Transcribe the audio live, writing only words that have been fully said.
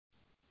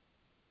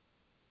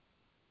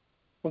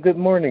Well, good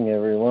morning,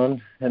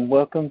 everyone, and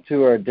welcome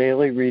to our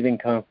daily reading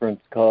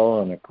conference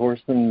call on A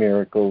Course in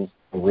Miracles,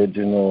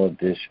 Original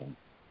Edition.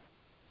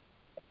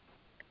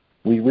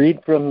 We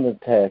read from the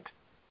text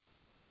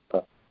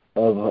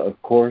of A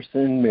Course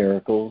in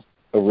Miracles,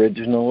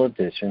 Original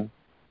Edition,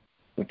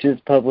 which is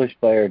published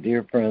by our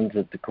dear friends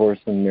at the Course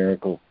in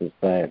Miracles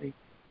Society.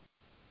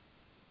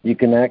 You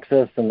can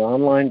access an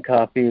online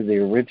copy of the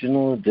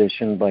original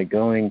edition by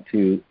going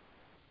to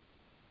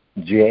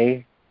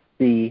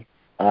jcim.net,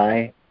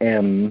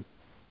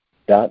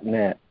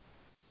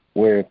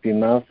 where if you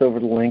mouse over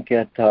the link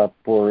at top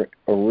for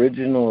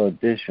Original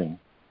Edition,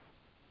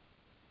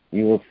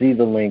 you will see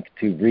the link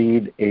to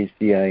read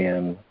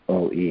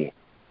ACIMOE.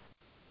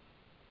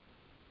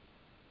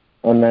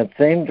 On that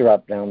same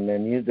drop-down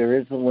menu, there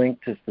is a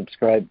link to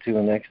subscribe to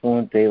an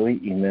excellent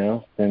daily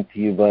email sent to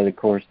you by the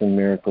Course in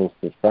Miracles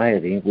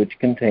Society, which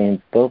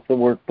contains both the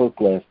workbook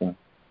lesson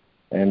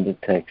and the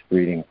text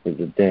reading for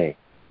the day.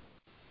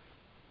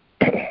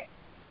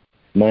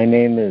 My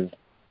name is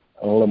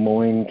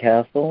Lemoyne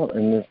Castle,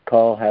 and this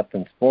call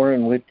happens for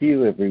and with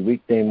you every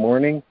weekday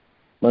morning,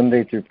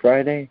 Monday through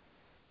Friday,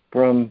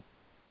 from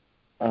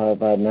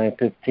about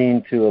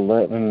 9:15 to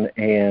 11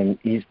 a.m.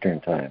 Eastern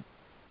Time.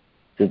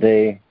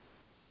 Today,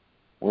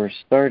 we're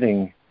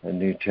starting a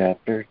new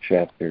chapter,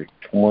 Chapter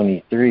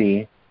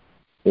 23,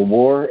 The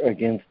War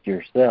Against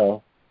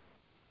Yourself,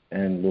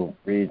 and we'll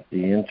read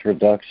the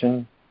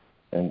introduction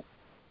and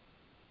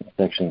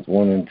sections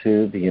 1 and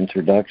 2, the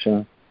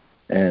introduction,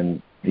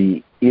 and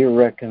the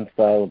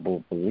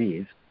irreconcilable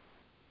beliefs.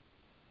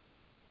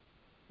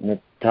 And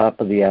at the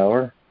top of the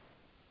hour,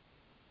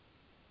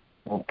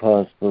 we'll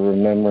pause for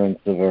remembrance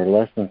of our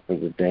lesson for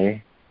the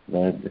day,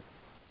 led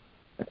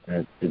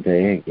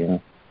today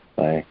again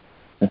by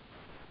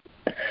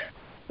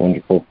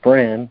wonderful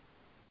Fran.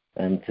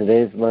 And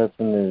today's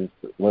lesson is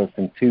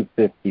lesson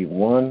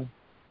 251.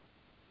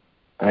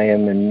 I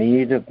am in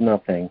need of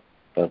nothing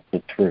but the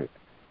truth.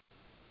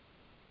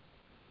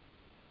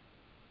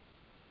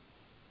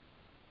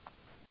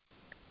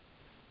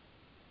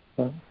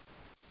 Well,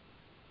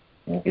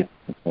 I'll get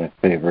my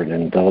favorite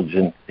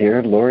indulgence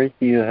here. Lori,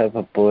 do you have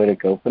a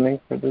poetic opening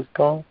for this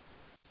call?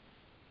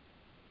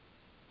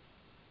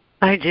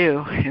 I do,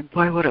 and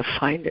boy, what a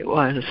find it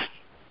was.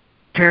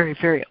 Very,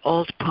 very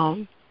old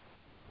poem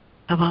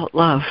about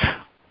love.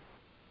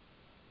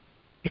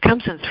 It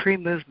comes in 3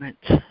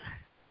 movements,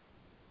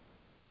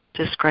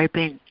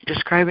 describing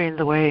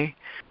the way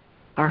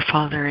our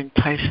Father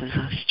entices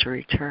us to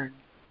return.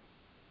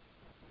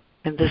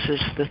 And this is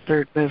the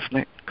 3rd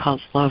movement,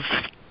 called Love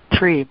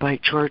 3 by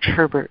George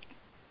Herbert.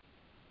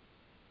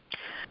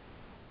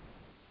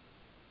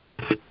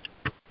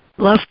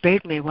 Love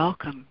bade me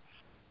welcome,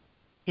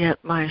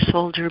 yet my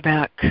soul drew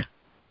back,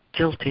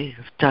 guilty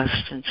of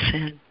dust and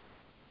sin.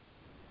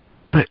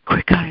 But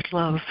quick-eyed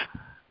love,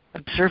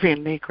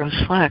 observing me grow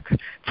slack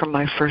from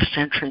my first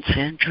entrance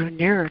in, drew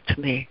nearer to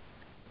me,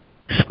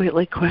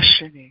 sweetly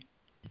questioning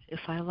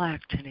if I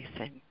lacked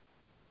anything.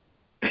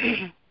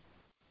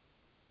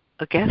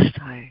 A guest,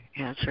 I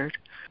answered,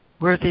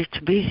 worthy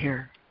to be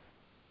here.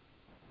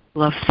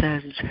 Love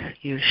said,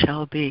 you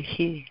shall be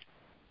he.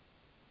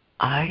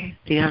 I,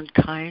 the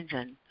unkind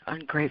and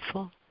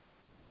ungrateful?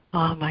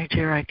 Ah, my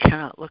dear, I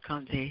cannot look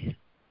on thee.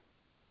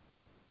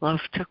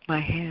 Love took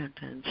my hand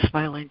and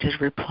smiling did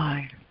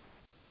reply,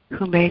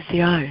 who made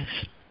the eyes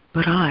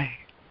but I?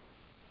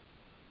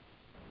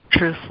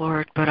 Truth,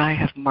 Lord, but I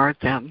have marred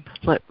them.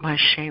 Let my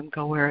shame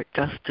go where it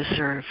doth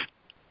deserve.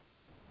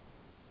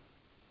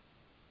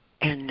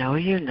 And know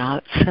you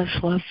not, says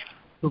Love,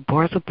 who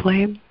bore the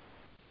blame?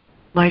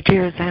 My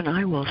dear, then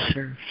I will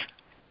serve.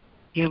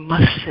 You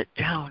must sit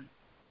down,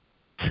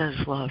 says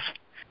Love,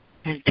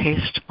 and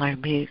taste my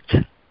meat.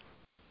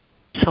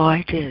 So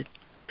I did,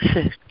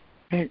 sit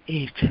and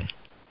eat.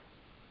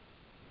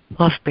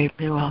 Love bade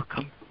me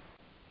welcome,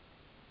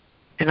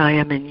 and I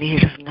am in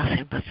need of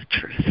nothing but the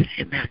truth.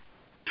 Amen.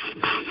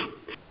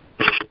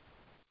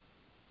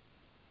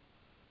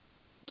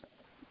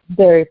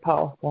 Very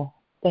powerful.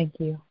 Thank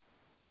you.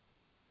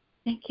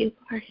 Thank you,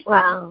 Lord.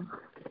 Wow.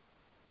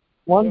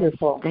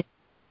 Wonderful. Yes.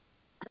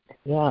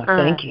 Yeah,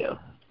 thank you.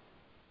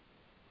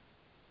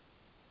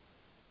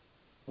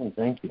 Oh,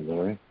 thank you,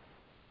 Lori.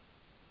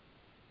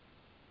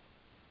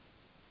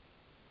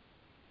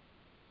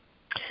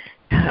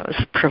 That was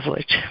a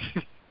privilege.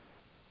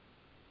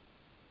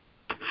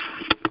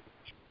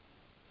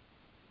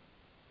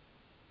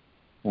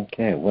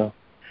 Okay, well,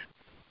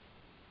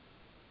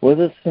 with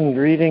us in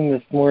reading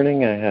this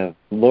morning, I have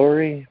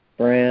Lori,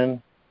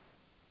 Fran,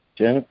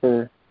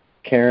 Jennifer,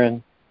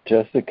 Karen,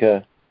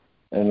 Jessica,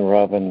 and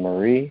Robin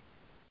Marie.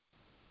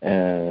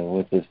 And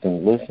with us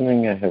in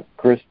listening, I have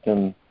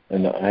Kristen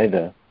and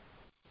Ida.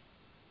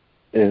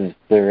 Is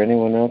there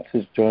anyone else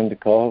who's joined the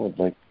call would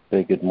like to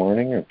say good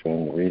morning or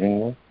join the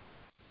reading list?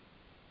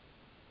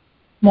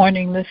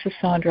 Morning, this is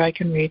Sandra. I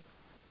can read.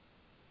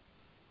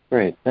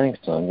 Great, thanks,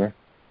 Sandra.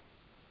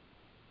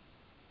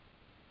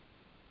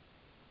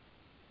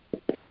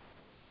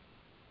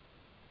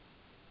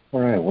 All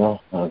right,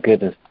 well, I'll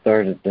get us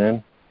started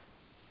then.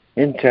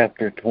 In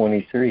chapter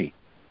 23,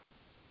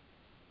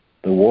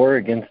 The War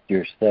Against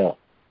Yourself.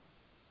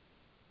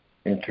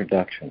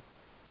 Introduction.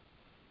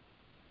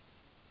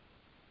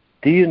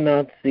 Do you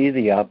not see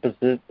the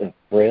opposite of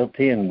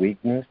frailty and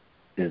weakness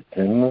is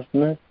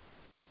sinlessness?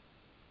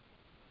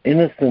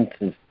 Innocence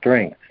is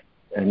strength,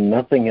 and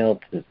nothing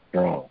else is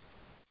strong.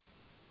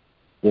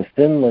 The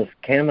sinless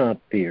cannot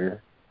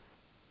fear,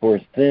 for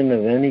sin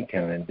of any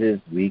kind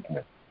is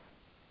weakness.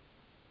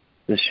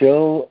 The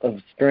show of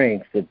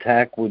strength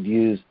attack would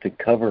use to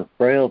cover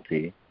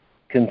frailty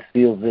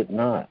conceals it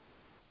not,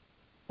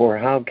 for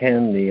how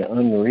can the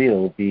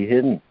unreal be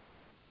hidden?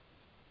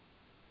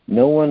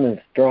 No one is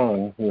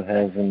strong who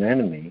has an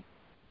enemy,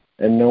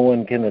 and no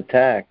one can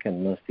attack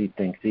unless he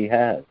thinks he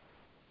has.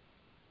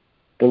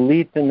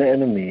 Belief in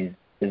enemies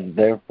is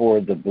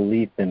therefore the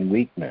belief in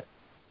weakness,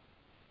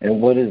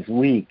 and what is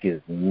weak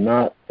is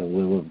not the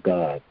will of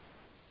God.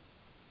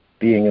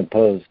 Being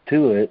opposed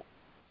to it,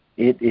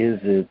 it is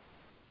its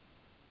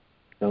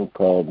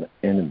so-called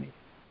enemy,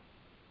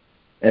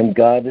 and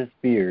God is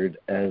feared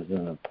as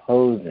an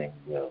opposing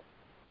will.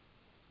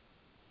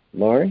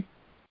 Laurie?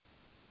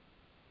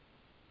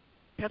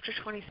 Chapter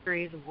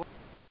 23, The War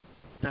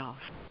Itself.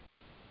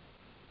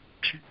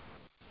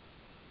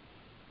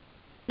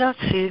 Not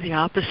see the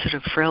opposite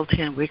of frailty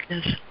and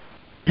weakness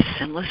is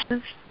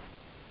sinlessness?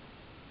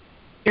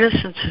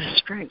 Innocence is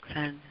strength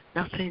and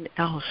nothing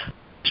else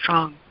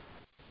strong.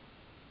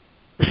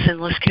 The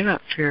sinless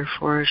cannot fear,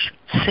 for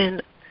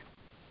sin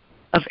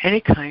of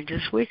any kind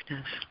is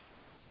weakness.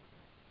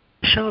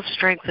 The show of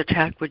strength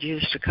attack would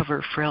use to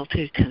cover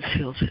frailty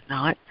conceals it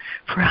not,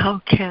 for how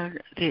can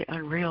the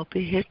unreal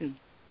be hidden?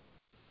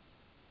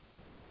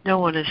 No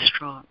one is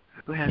strong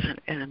who has an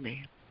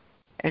enemy,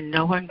 and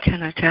no one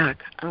can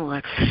attack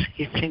unless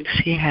he thinks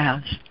he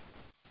has.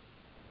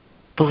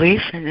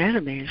 Belief in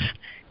enemies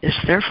is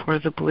therefore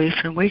the belief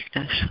in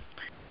weakness,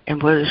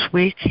 and what is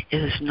weak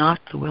is not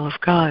the will of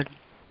God.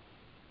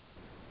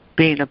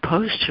 Being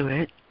opposed to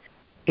it,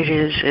 it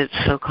is its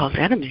so-called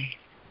enemy,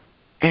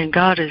 and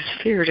God is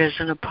feared as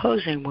an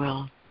opposing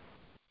will.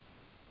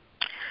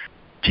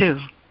 2.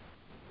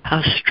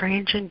 How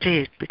strange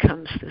indeed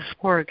becomes this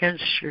war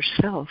against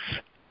yourself.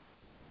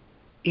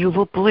 You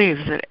will believe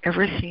that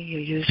everything you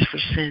use for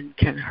sin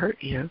can hurt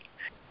you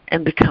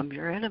and become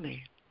your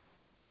enemy,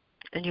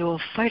 and you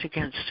will fight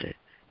against it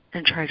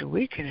and try to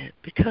weaken it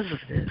because of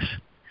this,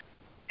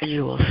 and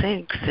you will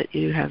think that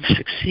you have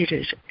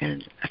succeeded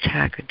and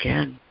attack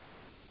again.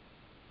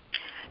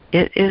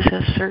 It is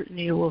as certain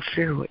you will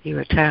fear what you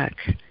attack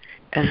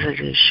as it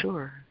is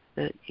sure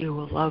that you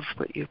will love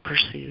what you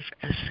perceive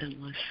as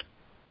sinless.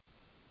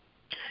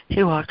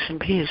 He walks in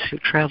peace who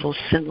travels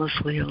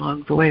sinlessly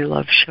along the way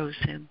love shows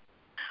him,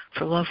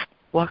 for love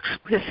walks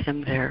with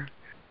him there,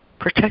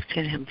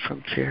 protecting him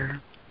from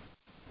fear,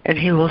 and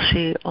he will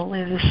see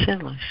only the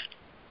sinless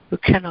who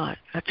cannot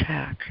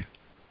attack.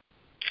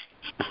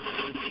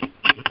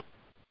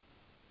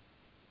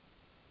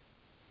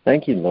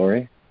 Thank you,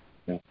 Laurie.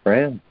 And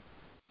Fran?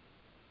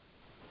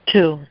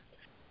 2.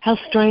 How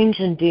strange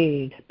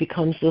indeed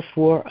becomes this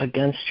war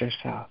against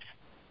yourself.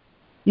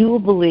 You will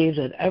believe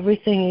that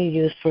everything you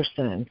use for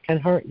sin can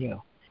hurt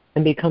you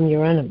and become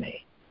your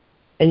enemy,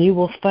 and you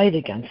will fight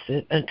against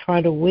it and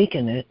try to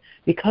weaken it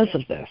because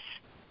of this,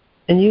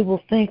 and you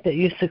will think that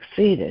you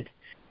succeeded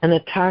and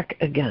attack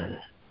again.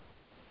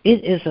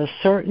 It is as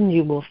certain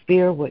you will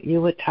fear what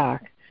you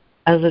attack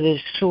as it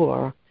is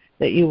sure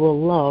that you will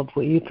love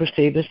what you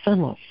perceive as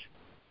sinless.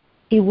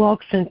 He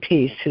walks in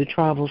peace who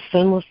travels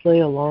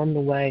sinlessly along the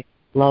way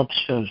love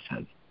shows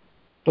him,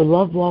 for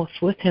love walks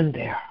with him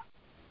there,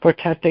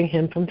 protecting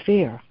him from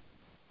fear,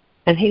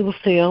 and he will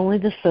see only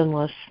the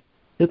sinless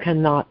who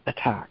cannot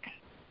attack.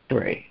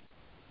 3.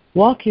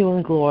 Walk you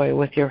in glory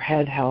with your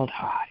head held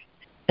high,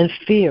 and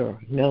fear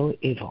no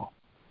evil.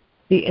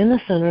 The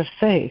innocent are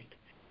safe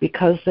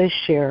because they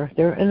share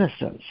their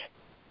innocence.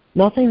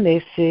 Nothing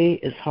they see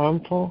is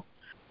harmful,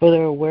 for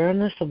their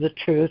awareness of the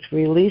truth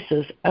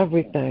releases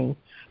everything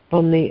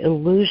from the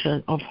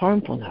illusion of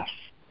harmfulness.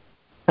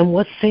 And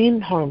what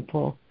seemed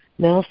harmful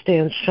now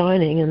stands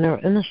shining in their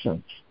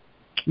innocence,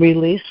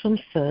 released from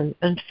sin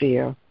and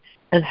fear,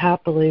 and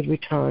happily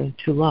return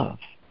to love.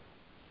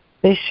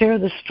 They share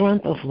the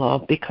strength of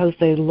love because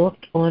they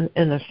looked on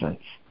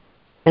innocence,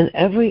 and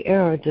every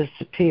error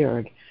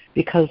disappeared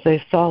because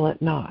they saw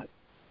it not.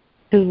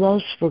 Who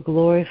loves for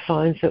glory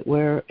finds it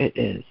where it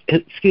is.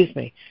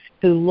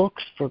 Who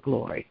looks for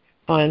glory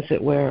finds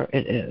it where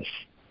it is.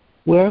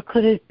 Where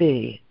could it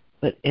be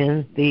but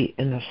in the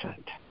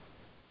innocent?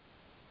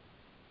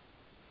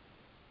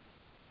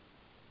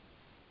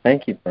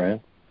 Thank you, Fran.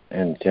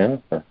 And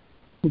Jennifer?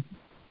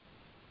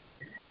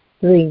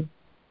 3.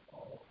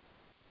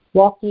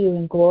 Walk you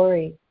in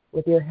glory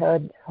with your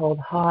head held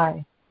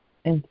high,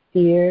 and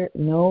fear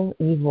no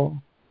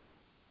evil.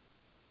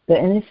 The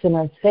innocent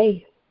are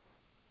safe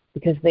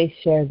because they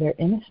share their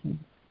innocence.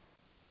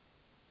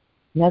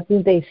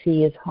 Nothing they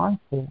see is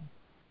harmful,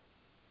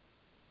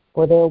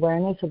 for their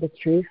awareness of the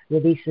truth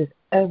releases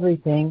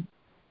everything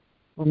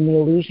from the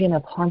illusion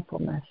of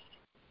harmfulness.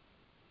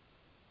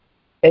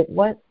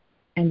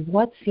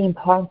 What seemed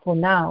harmful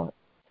now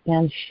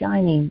stands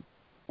shining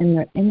in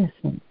their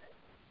innocence,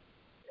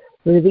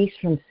 released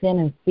from sin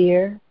and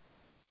fear,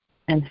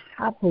 and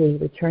happily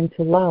return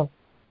to love.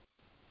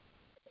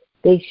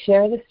 They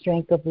share the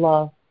strength of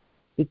love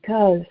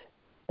because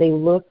they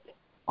looked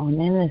on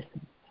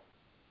innocence,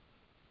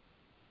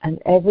 and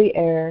every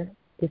error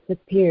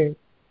disappeared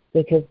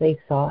because they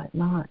saw it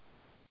not.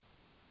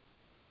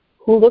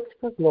 Who looks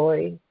for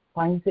glory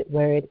finds it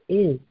where it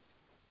is.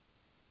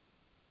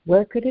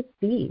 Where could it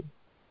be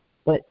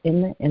but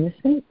in the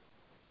innocent?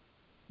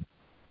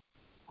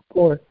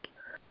 Or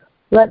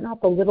let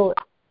not the little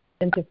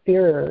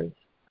interferers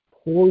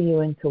pull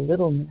you into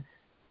littleness.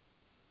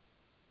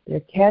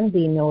 There can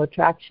be no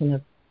attraction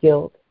of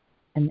guilt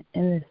and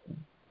innocence.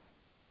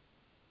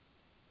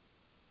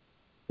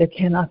 There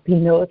cannot be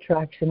no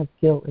attraction of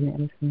guilt and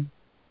innocence.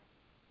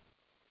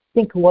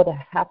 Think what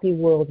a happy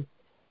world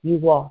you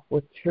walk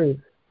with truth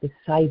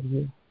beside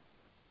you.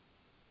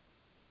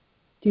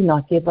 Do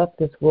not give up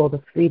this world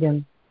of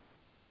freedom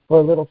for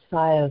a little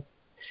sigh of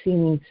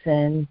seeming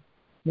sin,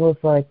 nor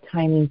for a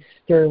tiny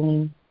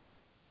stirring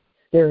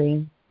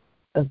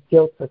of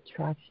guilt's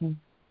attraction.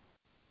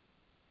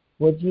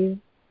 Would you,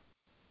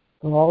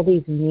 for all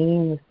these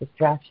meaningless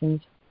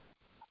distractions,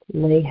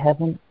 lay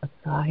heaven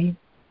aside?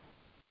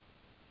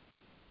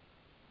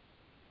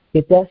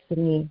 Your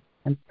destiny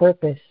and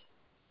purpose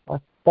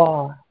are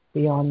far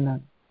beyond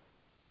them,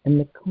 in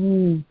the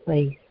clean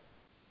place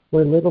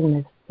where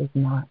littleness does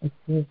not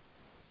exist.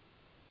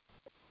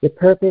 Your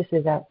purpose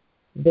is at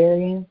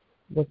variance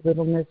with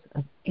littleness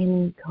of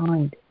any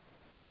kind,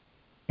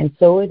 and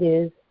so it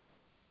is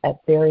at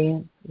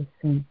variance with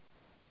sin.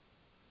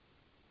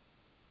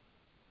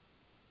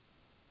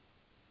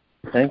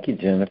 Thank you,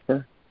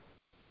 Jennifer.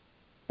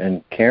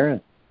 And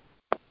Karen?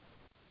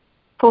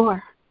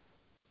 4.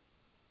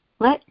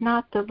 Let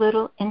not the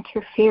little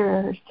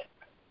interferers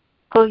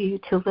pull you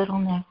to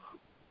littleness.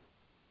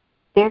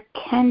 There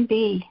can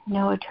be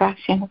no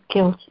attraction of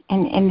guilt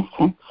and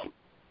innocence.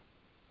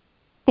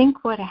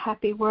 Think what a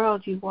happy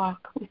world you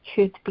walk with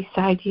truth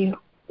beside you.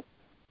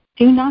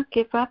 Do not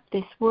give up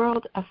this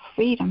world of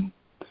freedom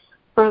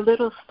for a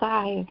little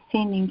sigh of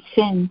seeming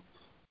sin,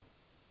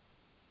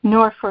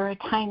 nor for a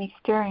tiny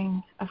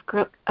stirring of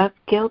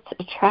guilt's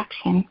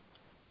attraction.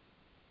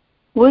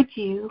 Would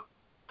you,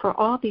 for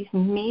all these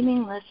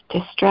meaningless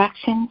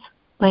distractions,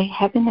 lay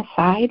heaven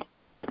aside?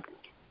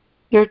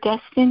 Your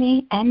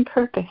destiny and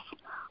purpose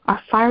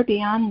are far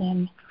beyond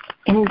them,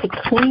 in the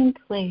clean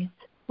place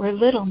where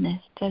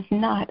littleness does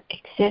not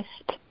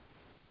exist.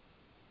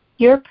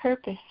 Your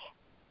purpose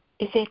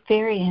is at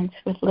variance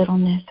with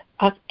littleness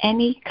of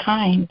any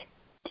kind,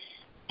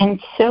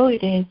 and so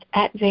it is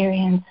at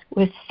variance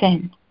with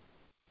sin.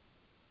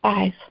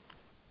 5.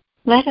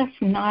 Let us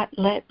not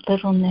let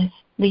littleness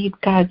lead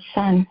God's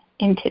Son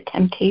into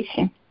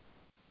temptation.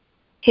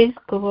 His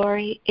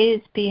glory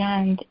is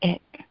beyond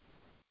it,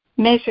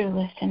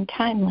 measureless and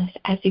timeless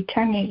as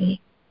eternity.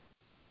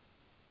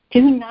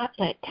 Do not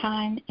let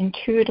time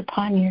intrude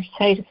upon your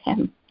sight of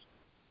him.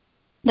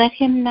 Leave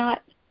him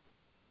not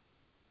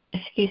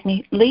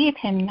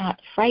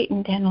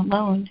frightened and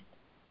alone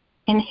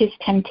in his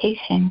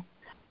temptation,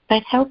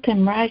 but help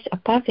him rise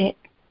above it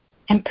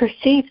and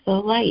perceive the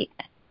light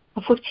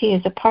of which he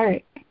is a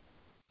part.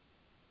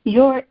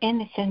 Your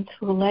innocence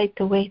will light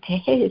the way to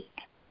his,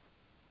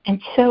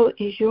 and so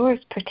is yours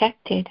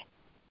protected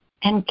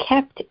and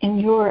kept in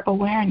your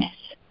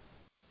awareness.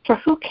 For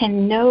who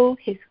can know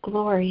his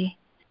glory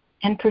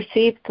and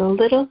perceive the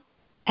little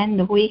and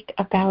the weak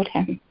about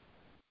him?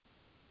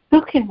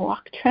 Who can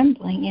walk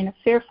trembling in a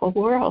fearful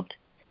world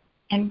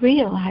and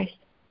realize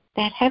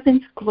that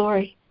heaven's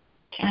glory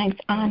shines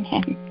on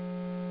him?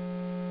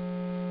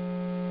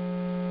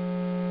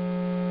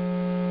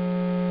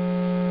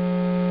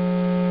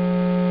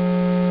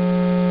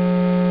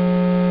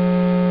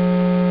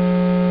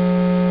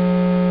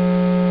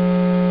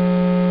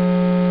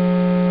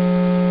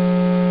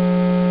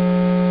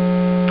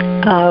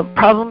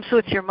 Problems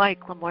with your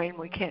mic, Lemoyne.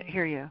 We can't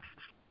hear you.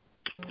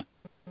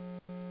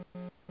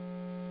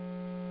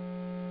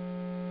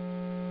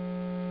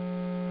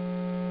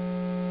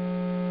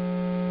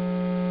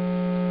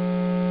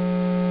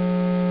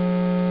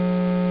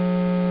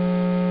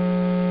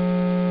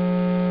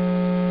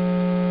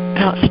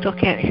 No, still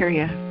can't hear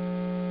you.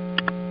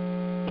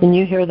 Can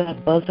you hear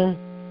that buzzing?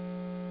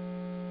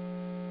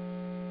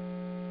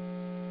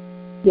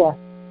 Yes.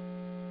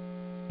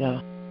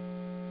 Yeah.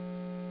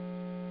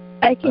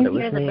 I can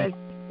hear the buzz.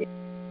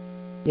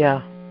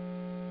 Yeah.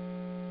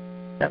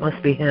 That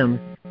must be him.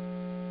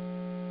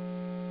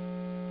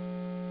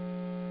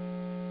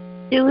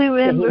 Do we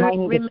remember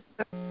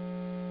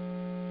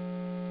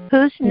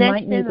who's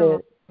next in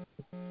the...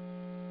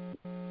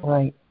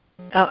 Right.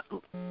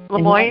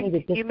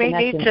 Lemoyne, you may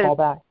need to call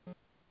back.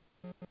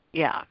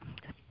 Yeah.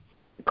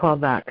 Call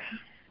back.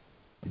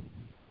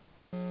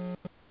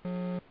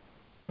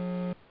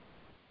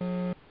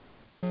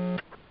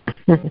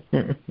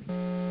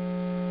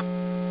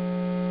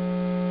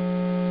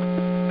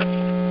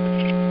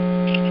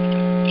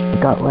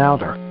 Got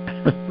louder.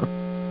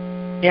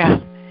 Yeah.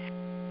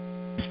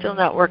 Still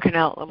not working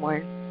out,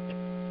 Lemoyne.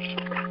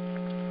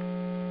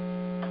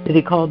 Did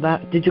he call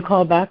back? Did you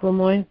call back,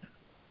 Lemoyne?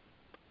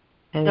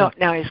 No,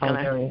 now he's going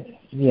to.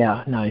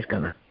 Yeah, now he's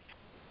going to.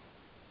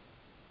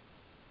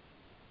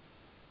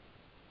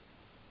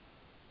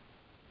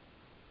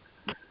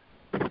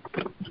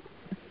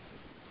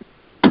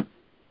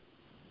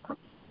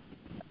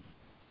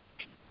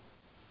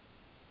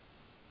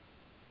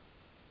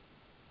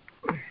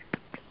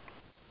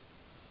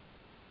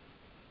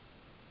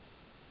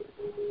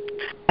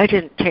 I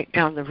didn't take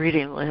down the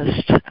reading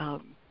list.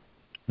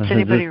 Does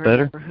anybody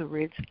remember who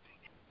reads?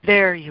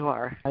 There you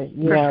are.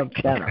 Yeah,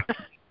 better.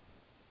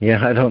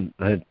 Yeah,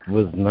 it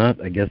was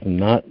not, I guess,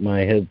 not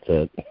my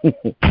headset.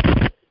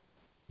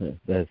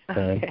 That's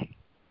time. Okay.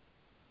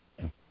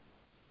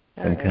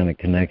 Some kind of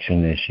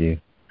connection issue.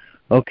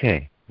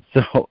 Okay,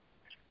 so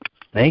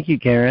thank you,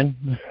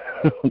 Karen.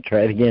 I'll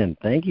try it again.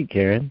 Thank you,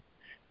 Karen.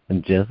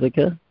 And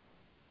Jessica?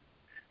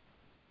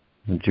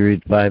 Did you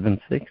read 5 and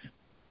 6?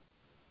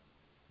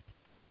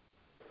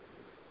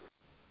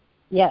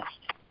 Yes.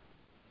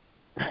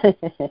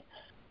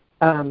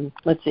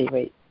 Let's see,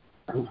 wait.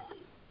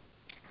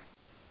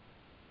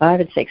 5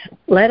 and 6.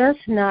 Let us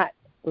not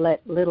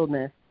let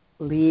littleness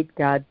lead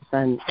God's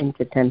Son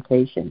into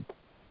temptation.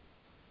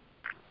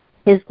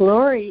 His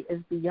glory is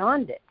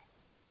beyond it,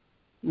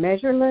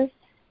 measureless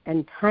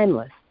and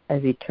timeless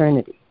as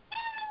eternity.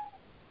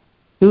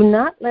 Do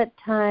not let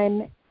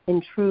time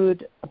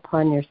intrude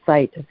upon your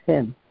sight of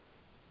him.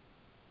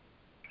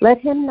 Leave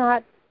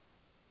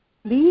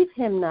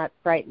him not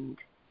frightened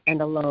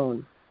and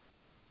alone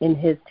in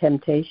his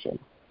temptation,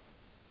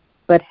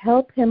 but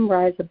help him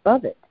rise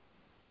above it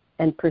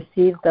and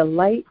perceive the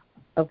light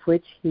of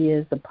which he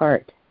is a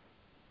part.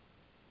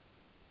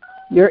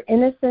 Your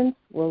innocence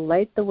will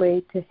light the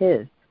way to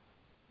his,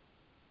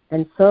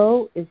 and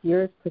so is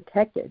yours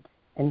protected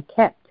and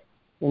kept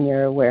in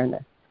your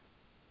awareness.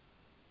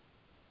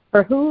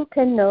 For who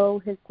can know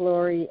his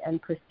glory and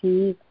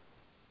perceive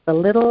the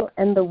little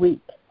and the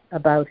weak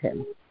about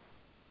him?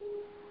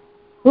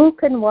 Who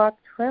can walk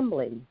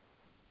trembling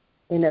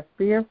in a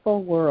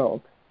fearful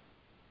world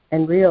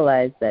and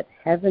realize that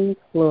heaven's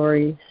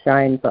glory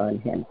shines on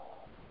him?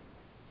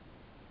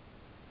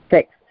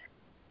 6.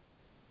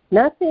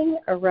 Nothing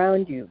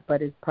around you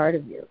but is part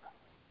of you.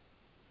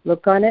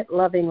 Look on it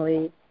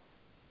lovingly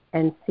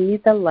and see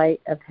the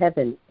light of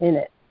heaven in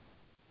it.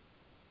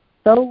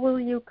 So will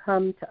you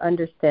come to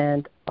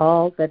understand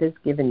all that is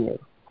given you.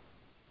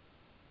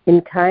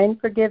 In kind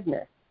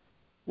forgiveness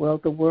will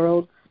the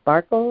world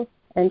sparkle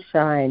and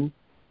shine,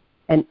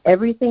 and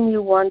everything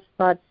you once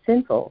thought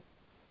sinful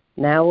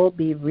now will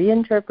be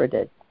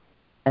reinterpreted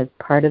as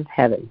part of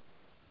heaven.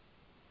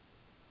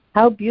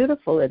 How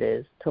beautiful it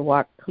is to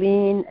walk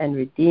clean and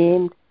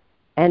redeemed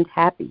and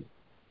happy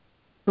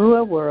through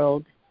a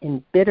world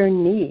in bitter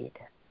need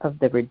of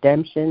the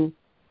redemption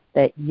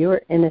that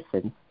your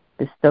innocence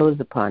bestows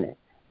upon it.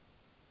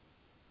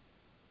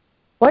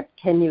 What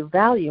can you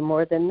value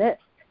more than this?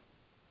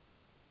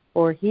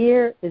 For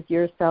here is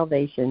your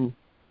salvation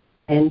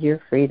and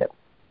your freedom,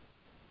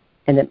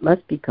 and it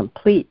must be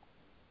complete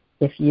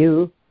if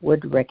you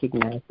would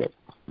recognize it.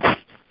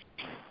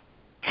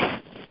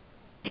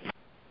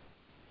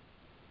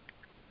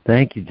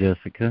 Thank you,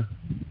 Jessica.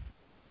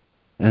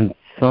 And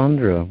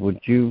Sandra, would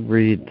you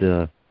read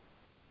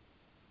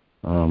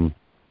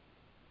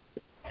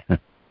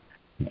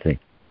let's see,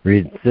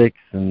 read 6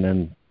 and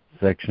then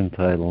section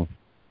title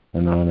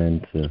and on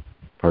into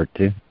part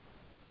 2?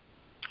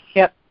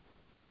 Yep.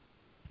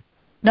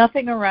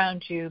 Nothing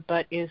around you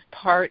but is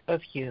part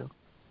of you.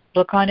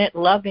 Look on it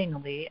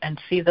lovingly and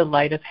see the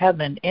light of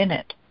heaven in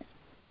it.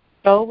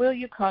 So will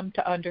you come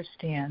to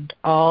understand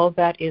all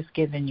that is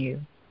given you.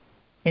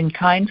 In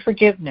kind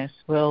forgiveness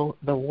will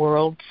the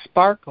world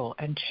sparkle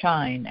and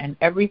shine, and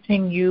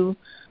everything you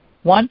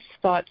once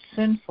thought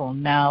sinful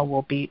now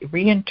will be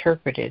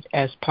reinterpreted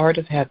as part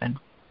of heaven.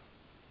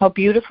 How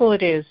beautiful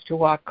it is to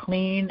walk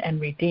clean and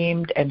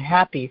redeemed and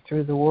happy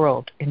through the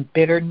world in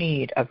bitter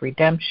need of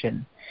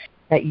redemption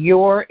that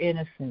your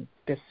innocence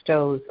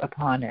bestows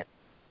upon it.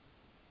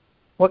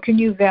 What can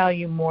you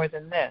value more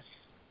than this?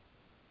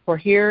 For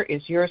here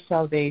is your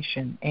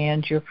salvation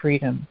and your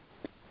freedom,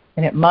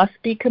 and it must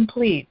be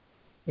complete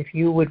if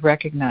you would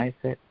recognize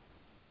it.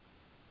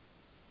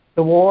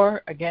 The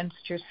War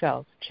Against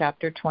Yourself,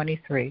 Chapter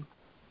 23,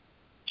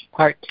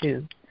 Part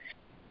 2,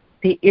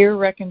 The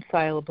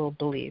Irreconcilable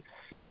Beliefs.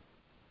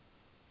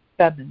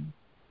 7.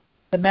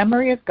 The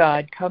memory of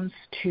God comes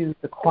to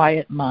the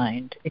quiet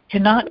mind. It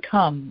cannot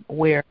come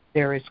where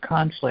there is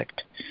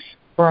conflict,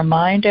 for a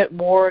mind at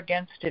war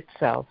against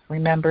itself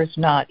remembers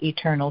not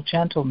eternal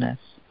gentleness.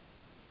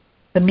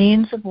 The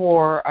means of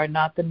war are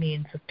not the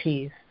means of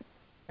peace,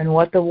 and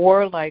what the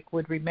warlike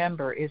would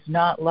remember is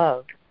not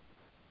love.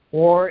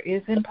 War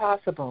is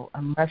impossible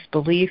unless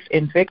belief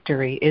in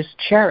victory is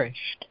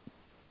cherished.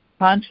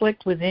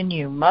 Conflict within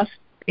you must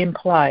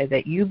imply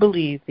that you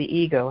believe the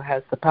ego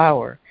has the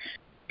power to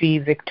be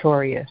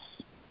victorious.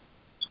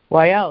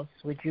 Why else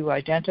would you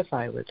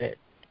identify with it?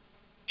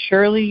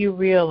 Surely you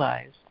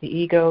realize the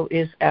ego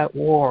is at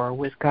war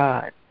with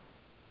God.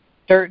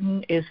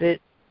 Certain it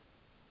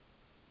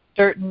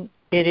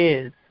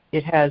is,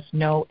 it has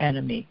no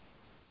enemy.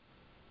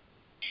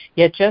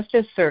 Yet just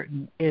as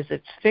certain is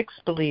its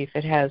fixed belief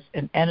it has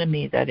an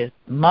enemy that it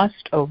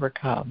must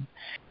overcome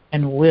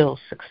and will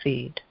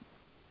succeed.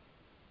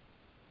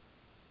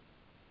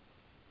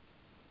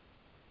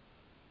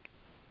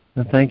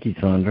 Well, thank you,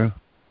 Sandra.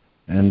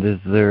 And is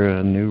there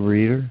a new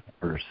reader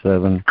for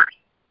 7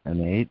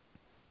 and 8?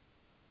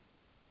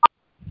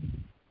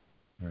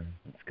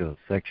 Let's go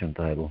section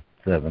title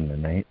 7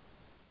 and 8.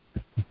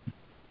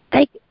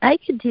 I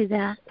could do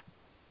that.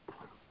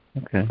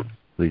 Okay,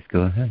 please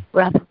go ahead.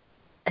 Rob.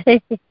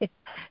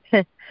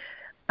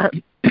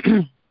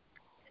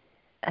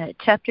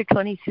 Chapter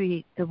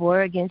 23, The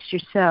War Against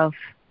Yourself.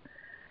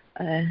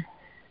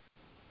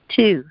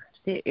 2,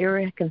 The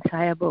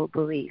Irreconcilable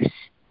Beliefs.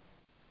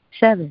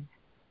 7,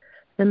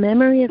 the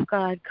memory of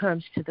God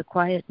comes to the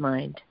quiet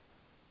mind.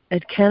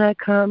 It cannot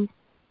come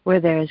where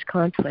there is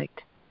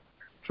conflict.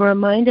 For a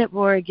mind at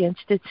war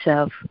against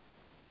itself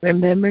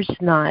remembers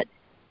not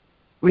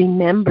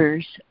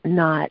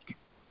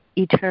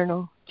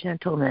eternal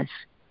gentleness.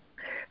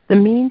 The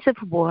means of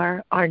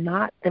war are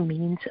not the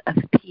means of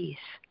peace,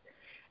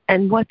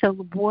 and what the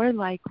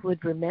warlike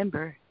would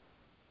remember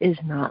is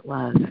not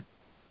love.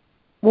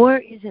 War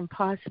is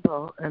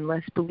impossible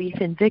unless belief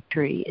in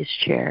victory is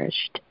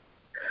cherished.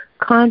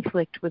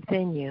 Conflict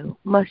within you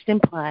must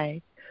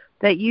imply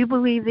that you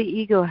believe the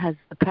ego has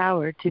the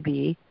power to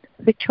be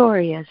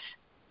victorious.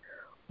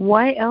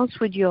 Why else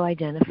would you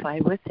identify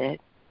with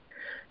it?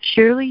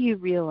 Surely you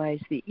realize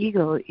the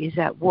ego is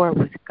at war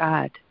with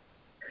God.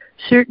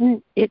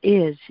 Certain it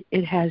is,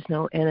 it has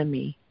no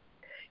enemy.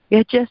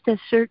 Yet just as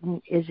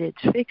certain is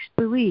its fixed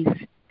belief,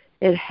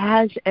 it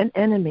has an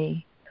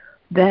enemy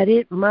that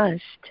it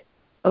must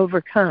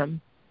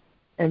overcome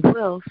and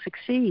will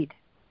succeed.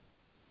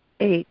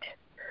 8.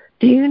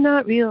 Do you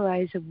not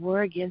realize a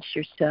war against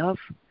yourself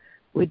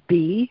would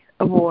be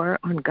a war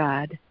on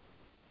God?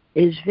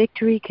 Is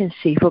victory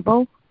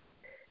conceivable?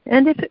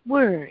 And if it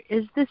were,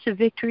 is this a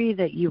victory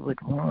that you would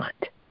want?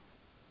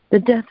 The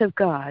death of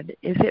God,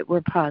 if it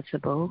were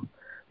possible,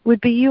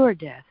 would be your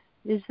death.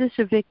 Is this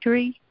a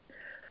victory?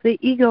 The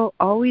ego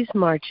always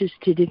marches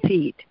to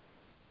defeat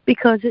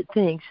because it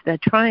thinks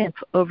that triumph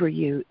over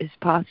you is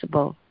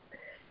possible,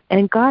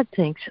 and God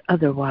thinks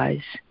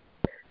otherwise.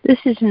 This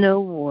is no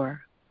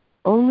war.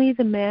 Only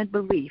the mad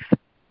belief,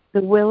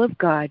 the will of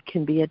God,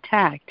 can be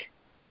attacked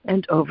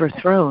and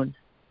overthrown.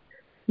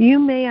 You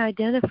may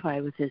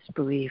identify with this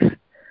belief,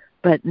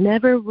 but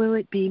never will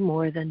it be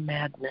more than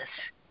madness.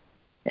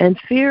 And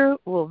fear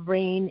will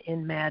reign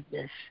in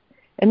madness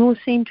and will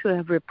seem to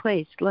have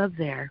replaced love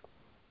there.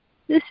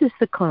 This is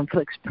the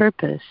conflict's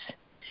purpose.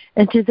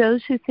 And to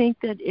those who think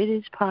that it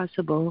is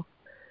possible,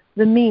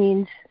 the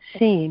means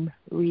seem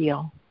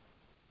real.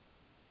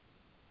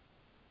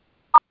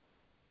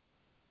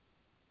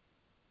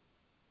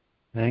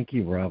 Thank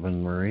you,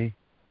 Robin Murray.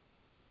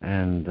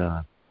 And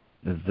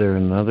is there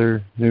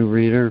another new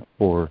reader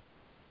for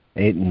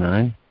 8 and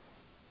 9?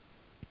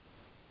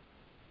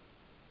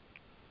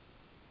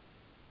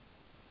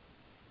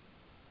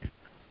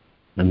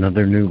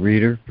 Another new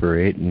reader for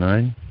 8 and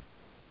 9?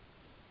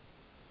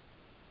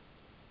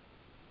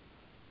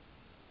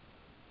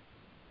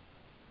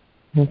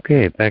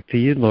 Okay, back to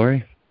you,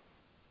 Lori.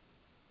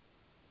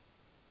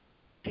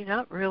 Do you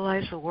not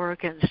realize a war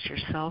against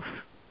yourself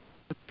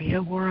would be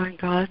a war on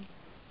God?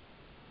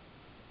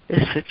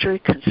 Is victory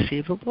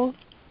conceivable?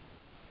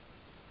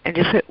 And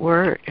if it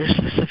were, is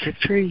this a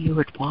victory you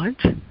would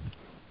want?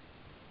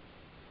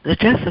 The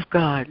death of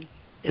God,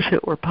 if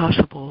it were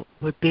possible,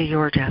 would be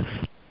your death.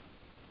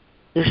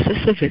 Is this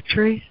a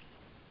victory?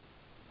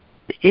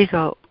 The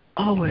ego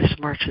always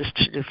marches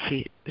to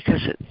defeat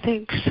because it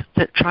thinks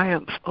that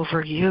triumph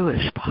over you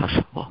is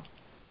possible.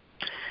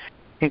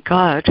 And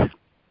God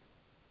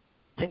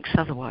thinks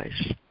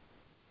otherwise.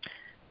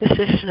 This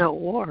is no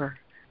war.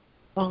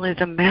 Only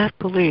the mad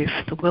belief,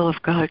 the will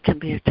of God, can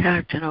be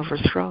attacked and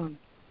overthrown.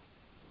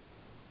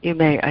 You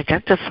may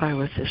identify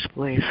with this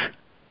belief,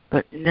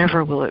 but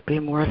never will it be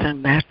more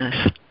than madness.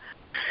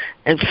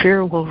 And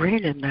fear will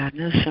reign in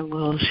madness and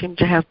will seem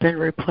to have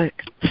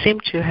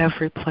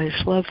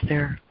replaced love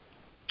there.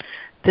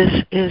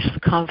 This is the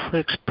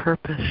conflict's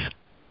purpose.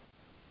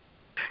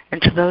 And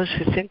to those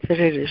who think that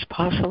it is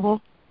possible,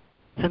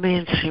 the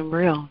means seem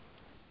real.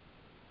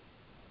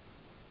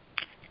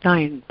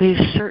 9. Be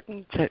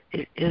certain that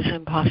it is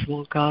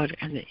impossible God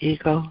and the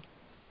ego,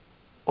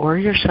 or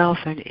yourself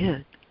and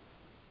it,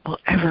 will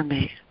ever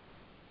meet.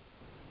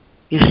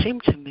 You seem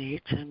to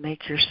meet and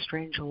make your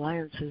strange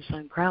alliances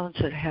on grounds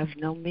that have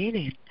no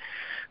meaning,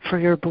 for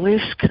your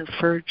beliefs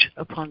converge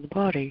upon the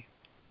body,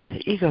 the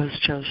ego's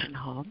chosen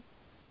home,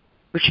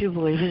 which you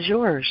believe is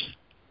yours.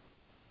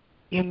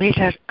 You meet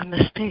at a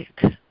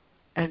mistake,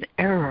 an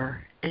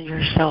error in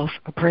your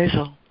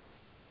self-appraisal.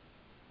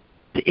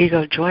 The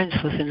ego joins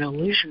with an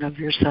illusion of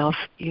yourself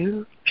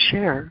you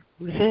share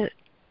with it.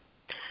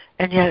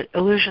 And yet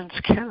illusions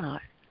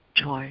cannot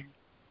join.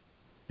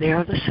 They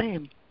are the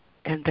same,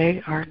 and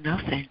they are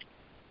nothing.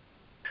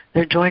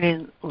 Their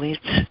joining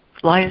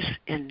lies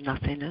in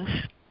nothingness,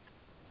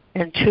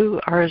 and two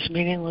are as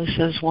meaningless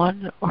as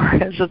one or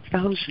as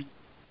 1,000.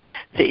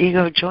 The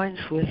ego joins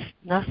with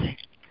nothing,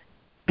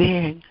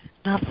 being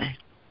nothing.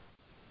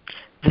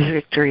 The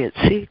victory it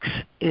seeks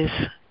is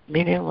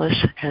meaningless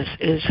as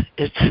is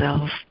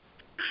itself.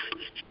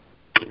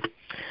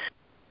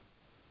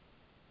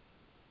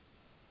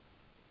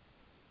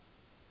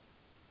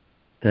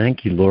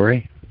 Thank you,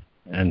 Lori.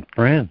 And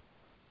Fran.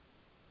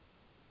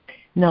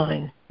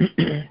 9.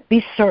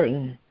 Be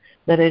certain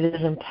that it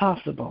is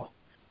impossible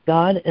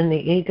God and the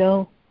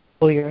ego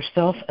or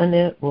yourself and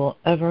it will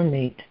ever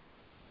meet.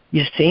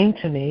 You seem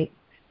to meet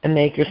and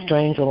make your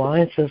strange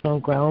alliances on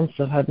grounds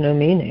that have no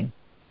meaning,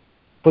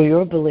 for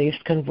your beliefs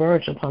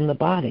converge upon the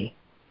body,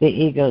 the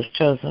ego's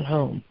chosen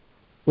home,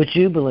 which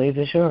you believe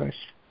is yours.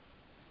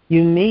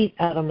 You meet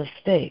at a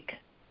mistake,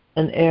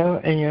 an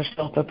error in your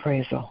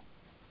self-appraisal.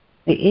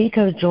 The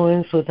ego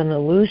joins with an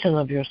illusion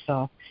of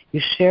yourself you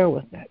share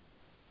with it,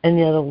 and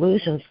yet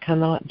illusions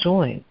cannot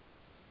join.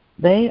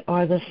 They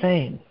are the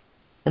same,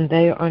 and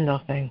they are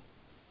nothing.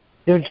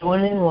 Their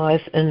joining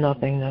lies in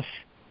nothingness.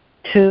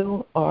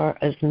 Two are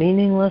as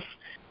meaningless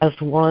as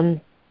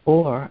one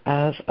or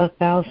as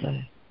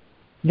 1,000.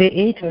 The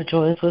ego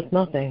joins with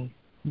nothing,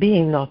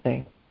 being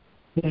nothing.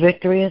 The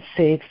victory it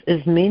seeks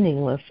is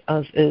meaningless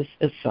as is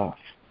itself.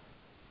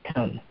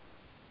 10.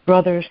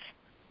 Brothers,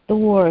 the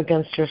war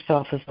against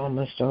yourself is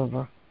almost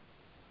over.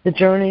 The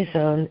journey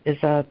zone is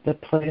at the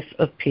place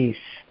of peace.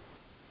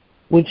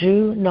 Would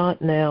you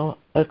not now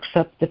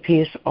accept the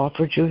peace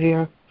offered you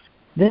here?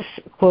 This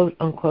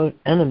quote-unquote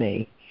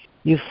enemy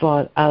you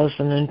fought as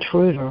an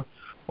intruder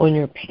on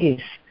your peace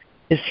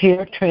is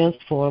here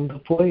transformed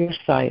before your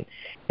sight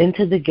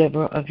into the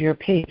giver of your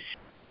peace.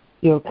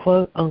 Your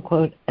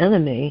quote-unquote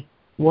enemy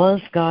was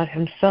God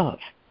himself,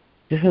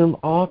 to whom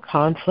all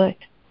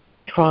conflict,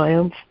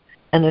 triumph,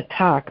 and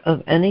attack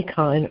of any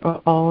kind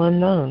are all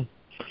unknown.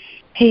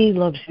 He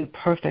loves you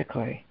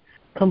perfectly,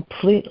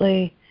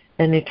 completely,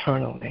 and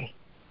eternally.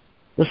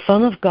 The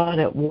Son of God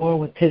at war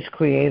with his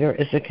Creator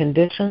is a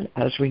condition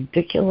as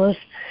ridiculous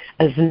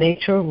as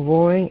nature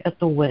roaring at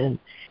the wind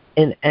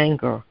in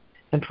anger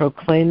and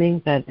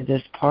proclaiming that it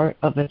is part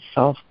of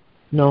itself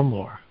no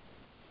more.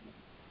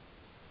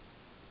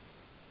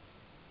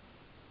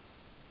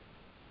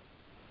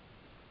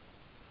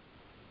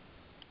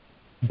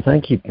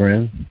 Thank you,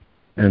 Fran.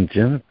 And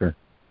Jennifer.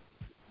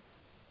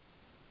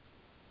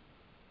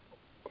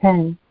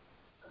 10.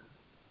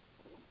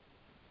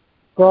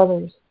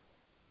 Brothers,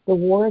 the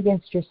war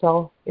against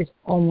yourself is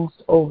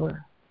almost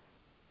over.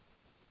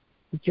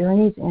 The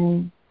journey's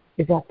end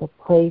is at the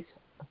place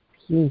of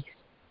peace.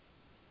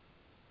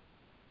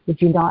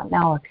 Would you not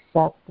now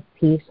accept the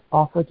peace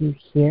offered you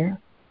here?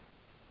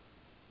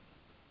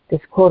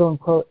 This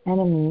quote-unquote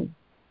enemy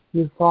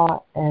you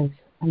fought as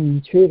an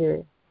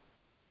intruder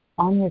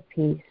on your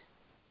peace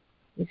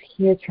is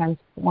here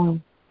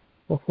transformed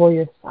before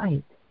your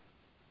sight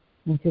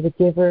into the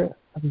giver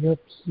of your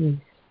peace.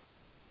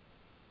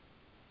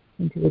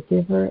 Into the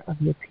giver of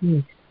your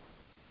peace.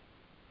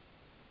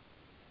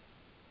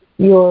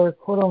 Your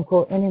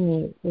quote-unquote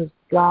enemy was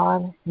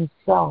God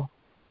himself,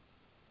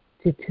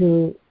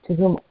 to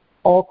whom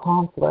all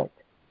conflict,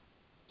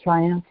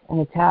 triumph, and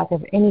attack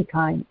of any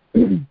kind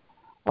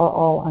are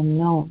all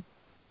unknown.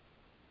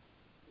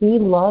 He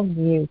loves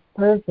you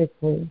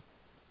perfectly,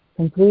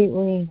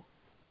 completely,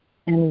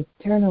 and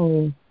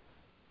eternally.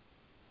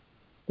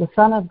 The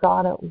Son of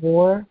God at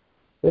war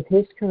with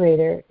his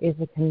Creator is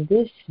a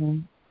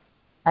condition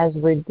as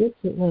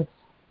ridiculous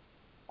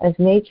as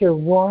nature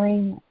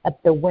roaring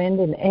at the wind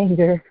in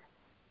anger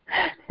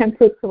and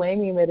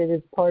proclaiming that it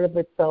is part of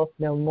itself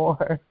no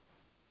more.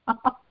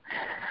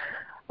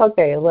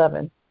 Okay,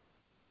 11.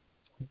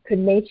 Could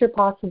nature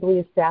possibly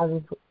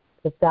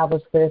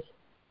establish this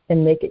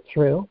and make it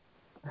true?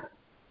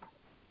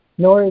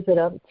 Nor is it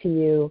up to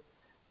you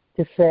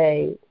to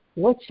say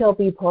what shall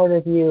be part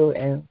of you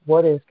and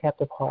what is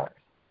kept apart.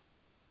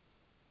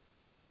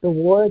 The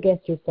war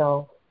against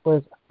yourself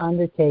was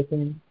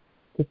undertaken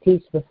to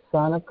teach the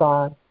Son of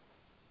God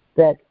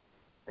that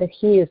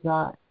he is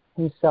not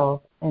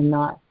himself and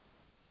not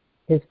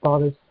his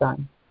Father's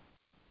Son.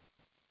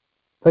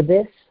 For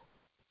this,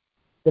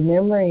 the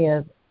memory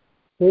of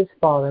his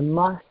Father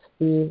must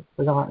be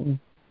forgotten.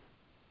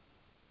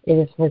 It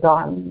is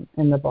forgotten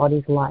in the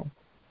body's life.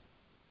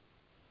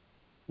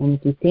 And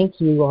if you think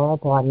you are a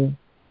body,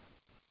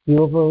 you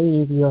will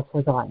believe you have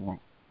forgotten it.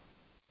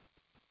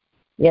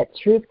 Yet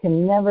truth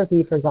can never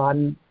be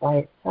forgotten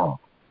by itself.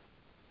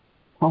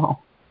 Oh,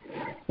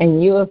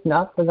 and you have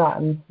not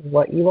forgotten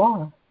what you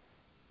are.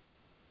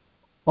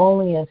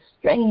 Only a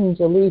strange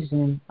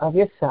illusion of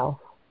yourself,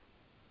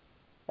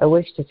 a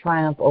wish to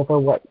triumph over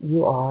what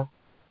you are,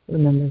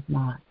 remembers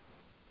not.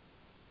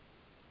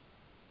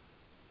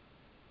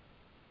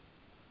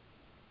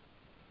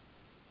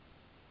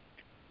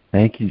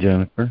 Thank you,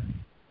 Jennifer.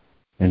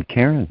 And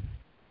Karen.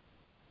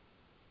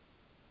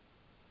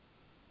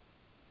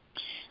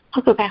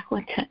 I'll go back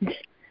one sentence.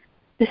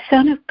 The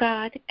Son of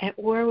God at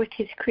war with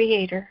his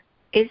Creator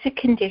is a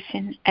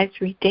condition as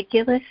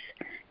ridiculous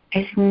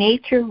as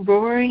nature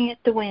roaring at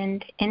the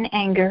wind in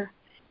anger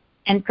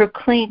and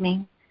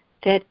proclaiming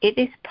that it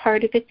is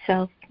part of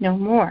itself no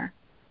more.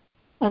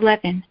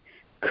 11.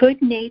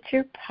 Could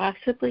nature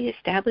possibly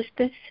establish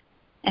this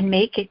and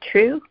make it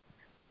true?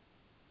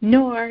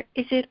 Nor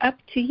is it up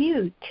to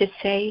you to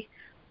say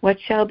what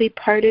shall be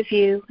part of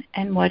you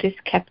and what is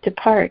kept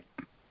apart.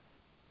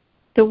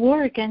 The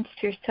war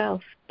against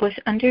yourself was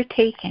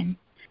undertaken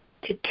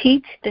to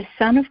teach the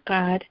Son of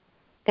God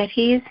that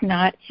he is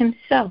not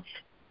himself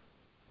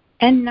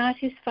and not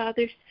his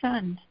Father's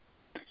Son.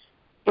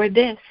 For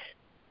this,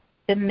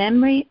 the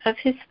memory of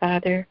his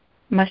Father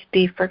must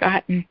be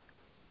forgotten.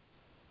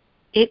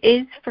 It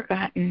is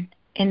forgotten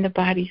in the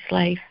body's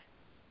life,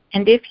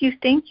 and if you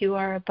think you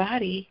are a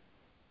body,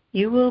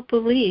 you will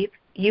believe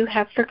you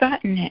have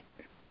forgotten it.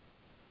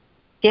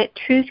 Yet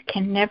truth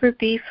can never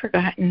be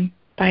forgotten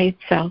by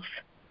itself,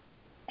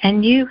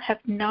 and you have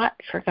not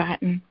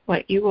forgotten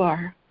what you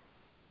are.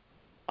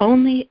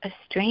 Only a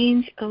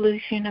strange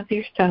illusion of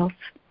yourself,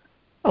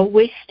 a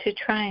wish to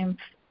triumph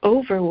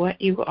over what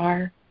you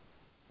are,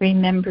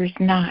 remembers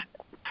not.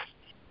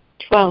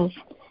 12.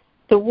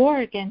 The war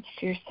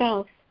against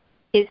yourself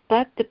is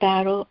but the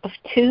battle of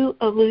two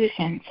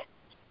illusions,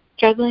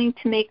 struggling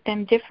to make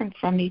them different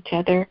from each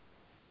other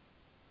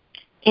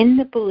in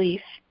the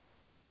belief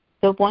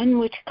the one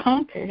which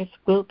conquers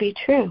will be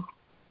true.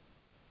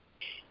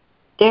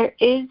 There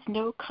is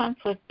no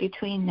conflict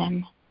between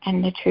them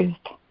and the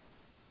truth,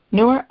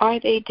 nor are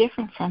they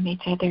different from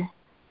each other.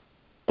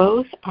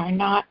 Both are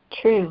not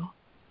true,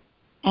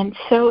 and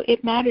so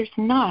it matters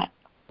not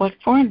what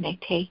form they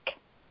take.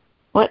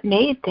 What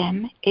made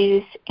them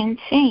is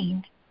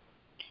insane,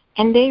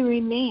 and they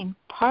remain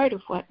part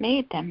of what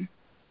made them.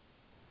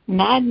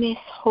 Madness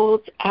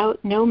holds out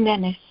no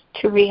menace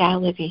to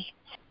reality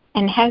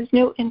and has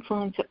no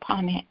influence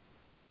upon it.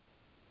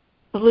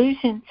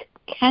 Illusions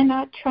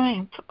cannot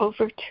triumph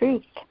over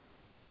truth,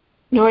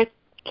 nor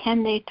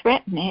can they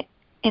threaten it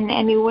in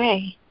any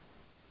way.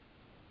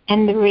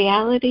 And the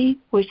reality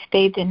which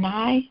they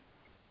deny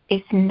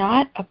is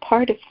not a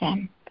part of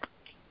them.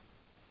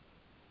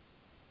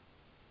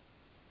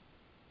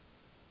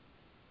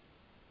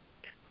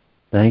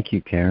 Thank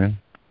you, Karen.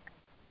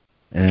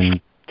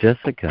 And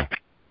Jessica.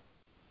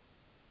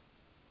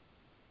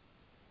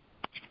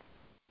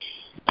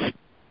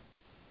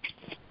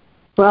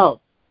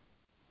 Well,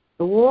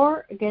 the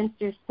war against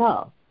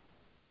yourself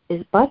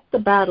is but the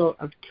battle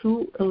of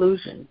two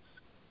illusions,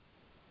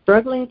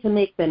 struggling to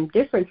make them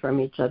different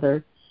from each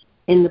other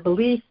in the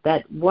belief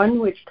that one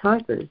which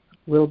conquers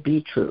will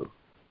be true,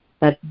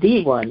 that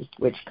the one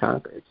which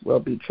conquers will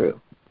be true.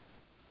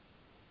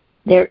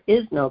 There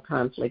is no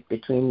conflict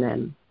between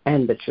them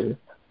and the truth,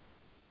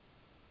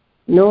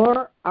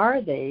 nor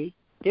are they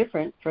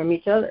different from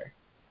each other.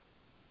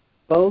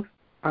 Both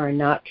are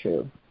not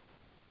true,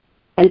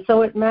 and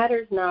so it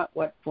matters not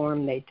what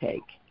form they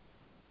take.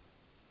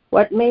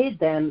 What made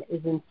them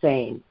is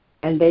insane,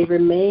 and they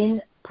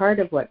remain part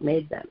of what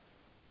made them.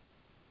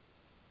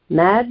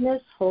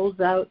 Madness holds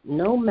out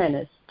no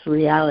menace to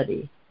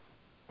reality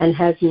and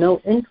has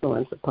no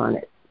influence upon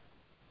it.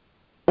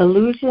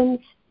 Illusions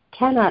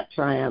cannot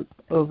triumph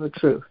over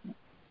truth,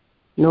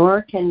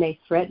 nor can they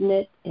threaten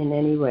it in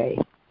any way.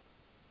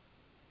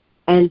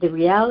 And the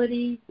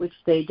reality which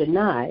they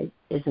deny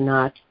is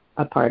not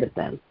a part of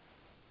them.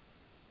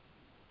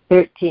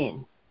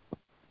 13.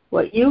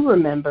 What you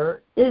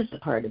remember is a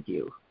part of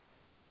you,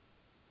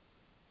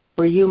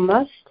 for you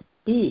must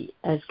be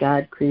as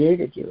God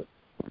created you.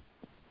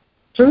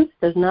 Truth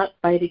does not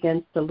fight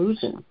against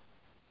illusions,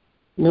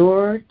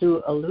 nor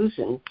do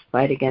illusions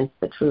fight against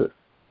the truth.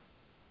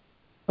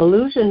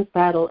 Illusions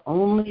battle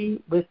only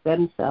with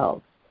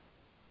themselves.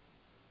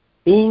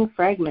 Being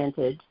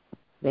fragmented,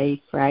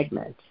 they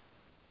fragment.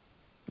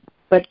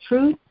 But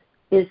truth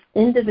is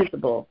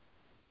indivisible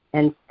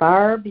and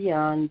far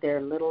beyond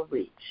their little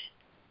reach.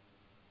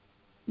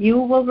 You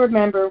will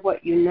remember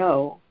what you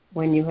know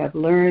when you have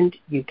learned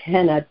you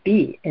cannot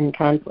be in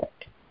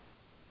conflict.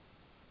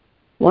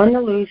 One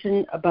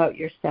illusion about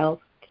yourself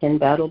can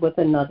battle with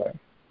another,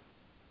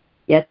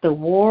 yet the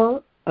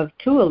war of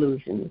two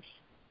illusions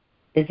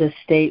is a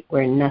state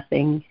where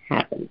nothing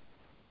happens.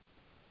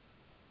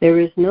 There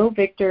is no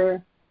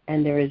victor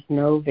and there is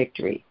no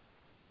victory.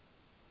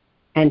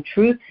 And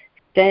truth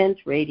stands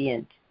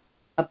radiant,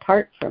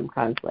 apart from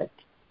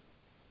conflict,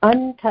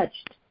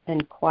 untouched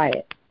and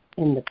quiet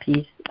in the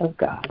peace of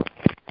God.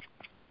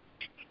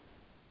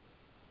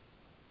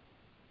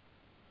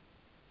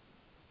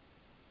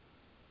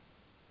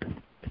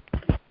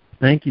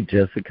 Thank you,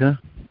 Jessica.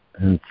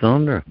 And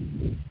Sandra.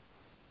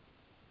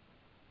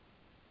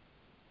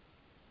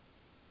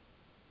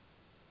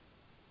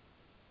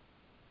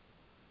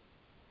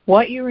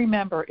 What you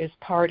remember is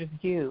part of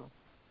you,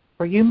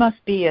 for you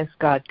must be as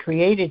God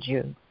created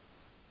you.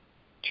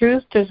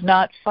 Truth does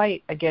not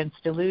fight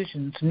against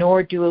illusions,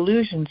 nor do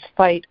illusions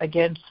fight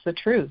against the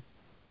truth.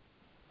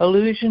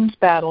 Illusions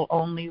battle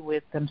only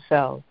with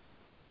themselves.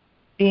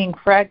 Being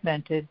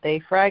fragmented, they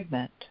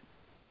fragment.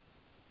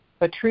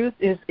 But truth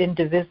is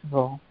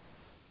indivisible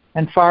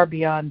and far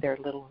beyond their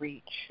little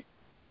reach.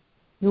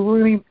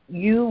 You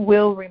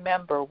will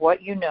remember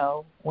what you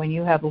know when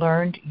you have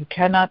learned you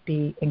cannot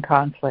be in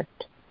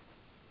conflict.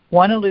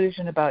 One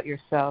illusion about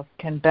yourself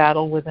can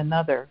battle with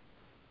another,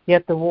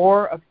 yet the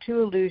war of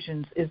two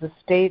illusions is a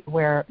state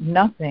where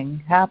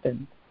nothing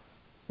happens.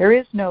 There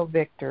is no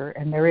victor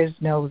and there is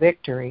no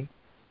victory,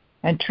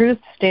 and truth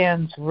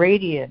stands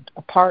radiant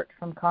apart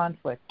from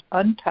conflict,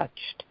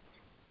 untouched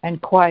and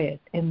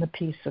quiet in the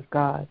peace of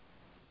God.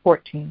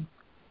 14.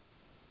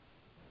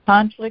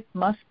 Conflict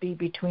must be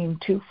between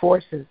two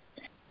forces.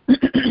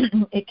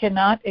 It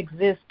cannot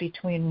exist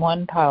between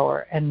one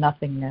power and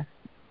nothingness.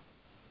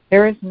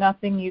 There is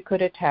nothing you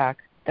could attack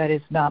that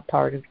is not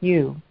part of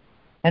you,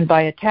 and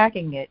by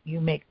attacking it, you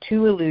make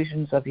two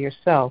illusions of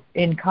yourself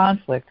in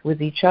conflict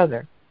with each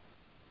other.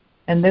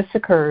 And this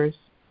occurs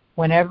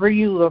whenever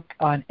you look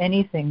on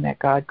anything that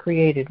God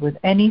created with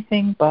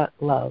anything but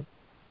love.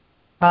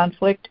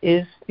 Conflict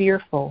is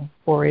fearful,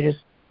 for it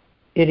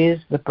is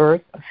the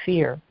birth of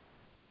fear.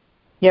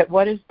 Yet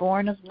what is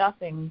born of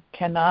nothing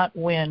cannot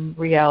win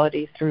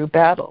reality through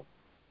battle.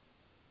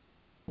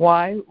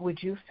 Why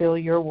would you fill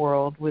your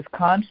world with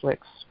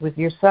conflicts with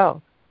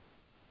yourself?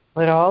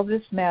 Let all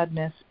this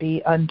madness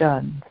be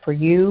undone for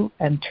you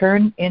and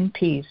turn in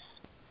peace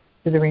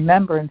to the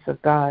remembrance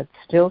of God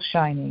still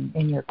shining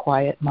in your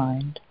quiet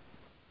mind.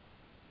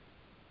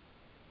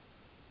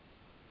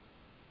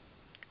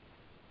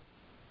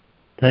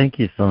 Thank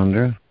you,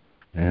 Sandra.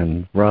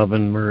 And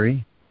Robin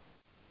Murray.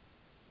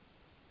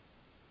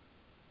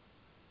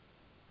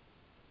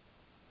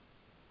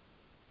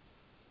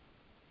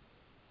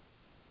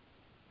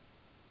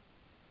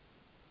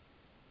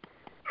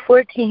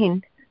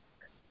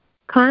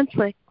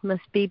 Conflict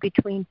must be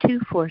between two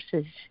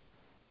forces.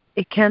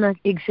 It cannot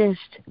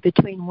exist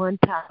between one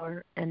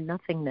power and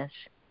nothingness.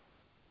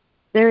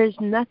 There is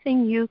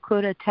nothing you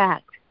could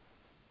attack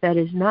that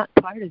is not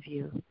part of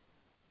you,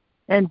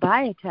 and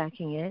by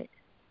attacking it,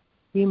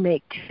 you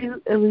make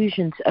two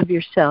illusions of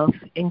yourself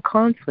in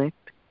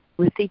conflict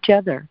with each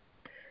other.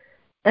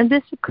 And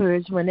this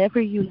occurs whenever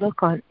you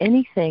look on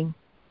anything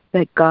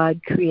that God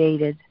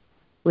created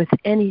with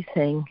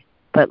anything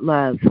but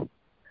love.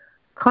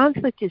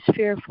 Conflict is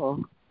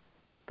fearful,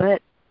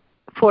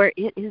 for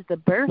it is the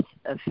birth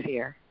of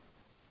fear.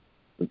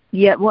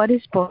 Yet what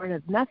is born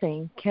of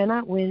nothing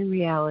cannot win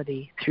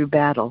reality through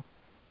battle.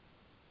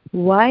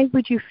 Why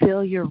would you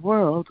fill your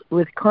world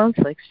with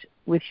conflicts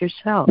with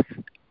yourself?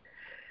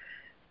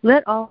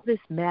 Let all this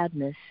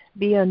madness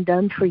be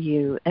undone for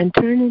you and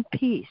turn in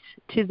peace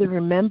to the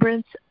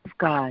remembrance of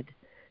God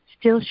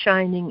still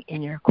shining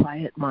in your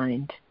quiet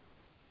mind.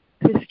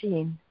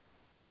 15.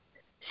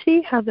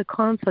 See how the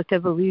conflict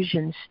of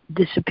illusions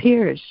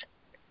disappears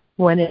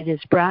when it is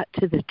brought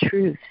to the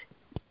truth.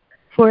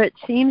 For it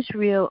seems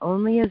real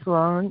only as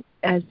long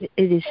as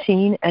it is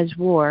seen as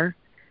war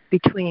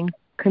between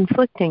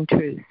conflicting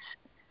truths.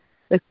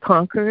 The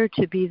conqueror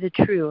to be the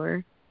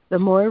truer, the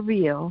more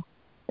real,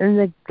 and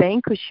the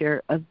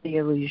vanquisher of the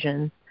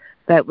illusion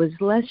that was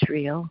less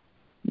real,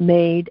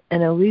 made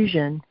an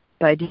illusion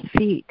by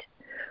defeat.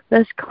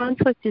 Thus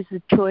conflict is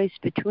the choice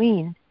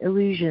between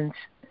illusions,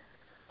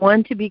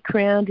 one to be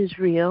crowned as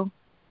real,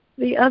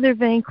 the other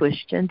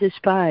vanquished and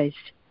despised.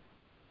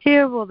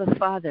 Here will the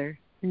Father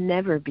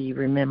never be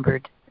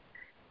remembered.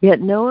 Yet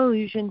no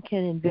illusion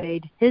can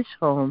invade his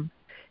home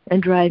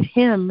and drive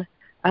him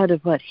out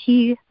of what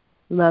he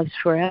loves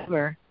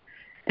forever.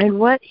 And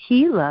what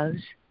he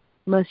loves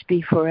must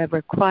be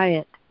forever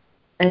quiet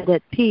and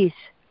at peace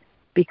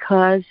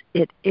because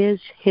it is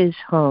his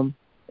home.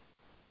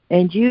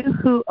 And you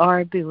who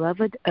are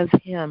beloved of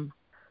him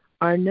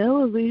are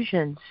no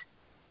illusions,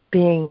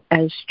 being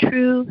as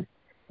true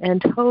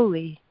and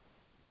holy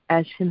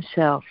as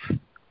himself.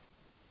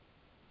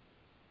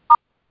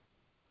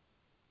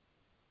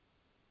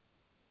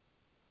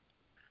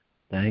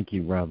 Thank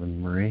you,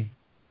 Robin Murray.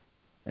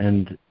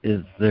 And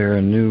is there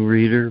a new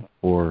reader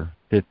for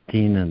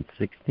 15 and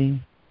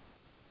 16?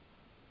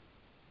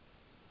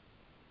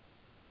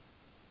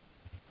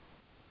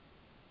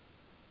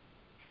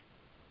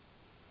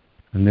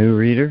 A new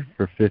reader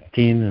for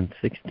 15 and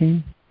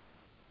 16?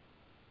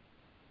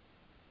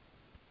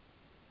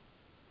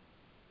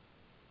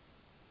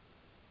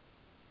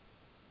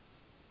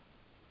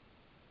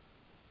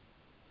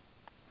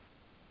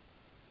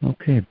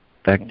 Okay,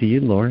 back to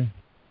you, Lori.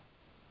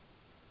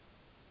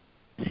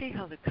 See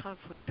how the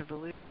conflict of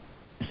illusion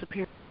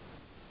disappears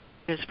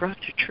is brought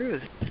to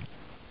truth,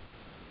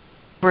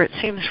 where it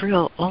seems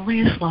real only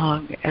as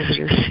long as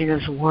it is seen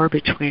as a war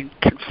between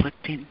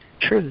conflicting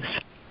truths.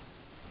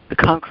 The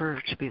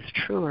conqueror to be the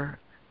truer,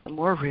 the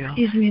more real.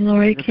 Excuse me,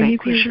 Lori, can you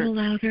be a little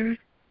louder?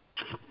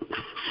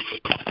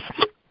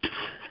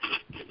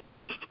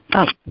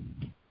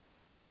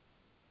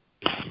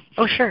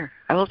 Oh, sure,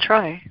 I will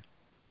try.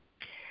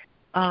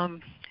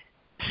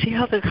 See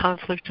how the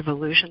conflict of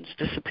illusions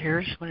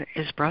disappears when it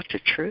is brought to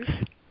truth?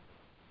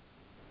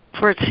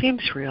 For it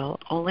seems real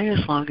only as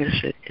long as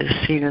it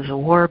is seen as a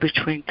war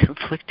between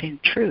conflicting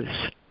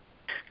truths,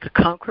 the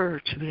conqueror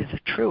to be the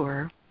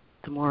truer,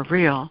 the more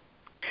real,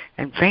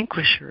 and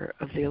vanquisher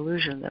of the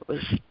illusion that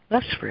was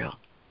less real,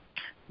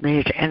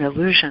 made an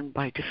illusion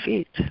by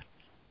defeat.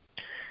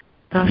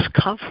 Thus,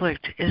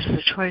 conflict is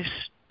the choice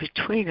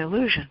between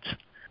illusions,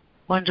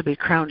 one to be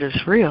crowned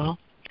as real,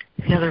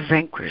 the other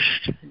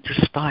vanquished and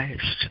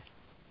despised.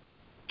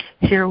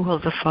 Here will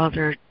the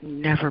Father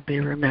never be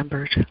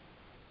remembered.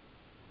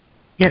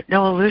 Yet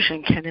no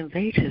illusion can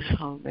invade his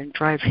home and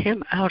drive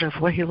him out of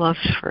what he loves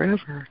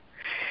forever.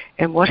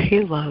 And what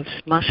he loves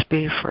must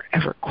be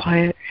forever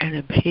quiet and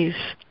in peace,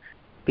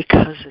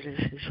 because it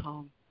is his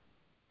home.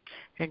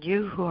 And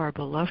you who are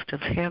beloved of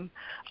him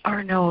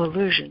are no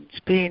illusions,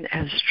 being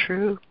as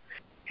true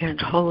and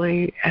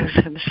holy as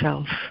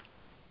himself.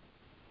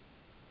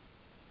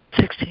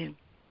 16.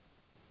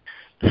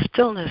 The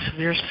stillness of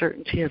your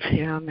certainty of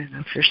him and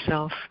of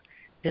yourself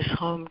is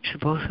home to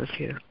both of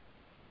you,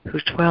 who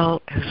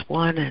dwell as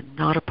one and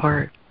not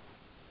apart.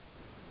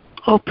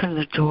 Open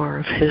the door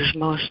of his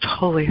most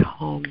holy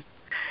home,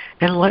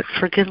 and let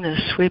forgiveness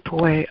sweep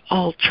away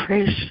all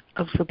trace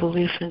of the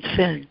belief in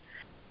sin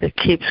that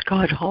keeps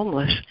God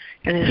homeless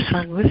and his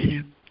Son with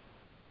him.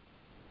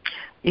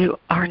 You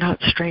are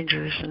not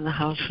strangers in the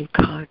house of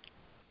God.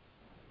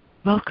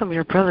 Welcome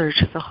your brother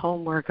to the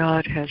home where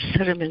God has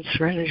set him in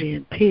serenity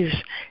and peace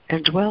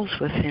and dwells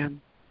with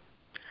him.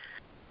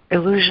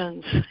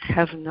 Illusions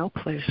have no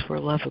place where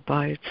love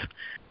abides,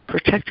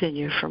 protecting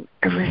you from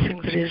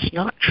everything that is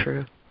not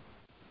true.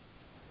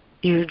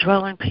 You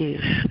dwell in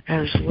peace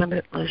as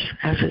limitless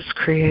as its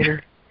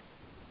creator,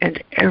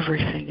 and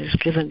everything is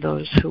given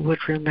those who would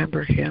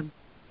remember him.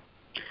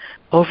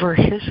 Over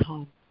his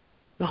home,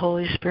 the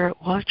Holy Spirit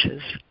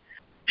watches,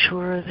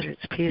 sure that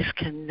its peace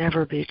can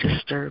never be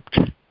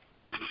disturbed.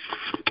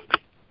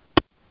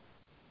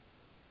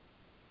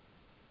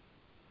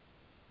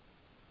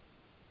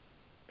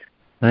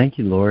 Thank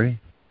you, Lori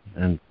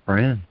and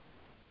Fran.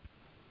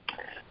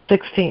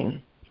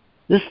 16.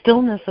 The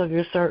stillness of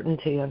your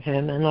certainty of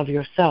him and of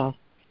yourself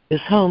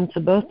is home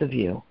to both of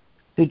you,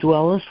 who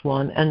dwell as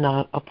one and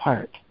not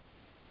apart.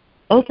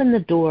 Open the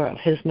door of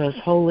his most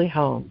holy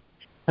home,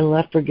 and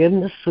let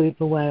forgiveness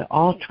sweep away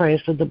all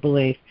trace of the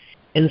belief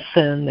in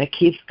sin that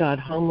keeps God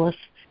homeless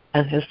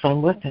and his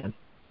Son with him.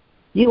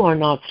 You are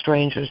not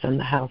strangers in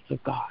the house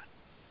of God.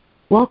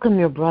 Welcome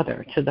your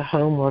brother to the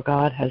home where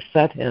God has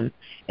set him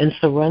in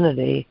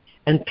serenity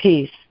and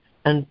peace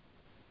and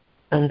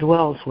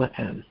dwells with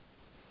him.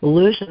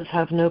 Illusions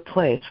have no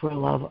place where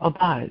love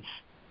abides,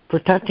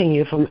 protecting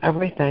you from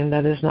everything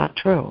that is not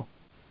true.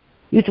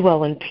 You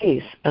dwell in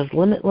peace as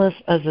limitless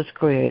as its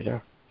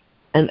creator,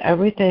 and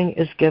everything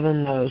is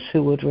given those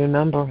who would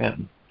remember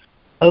him.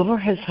 Over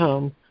his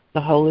home,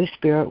 the Holy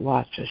Spirit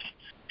watches,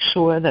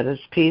 sure that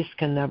its peace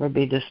can never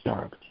be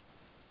disturbed.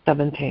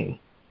 17.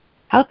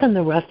 How can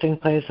the resting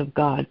place of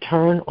God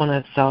turn on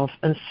itself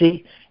and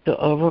seek to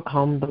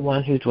overcome the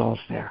one who dwells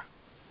there?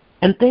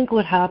 And think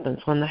what happens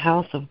when the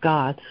house of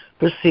God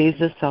perceives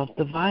itself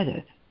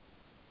divided.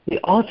 The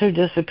altar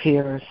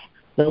disappears,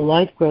 the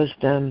light grows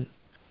dim,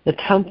 the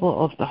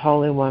temple of the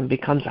Holy One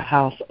becomes a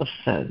house of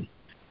sin,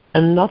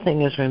 and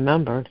nothing is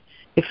remembered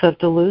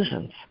except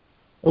illusions.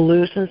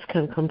 Illusions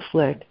can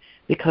conflict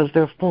because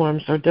their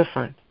forms are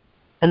different,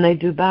 and they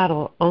do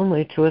battle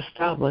only to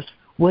establish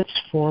which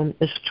form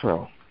is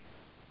true.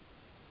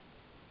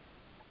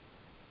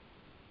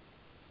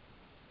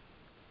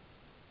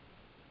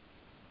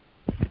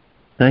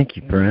 Thank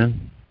you,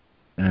 Fran.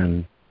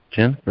 And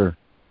Jennifer.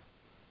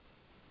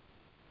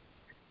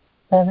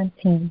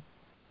 17.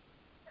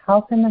 How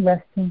can the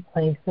resting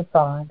place of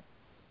God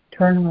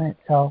turn on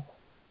itself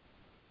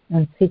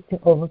and seek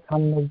to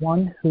overcome the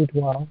one who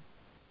dwells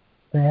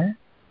there?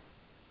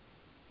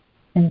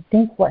 And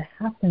think what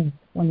happens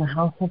when the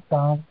house of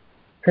God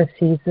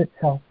perceives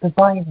itself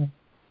divided.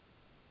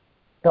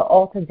 The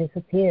altar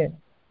disappears.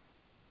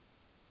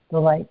 The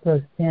light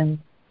grows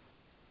dim.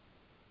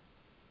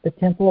 The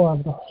temple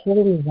of the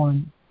Holy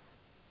One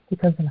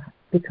becomes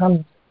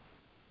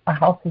a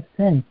house of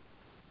sin.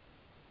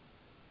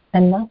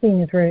 And nothing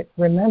is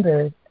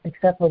remembered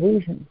except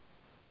illusions.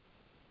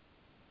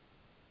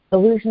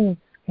 Illusions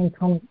can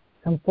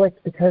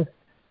conflict because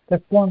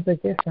their forms are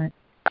different,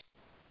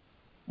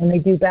 and they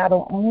do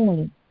battle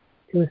only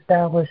to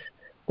establish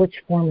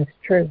which form is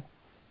true.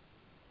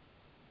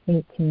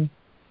 18.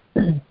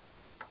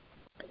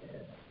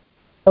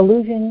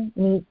 Illusion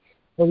meets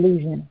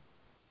illusion.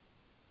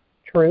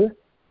 Truth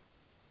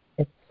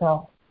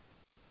itself.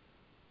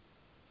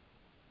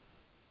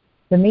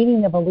 The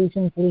meeting of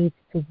illusions leads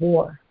to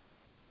war.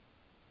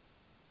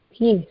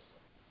 Peace,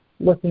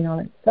 looking on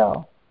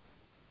itself,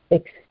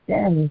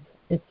 extends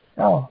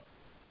itself.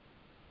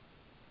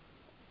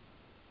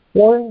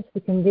 War is the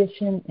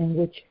condition in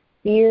which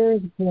fear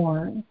is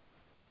born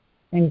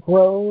and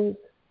grows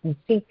and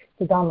seeks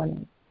to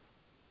dominate.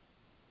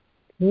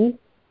 Peace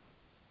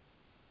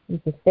is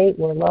the state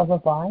where love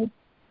abides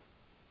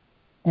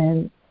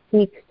and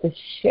seeks to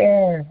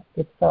share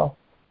itself.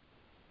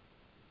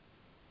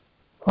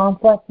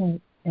 Conflict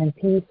and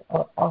peace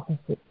are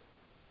opposites.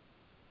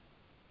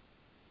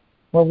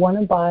 Where one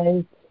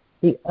abides,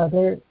 the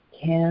other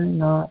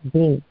cannot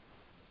be.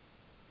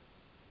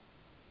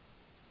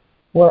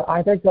 Where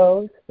either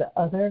goes, the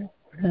other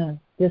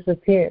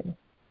disappears.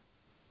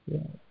 Yeah.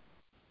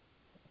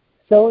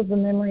 So is the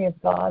memory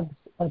of gods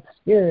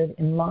obscured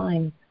in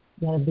minds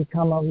that have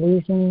become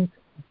illusions'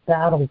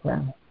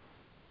 battleground.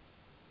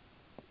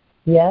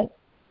 Yet,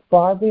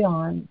 far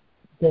beyond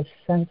this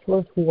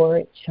senseless war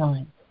it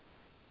shines,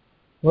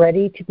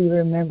 ready to be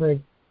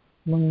remembered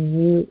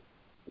when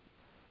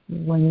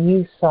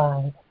you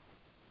side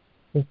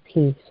with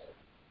peace.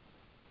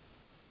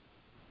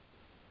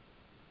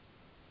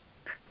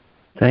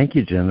 Thank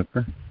you,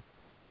 Jennifer.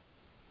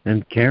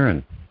 And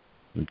Karen,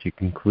 would you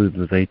conclude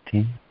with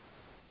 18?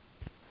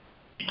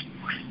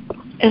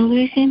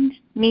 Illusion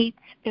meets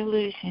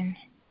illusion,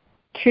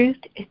 truth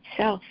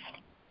itself.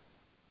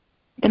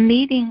 The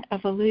meeting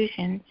of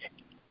illusions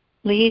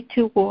lead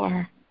to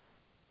war.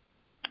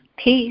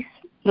 Peace,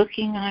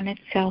 looking on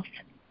itself,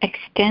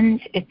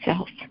 extends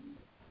itself.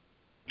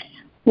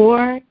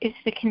 War is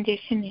the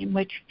condition in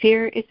which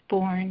fear is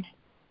born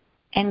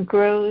and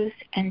grows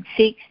and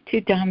seeks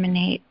to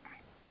dominate.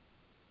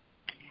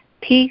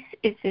 Peace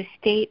is the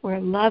state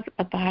where love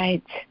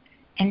abides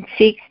and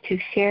seeks to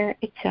share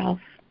itself.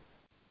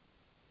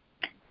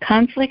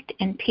 Conflict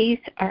and peace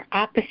are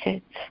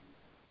opposites.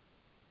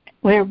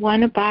 Where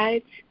one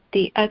abides,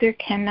 the other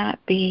cannot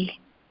be.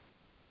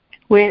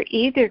 Where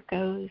either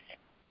goes,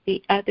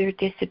 the other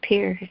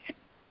disappears.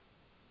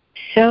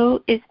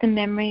 So is the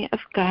memory of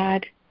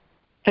God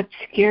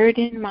obscured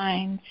in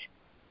minds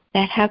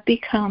that have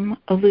become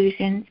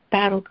illusion's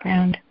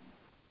battleground.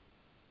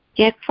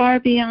 Yet far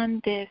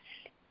beyond this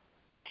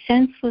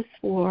senseless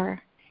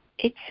war,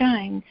 it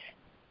shines,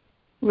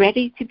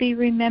 ready to be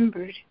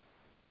remembered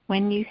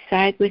when you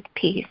side with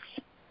peace.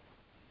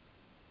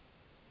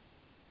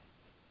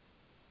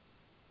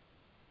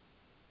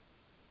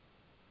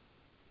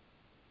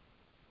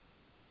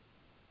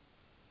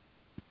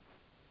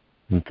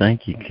 And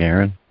thank you,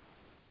 Karen.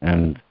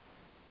 And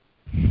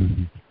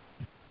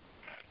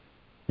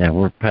yeah,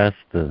 we're past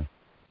the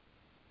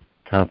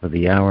top of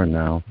the hour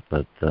now,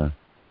 but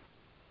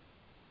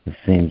it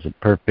seems a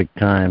perfect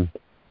time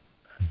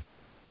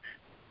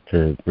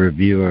to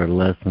review our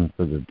lesson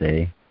for the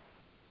day.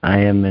 I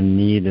am in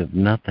need of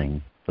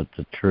nothing but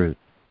the truth.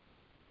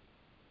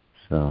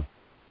 So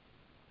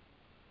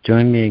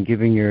join me in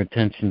giving your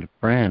attention to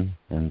Fran.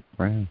 And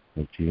Fran,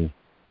 would you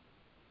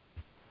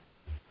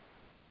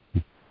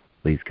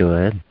please go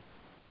ahead?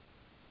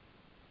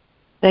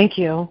 Thank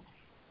you.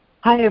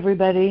 Hi,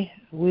 everybody.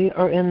 We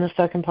are in the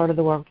second part of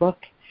the workbook,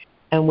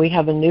 and we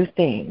have a new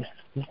theme.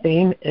 The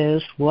theme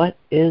is, what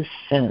is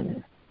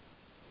sin?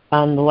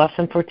 The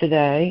lesson for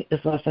today is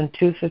lesson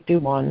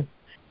 251,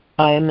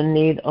 I am in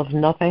need of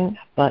nothing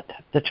but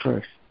the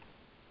truth.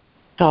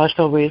 So I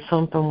shall read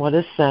some from What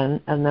is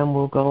Sin, and then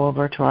we'll go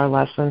over to our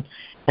lesson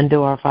and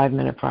do our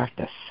 5-minute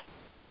practice.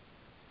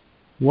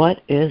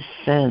 What is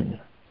sin?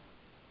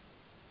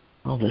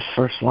 Oh, this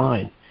first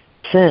line.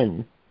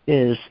 Sin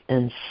is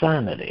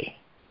insanity.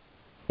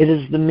 It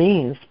is the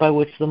means by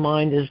which the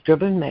mind is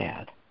driven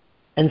mad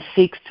and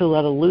seeks to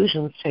let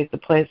illusions take the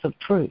place of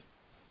truth.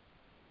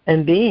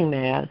 And being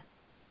mad,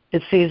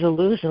 it sees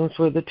illusions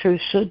where the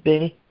truth should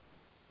be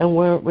and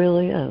where it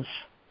really is.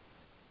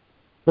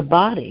 The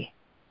body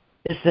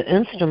is the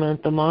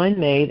instrument the mind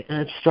made in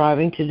its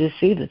striving to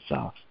deceive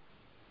itself.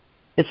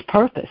 Its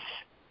purpose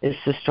is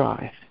to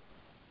strive.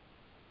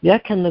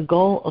 Yet can the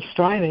goal of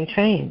striving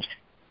change?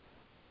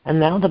 And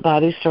now the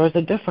body serves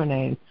a different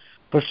aim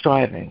for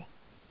striving.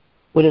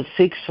 What it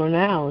seeks for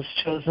now is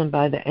chosen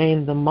by the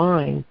aim the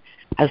mind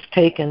has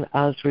taken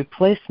as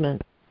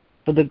replacement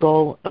for the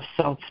goal of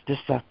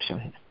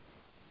self-deception.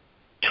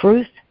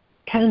 Truth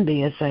can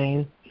be its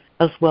aim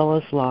as well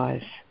as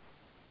lies.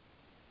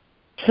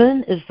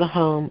 Sin is the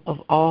home of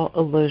all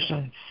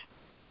illusions,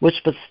 which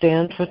but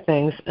stand for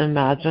things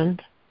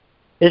imagined,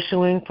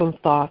 issuing from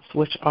thoughts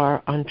which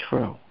are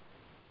untrue.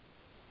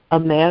 A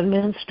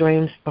madman's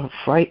dreams are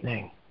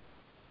frightening,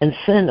 and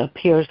sin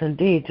appears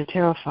indeed to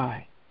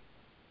terrify.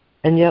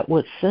 And yet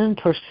what sin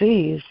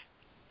perceives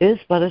is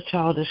but a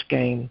childish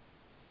game.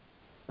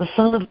 The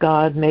Son of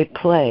God may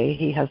play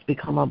he has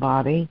become a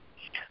body,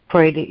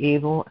 prey to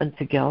evil and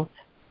to guilt,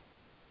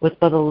 with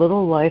but a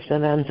little life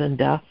that ends in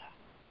death.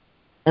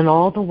 And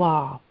all the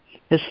while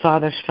his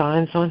Father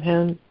shines on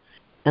him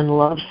and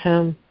loves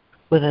him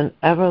with an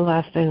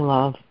everlasting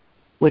love,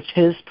 which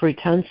his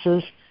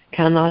pretenses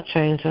cannot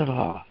change at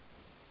all.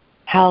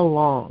 How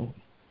long,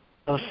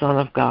 O Son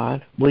of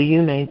God, will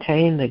you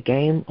maintain the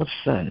game of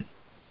sin?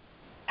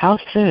 How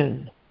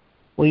soon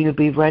will you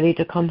be ready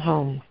to come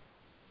home?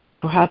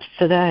 Perhaps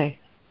today.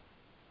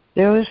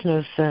 There is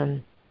no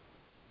sin.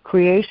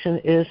 Creation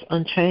is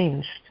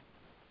unchanged.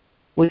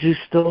 Would you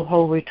still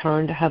hold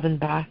return to heaven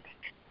back?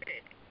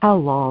 How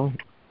long,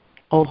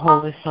 O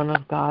Holy Son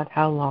of God,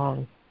 how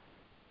long?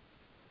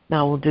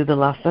 Now we'll do the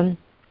lesson.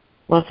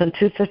 Lesson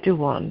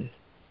 251.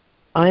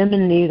 I am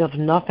in need of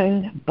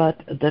nothing but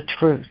the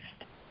truth.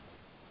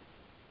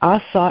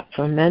 I sought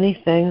for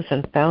many things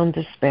and found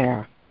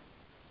despair.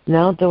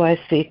 Now do I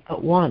seek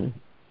but one,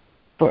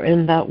 for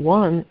in that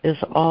one is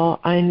all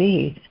I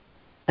need,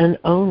 and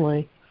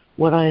only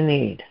what I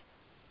need.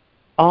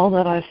 All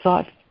that I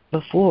sought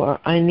before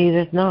I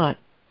needed not,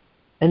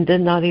 and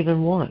did not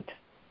even want.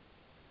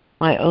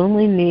 My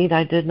only need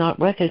I did not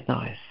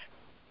recognize,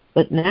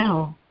 but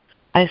now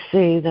I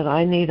see that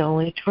I need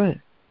only truth.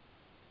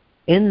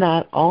 In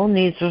that all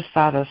needs are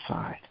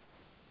satisfied,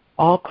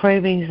 all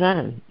cravings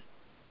end,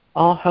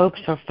 all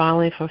hopes are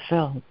finally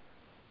fulfilled,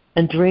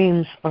 and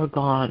dreams are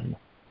gone.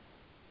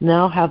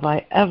 Now have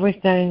I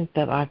everything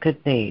that I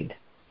could need.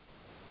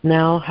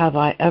 Now have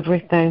I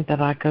everything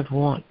that I could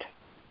want.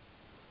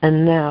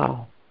 And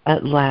now,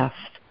 at last,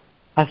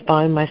 I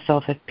find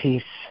myself at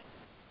peace.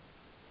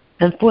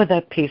 And for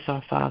that peace,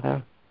 our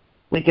Father,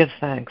 we give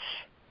thanks.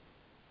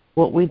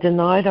 What we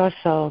denied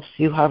ourselves,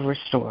 you have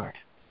restored.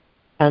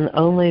 And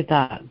only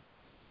that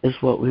is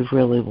what we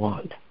really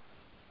want.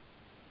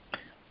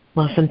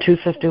 Lesson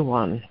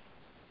 251.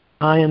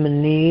 I am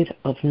in need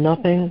of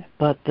nothing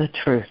but the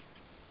truth.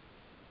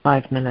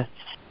 5 minutes.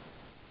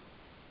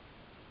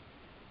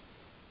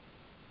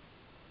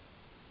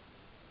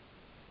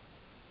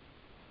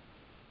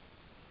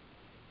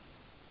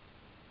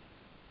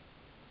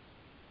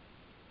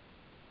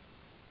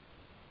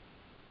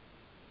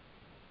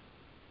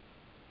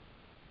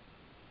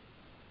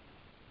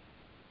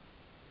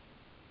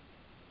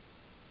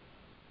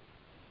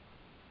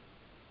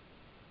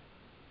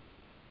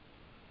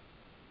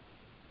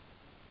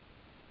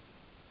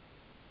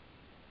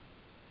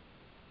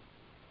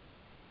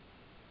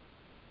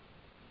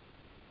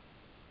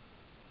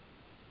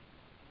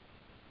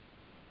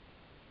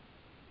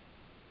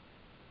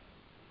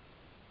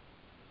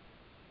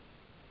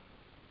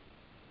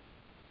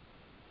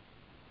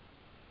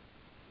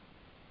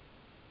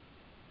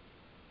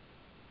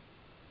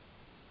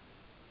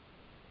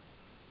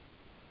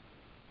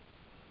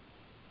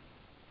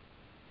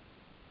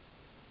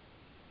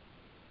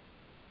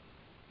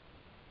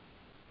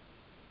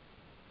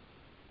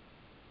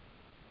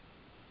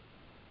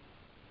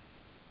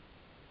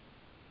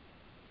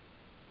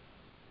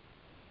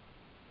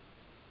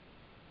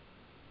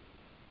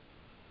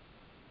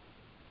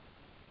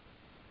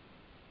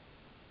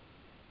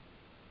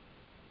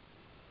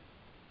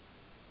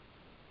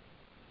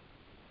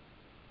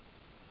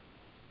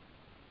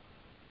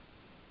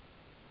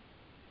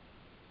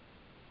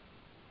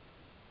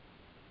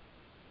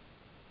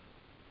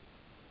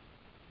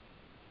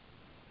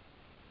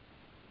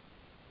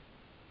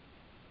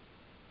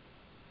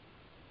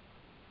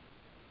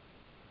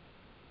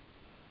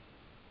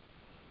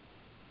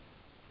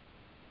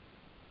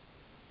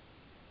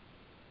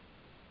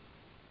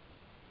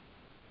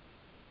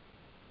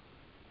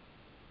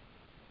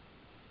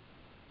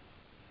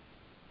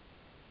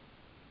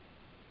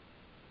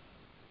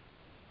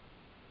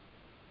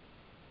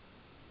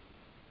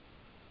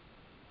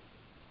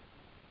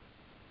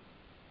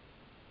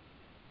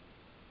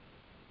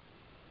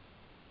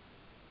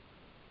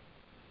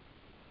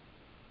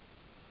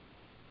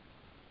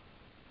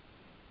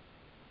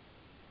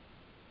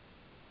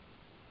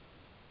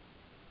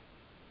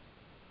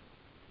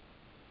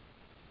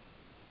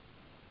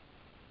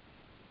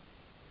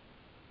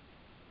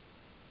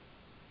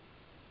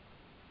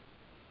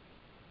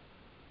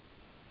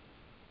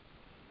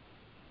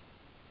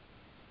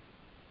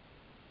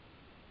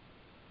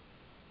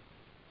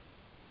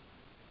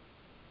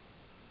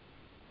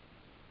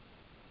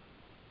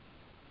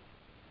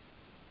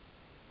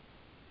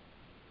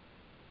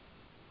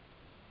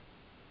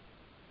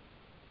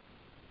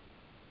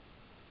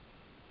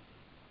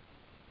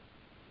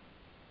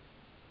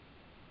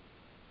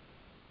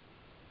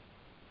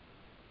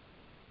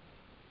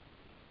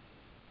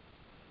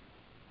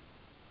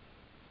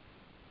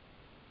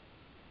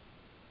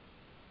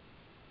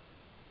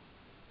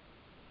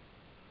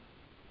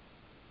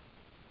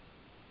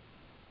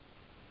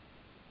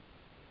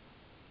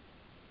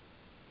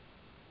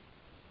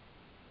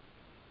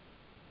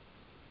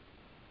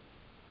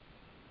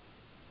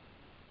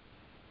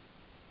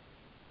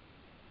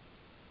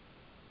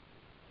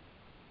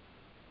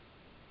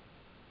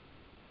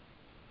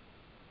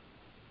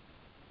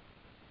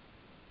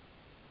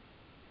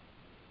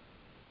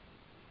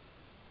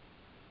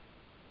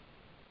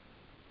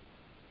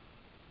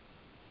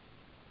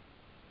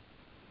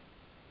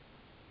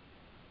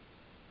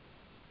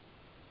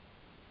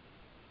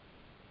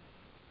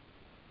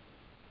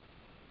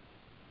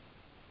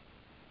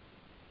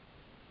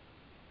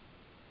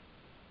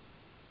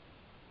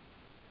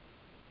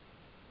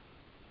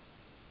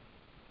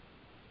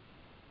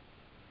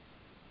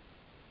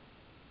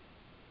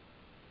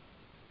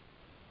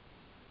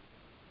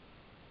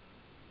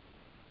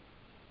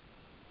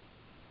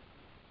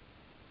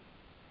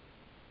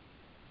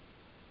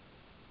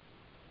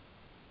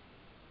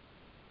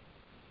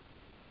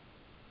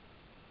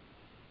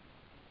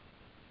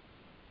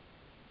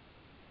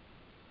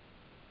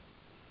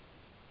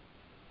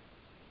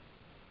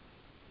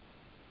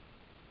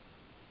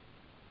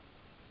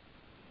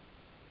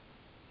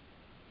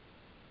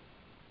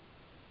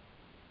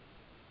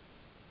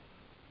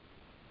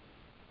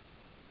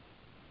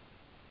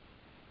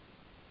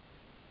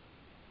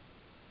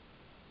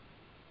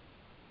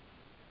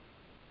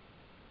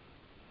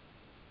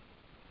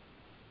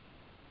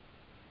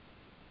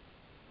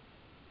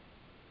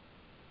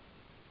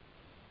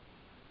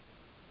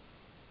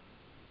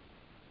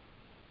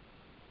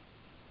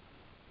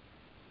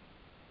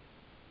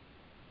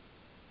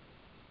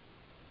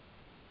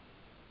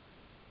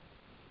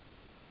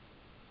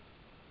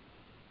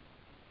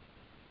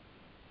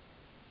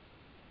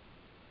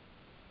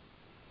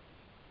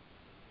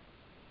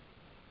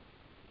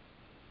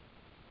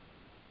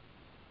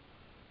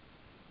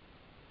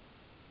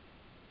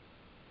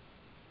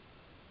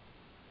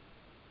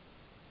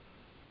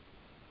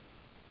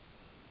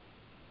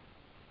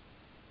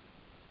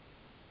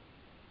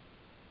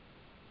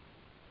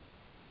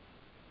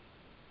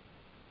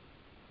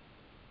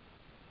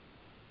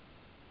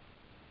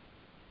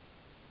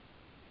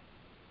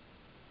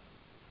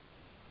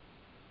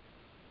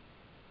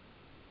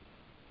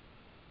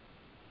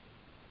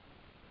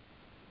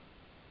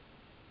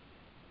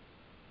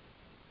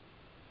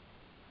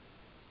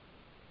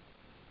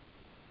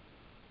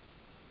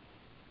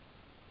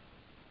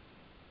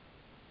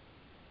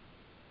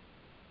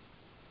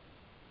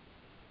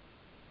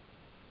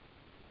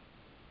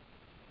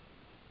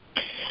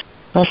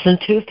 Lesson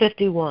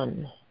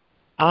 251.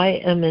 I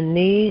am in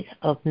need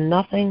of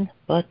nothing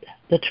but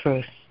the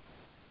truth.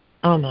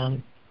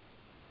 Amen.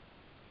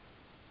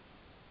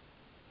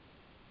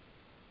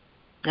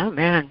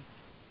 Amen.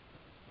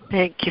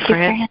 Thank you,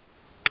 Fran.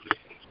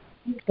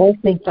 Thank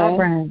you,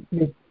 Fran.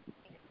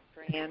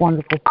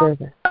 Wonderful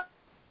service.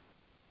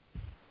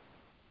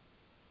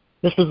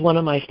 This is one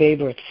of my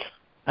favorites.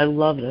 I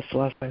love this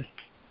lesson.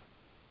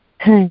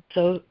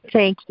 So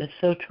Thank you. it's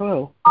so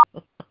true.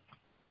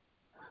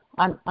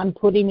 I'm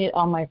putting it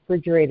on my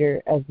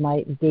refrigerator as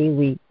my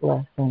daily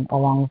lesson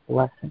along with the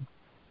lesson.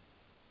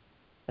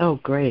 Oh,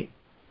 great.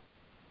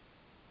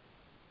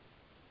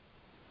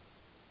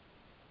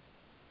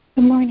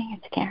 Good morning,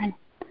 it's Karen.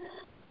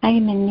 I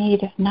am in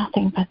need of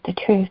nothing but the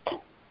truth.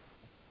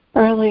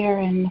 Earlier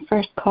in the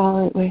first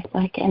call, it was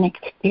like an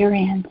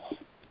experience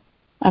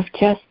of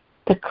just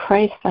the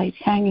Christ light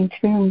shining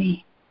through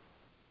me.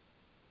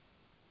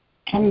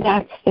 And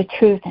that's the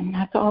truth, and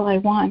that's all I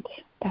want.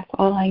 That's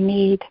all I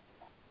need.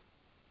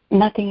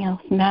 Nothing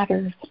else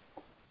matters.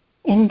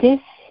 In this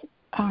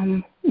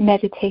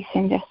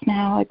meditation just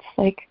now, it's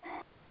like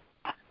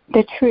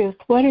the truth.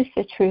 What is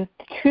the truth?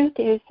 The truth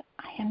is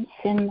I am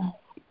sinless.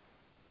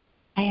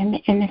 I am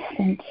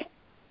innocent.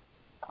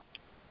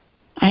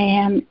 I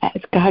am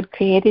as God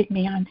created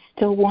me. I'm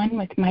still one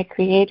with my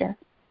Creator.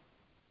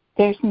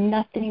 There's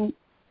nothing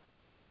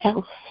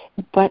else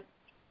but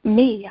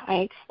me.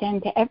 I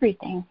extend to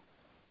everything.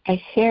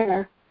 I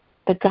share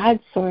the God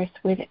source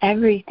with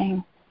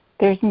everything.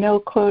 There's no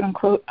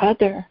quote-unquote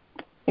other.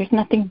 There's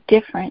nothing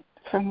different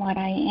from what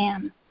I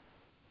am.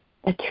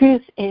 The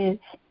truth is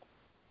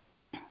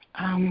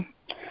I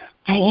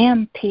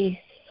am peace.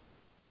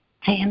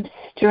 I am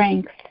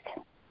strength.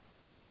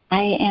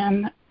 I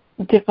am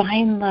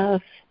divine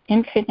love,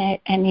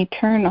 infinite and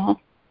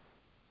eternal.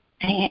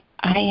 I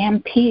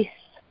am peace.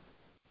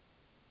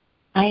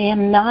 I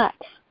am not.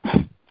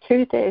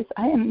 Truth is,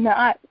 I am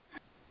not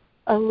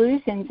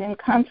illusions and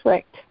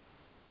conflict,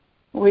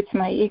 which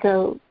my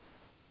ego,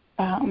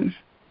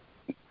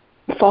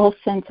 false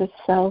sense of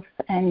self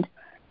and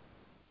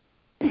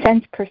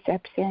sense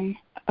perception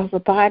of a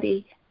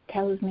body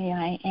tells me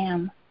I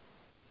am.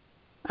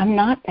 I'm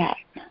not that.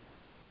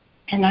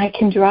 And I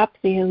can drop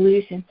the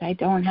illusions. I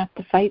don't have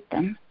to fight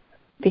them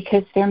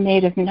because they're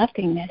made of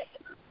nothingness.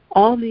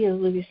 All the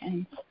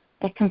illusions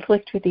that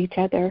conflict with each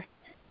other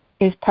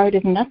is part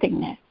of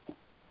nothingness.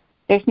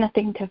 There's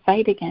nothing to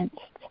fight against.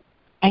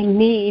 I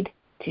need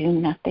to do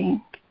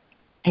nothing.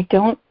 I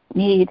don't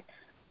need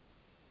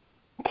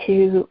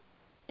to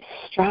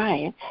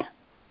strive.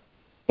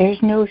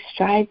 There's no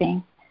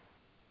striving.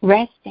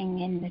 Resting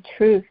in the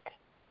truth.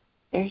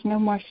 There's no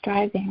more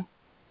striving.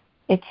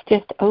 It's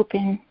just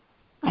open.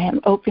 I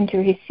am open to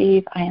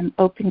receive. I am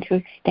open to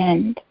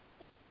extend.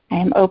 I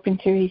am open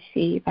to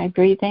receive. I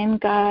breathe in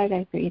God.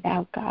 I breathe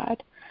out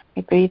God.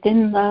 I breathe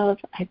in love.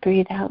 I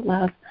breathe out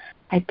love.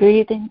 I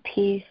breathe in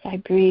peace. I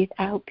breathe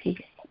out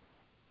peace.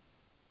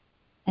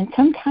 And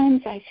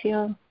sometimes I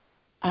feel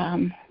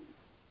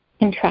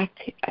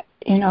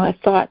a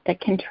thought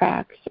that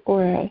contracts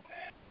or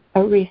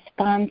a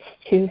response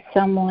to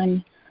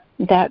someone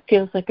that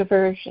feels like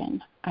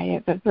aversion. I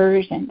have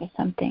aversion to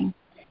something.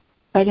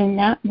 But in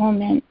that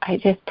moment, I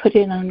just put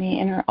it on the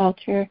inner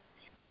altar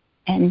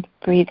and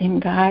breathe in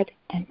God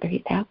and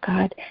breathe out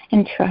God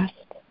and trust.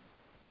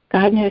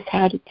 God knows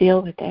how to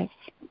deal with this.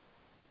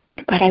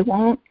 But I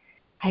won't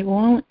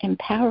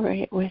empower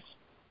it with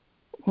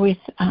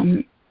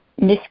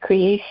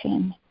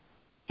miscreation.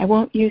 I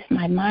won't use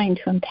my mind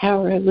to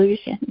empower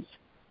illusions.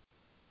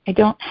 I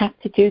don't have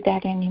to do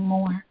that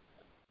anymore.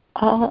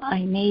 All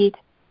I need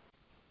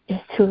is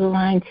to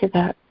align to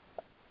that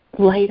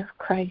light of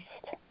Christ.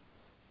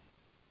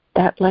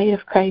 That light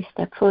of Christ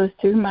that flows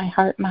through my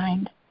heart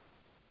mind.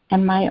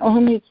 And my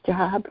only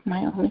job,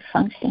 my only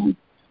function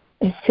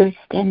is to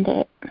extend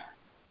it,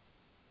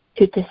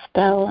 to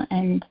dispel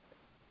and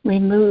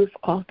remove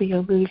all the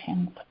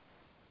illusions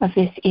of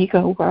this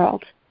ego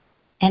world.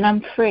 And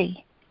I'm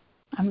free.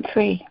 I'm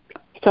free.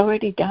 It's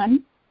already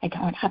done. I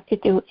don't have to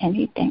do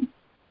anything.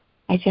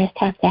 I just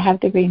have to have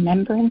the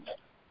remembrance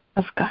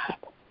of God.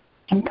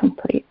 I'm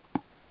complete.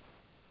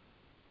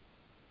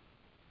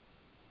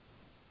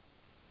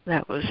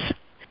 That was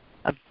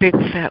a big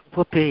fat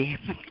whoopee.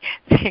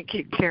 Thank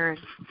you, Karen.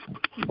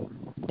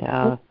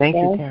 Yeah, thank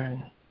you,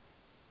 Karen.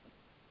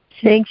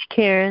 Thanks,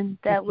 Karen.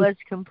 That was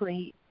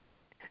complete.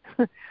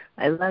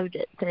 I loved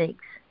it.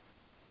 Thanks.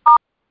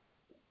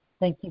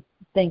 Thank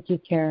you,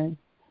 Karen.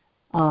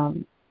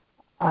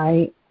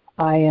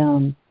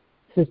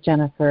 This is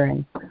Jennifer,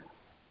 and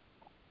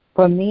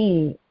for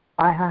me,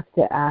 I have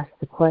to ask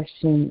the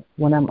question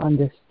when I'm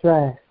under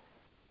stress,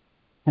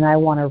 and I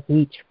want to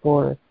reach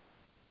for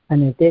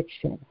an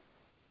addiction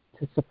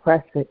to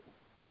suppress it.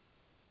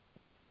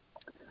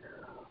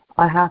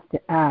 I have to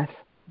ask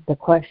the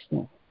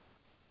question,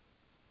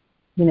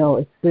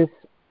 is this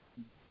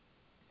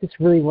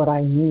really what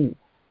I need?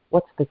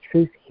 What's the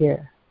truth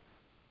here?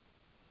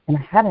 And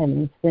I had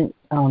an instant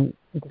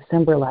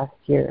December last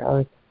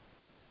year.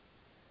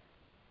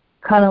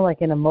 kind of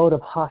like in a mode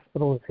of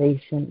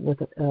hospitalization with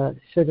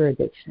sugar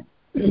addiction.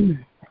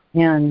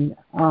 And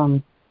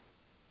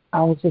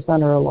I was just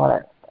under a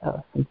lot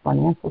of some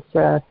financial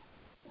stress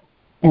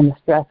and the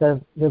stress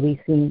of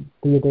releasing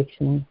the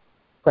addiction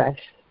fresh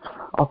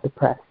off the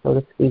press, so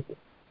to speak.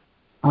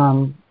 I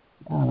don't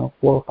know,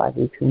 4 or 5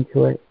 weeks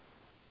into it.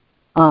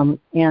 And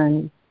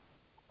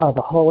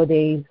the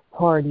holidays,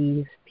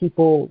 parties,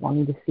 people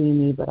wanting to see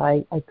me, but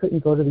I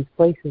couldn't go to these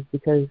places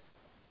because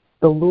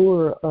the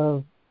lure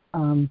of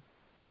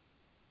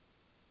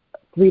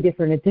 3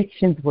 different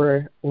addictions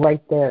were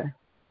right there.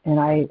 And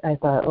I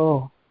thought,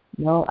 oh,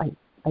 no, I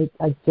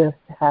just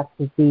have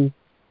to be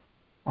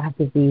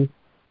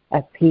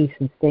at peace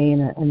and stay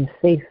in a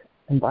safe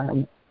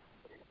environment.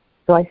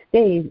 So I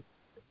stayed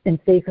in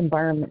safe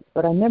environments.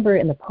 But I remember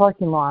in the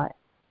parking lot,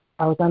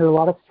 I was under a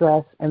lot of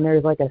stress, and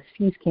there's like a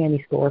See's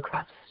candy store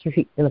across the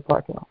street in the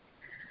parking lot.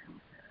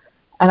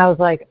 And I was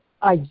like,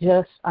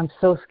 I'm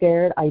so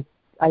scared. I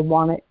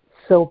want it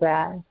so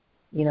bad,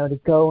 to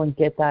go and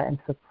get that and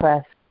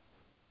suppress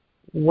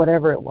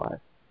whatever it was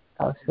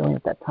I was feeling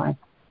at that time.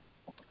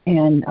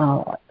 And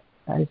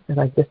as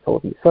I just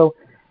told you. So,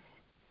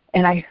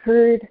 and I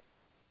heard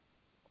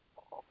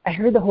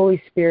the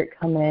Holy Spirit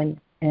come in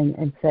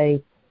and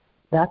say,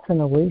 that's an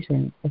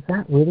illusion. Is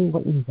that really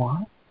what you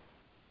want?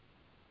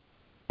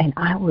 And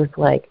I was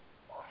like,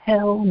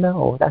 hell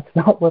no, that's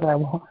not what I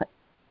want.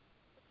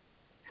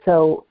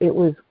 So it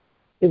was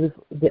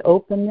the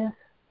openness,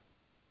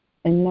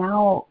 and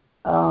now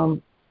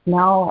I'm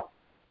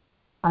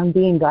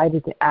being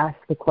guided to ask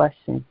the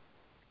question,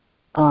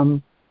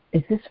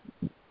 is this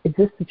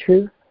the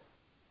truth?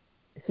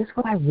 Is this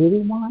what I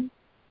really want?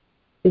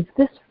 Is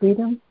this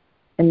freedom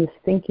in this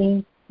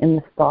thinking, in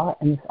this thought,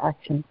 in this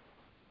action?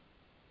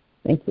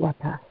 Thank you, I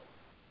pass.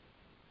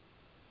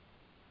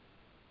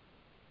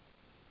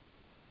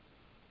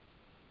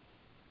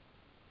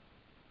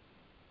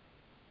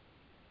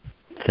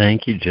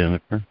 Thank you,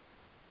 Jennifer.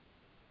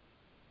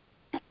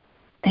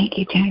 Thank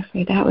you,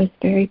 Jennifer. That was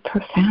very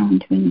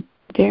profound and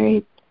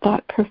very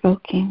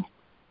thought-provoking.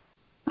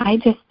 I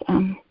just,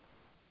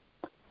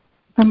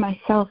 for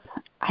myself,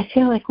 I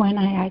feel like when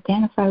I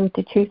identify with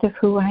the truth of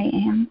who I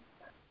am,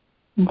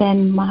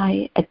 then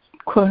my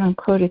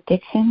quote-unquote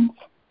addictions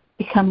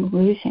become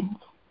illusions.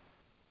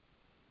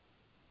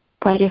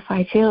 But if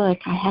I feel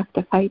like I have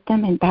to fight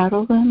them and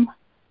battle them,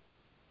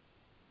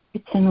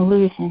 it's an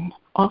illusion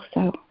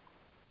also.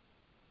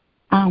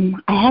 I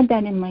had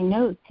that in my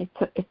notes.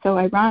 It's so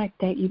ironic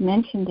that you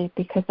mentioned it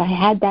because I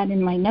had that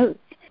in my notes.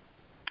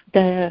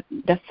 The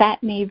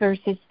fat me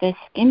versus the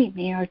skinny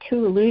me are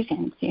 2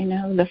 illusions,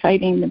 the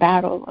fighting the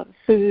battle of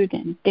food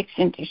and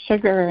addiction to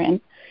sugar.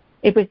 And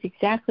it was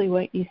exactly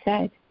what you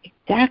said,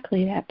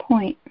 exactly that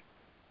point.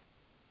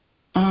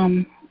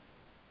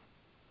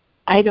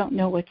 I don't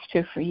know what's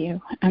true for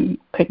you. I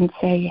couldn't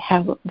say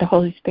how the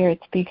Holy Spirit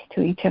speaks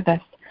to each of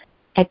us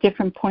at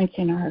different points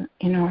in our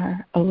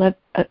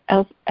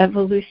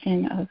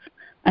evolution of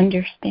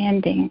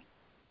understanding.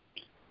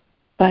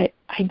 But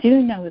I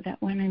do know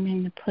that when I'm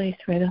in the place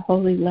where the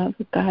holy love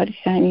of God is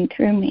shining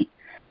through me,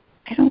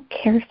 I don't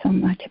care so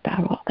much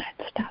about all that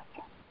stuff.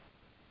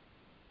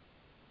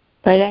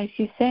 But as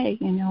you say,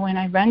 when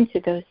I run to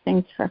those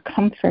things for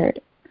comfort,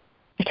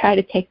 I try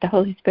to take the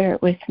Holy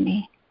Spirit with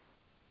me.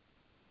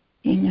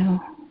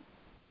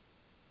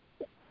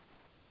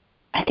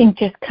 I think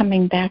just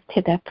coming back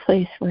to that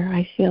place where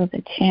I feel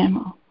the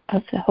channel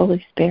of the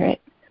Holy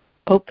Spirit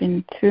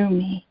open through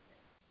me,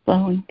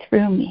 flowing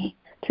through me,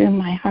 through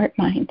my heart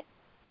mind,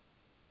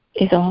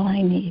 is all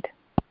I need.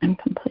 I'm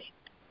complete.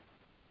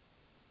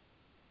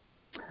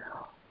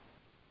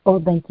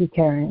 Oh, thank you,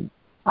 Karen.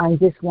 I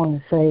just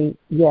want to say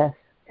yes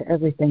to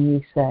everything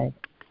you said.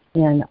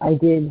 And I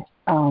did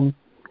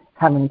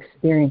have an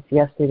experience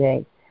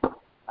yesterday.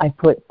 I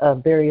put a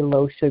very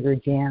low sugar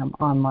jam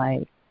on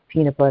my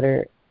peanut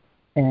butter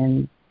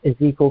and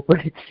Ezekiel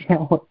bread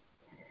sandwich,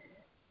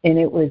 and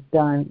it was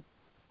done.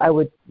 I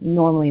would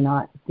normally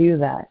not do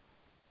that,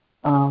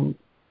 or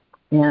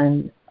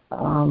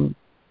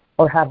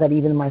have that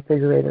even in my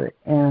refrigerator.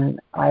 And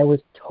I was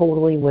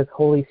totally with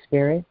Holy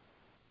Spirit.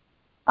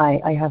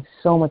 I have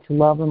so much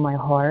love in my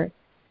heart,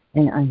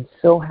 and I'm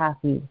so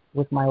happy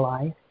with my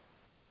life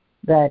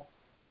that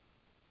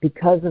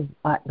because of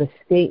the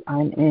state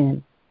I'm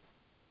in,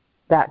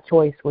 that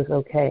choice was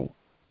okay.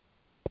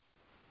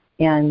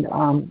 And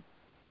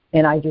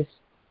I just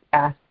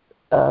asked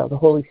the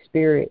Holy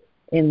Spirit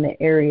in the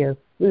area of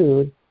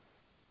food,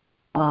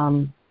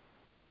 and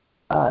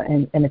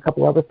a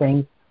couple other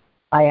things.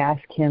 I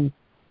asked him,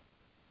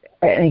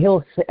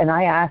 and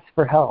I asked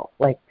for help,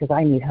 because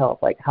I need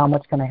help. How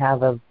much can I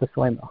have of the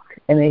soy milk?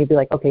 And then he'd be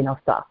like, okay, now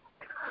stop.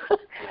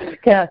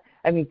 Because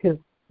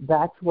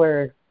that's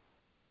where,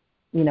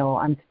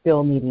 I'm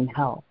still needing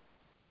help.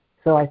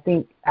 So I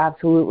think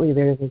absolutely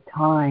there's a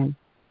time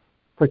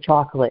for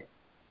chocolate,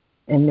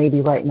 and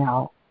maybe right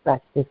now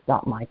that's just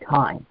not my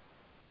time.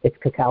 It's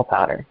cacao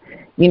powder,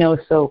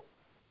 so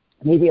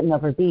maybe it'll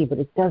never be, but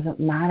it doesn't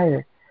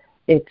matter.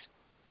 It's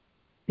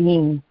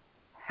being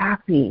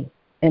happy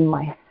in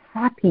my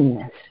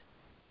happiness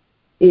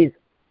is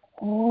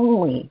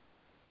only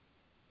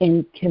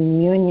in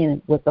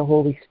communion with the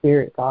Holy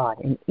Spirit God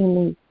in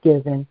any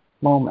given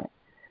moment.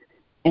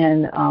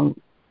 And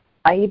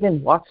I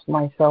even watched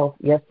myself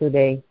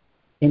yesterday,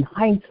 in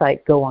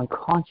hindsight, go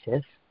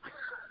unconscious.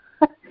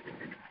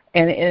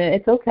 and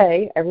it's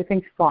okay.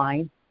 Everything's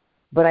fine.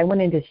 But I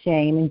went into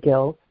shame and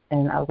guilt,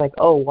 and I was like,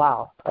 oh,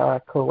 wow,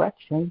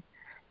 correction.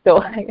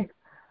 So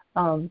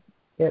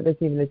there's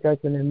even a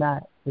judgment in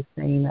that, just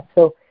saying that.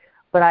 So,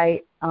 but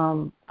I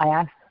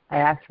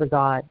asked for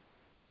God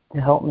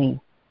to help me,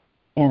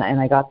 and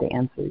I got the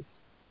answers,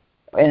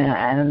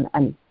 and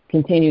I'm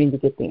continuing to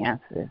get the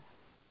answers.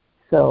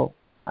 So,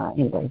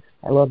 anyways,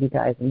 I love you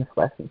guys, and this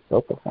lesson is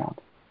so profound.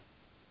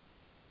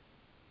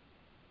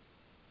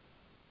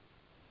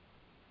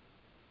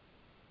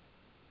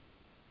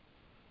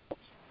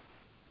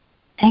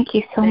 Thank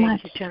you so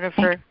much. Thank you,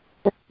 Jennifer.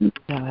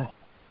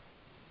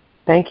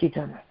 Thank you,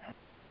 Jennifer.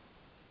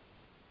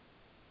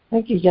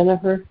 Thank you,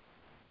 Jennifer.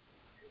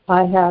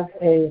 I have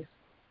a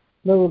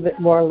little bit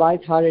more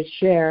lighthearted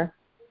share,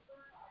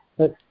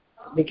 but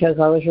because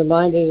I was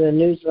reminded in a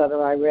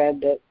newsletter I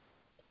read that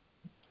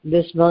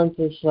this month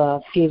is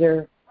the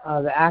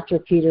actor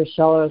Peter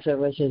Sellers. It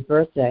was his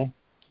birthday,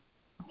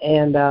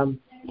 and the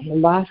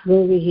last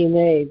movie he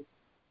made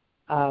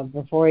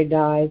before he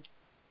died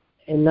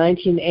in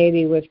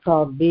 1980 was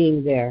called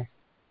Being There,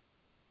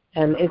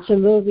 and it's a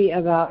movie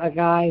about a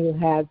guy who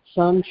had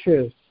some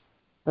truth.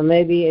 Or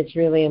maybe it's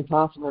really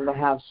impossible to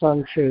have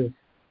some truth.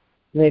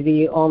 Maybe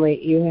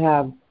you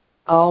have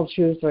all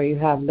truth or you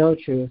have no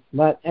truth.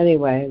 But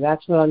anyway,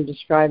 that's what I'm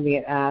describing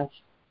it as.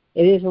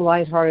 It is a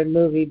lighthearted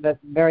movie, but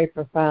very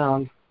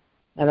profound.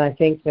 And I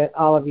think that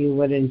all of you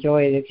would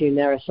enjoy it if you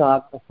never saw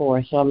it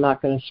before. So I'm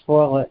not going to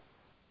spoil it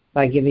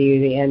by giving you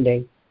the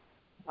ending.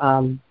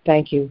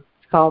 Thank you.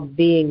 It's called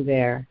Being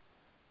There.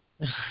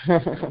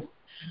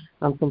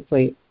 I'm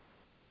complete.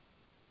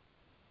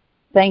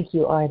 Thank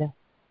you, Ida.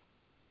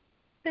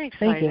 Thanks,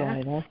 Thank you,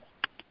 Ida.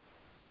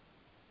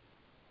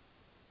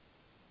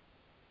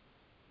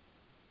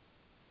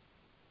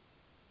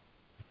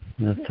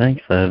 Ida.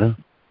 Thanks, Ida.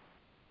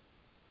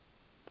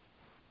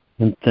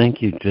 And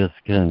thank you, Jessica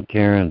and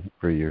Karen,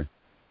 for your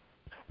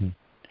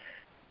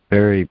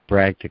very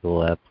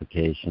practical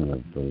application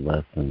of the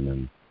lesson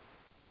and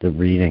the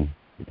reading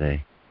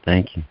today.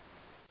 Thank you.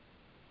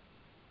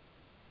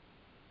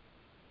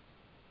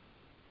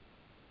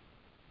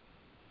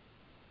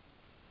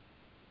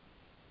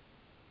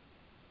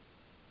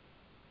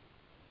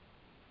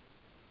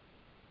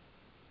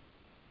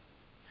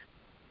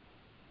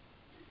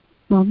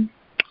 Good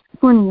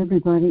morning,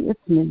 everybody. It's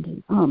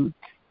Mindy. I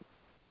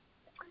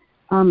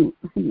think,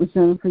 Ms.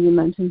 Jennifer, you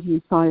mentioned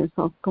you saw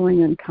yourself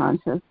going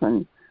unconscious,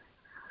 and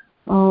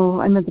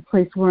I'm at the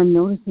place where I'm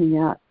noticing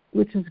that,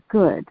 which is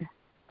good.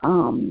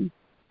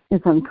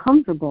 It's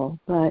uncomfortable,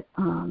 but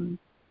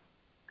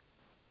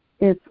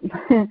it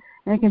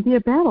can be a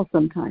battle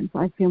sometimes.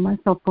 I feel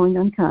myself going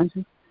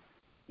unconscious,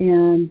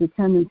 and the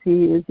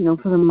tendency is,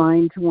 for the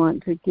mind to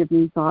want to give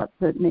me thoughts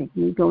that make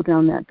me go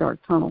down that dark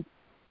tunnel.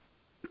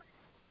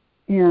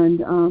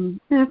 And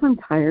if I'm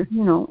tired,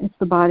 if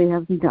the body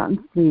hasn't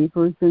gotten sleep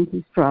or has been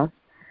too stressed,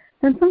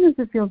 then sometimes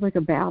it feels like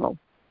a battle.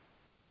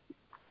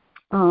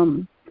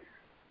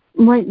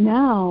 Right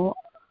now,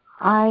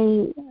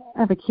 I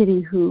have a kitty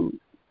who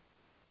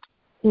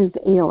is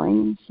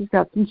ailing. She's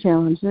got some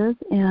challenges,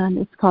 and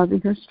it's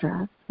causing her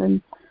stress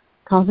and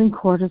causing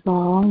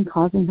cortisol and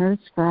causing her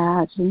to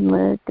scratch and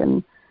lick.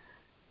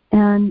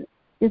 And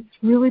it's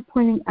really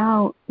pointing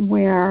out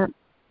where,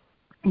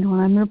 when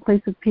I'm in a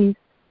place of peace,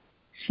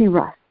 she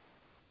rests.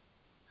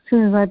 As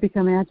soon as I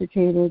become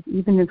agitated,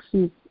 even if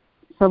she's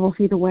several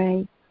feet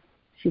away,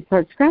 she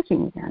starts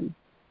scratching again.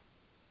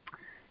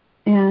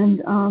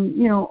 And,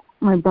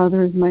 my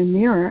brother is my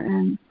mirror,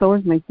 and so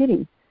is my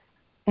kitty.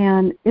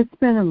 And it's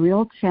been a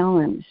real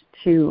challenge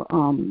to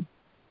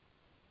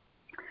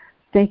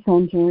stay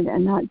centered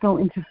and not go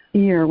into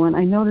fear. When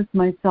I notice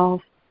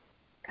myself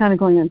kind of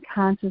going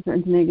unconscious or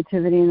into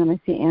negativity, and then I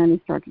see Annie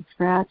start to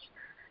scratch,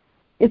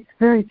 it's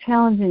very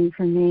challenging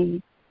for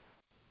me.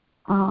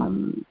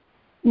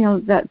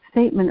 That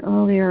statement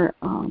earlier,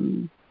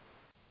 don't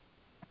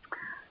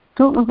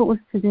know if it was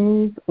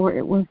today's or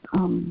it was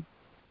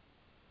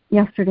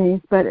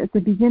yesterday's, but at the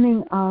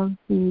beginning of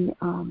the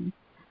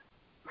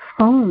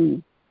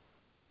phone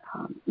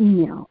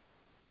email,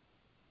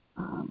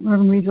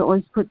 Reverend Reed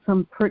always put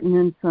some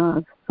pertinent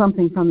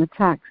something from the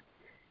text,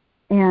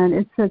 and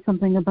it said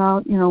something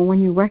about,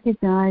 when you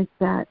recognize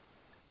that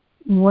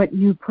what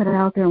you put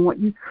out there and what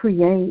you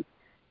create,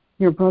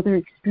 your brother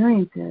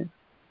experiences,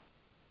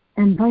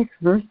 and vice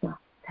versa,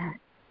 that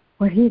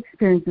what he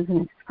experiences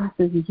and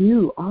expresses,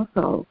 you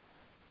also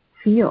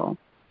feel.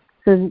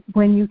 So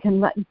when you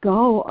can let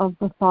go of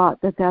the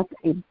thought that that's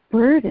a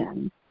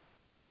burden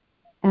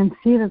and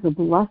see it as a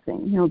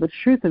blessing, the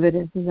truth of it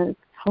is that it's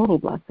a total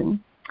blessing.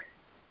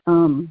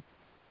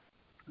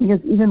 Because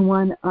even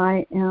when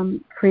I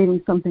am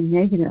creating something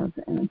negative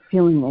and I'm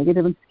feeling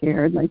negative and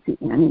scared, like I see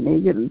Annie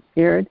negative and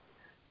scared,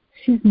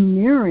 she's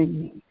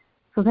mirroring me.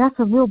 So that's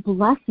a real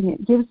blessing.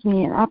 It gives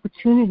me an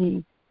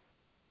opportunity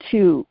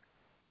to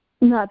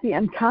not be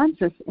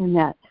unconscious in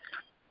that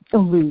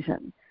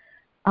illusion.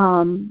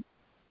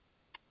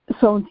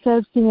 So instead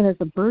of seeing it as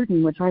a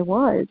burden, which I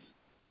was,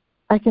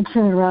 I can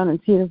turn it around and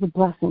see it as a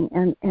blessing.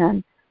 And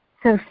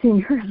instead of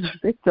seeing her as a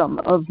victim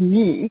of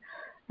me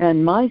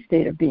and my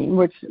state of being,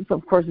 which is,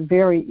 of course,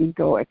 very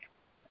egoic,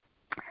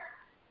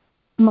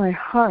 my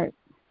heart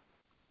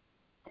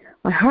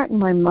and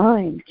my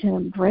mind can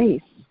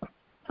embrace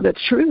the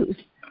truth,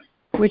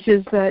 which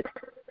is that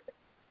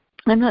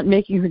I'm not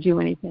making her do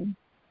anything.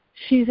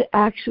 She's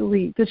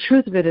actually, the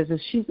truth of it is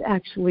she's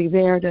actually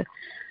there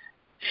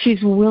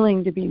she's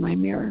willing to be my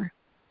mirror.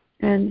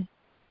 And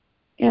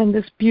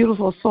this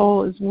beautiful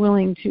soul is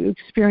willing to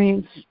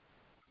experience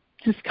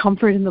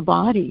discomfort in the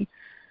body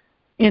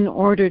in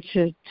order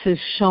to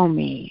show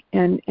me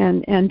and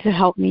to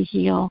help me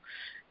heal,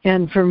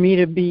 and for me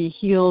to be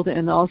healed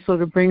and also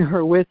to bring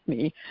her with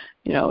me.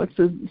 It's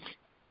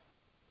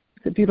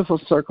a beautiful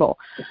circle.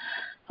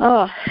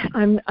 Oh,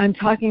 I'm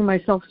talking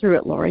myself through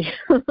it, Lori.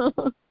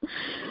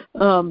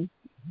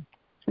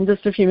 And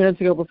just a few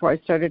minutes ago, before I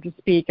started to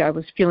speak, I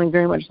was feeling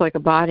very much like a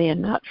body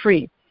and not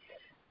free,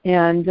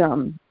 and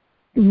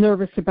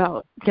nervous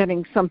about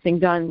getting something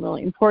done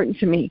really important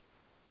to me.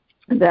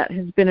 That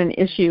has been an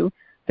issue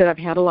that I've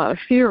had a lot of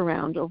fear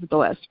around over the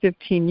last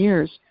 15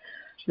 years.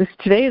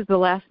 Today is the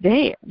last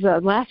day, the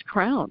last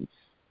crown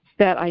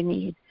that I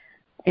need.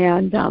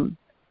 And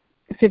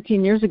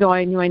 15 years ago,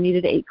 I knew I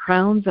needed 8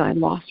 crowns. I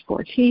lost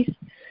 4 teeth.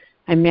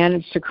 I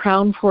managed to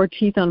crown 4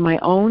 teeth on my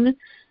own.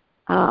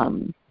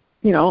 And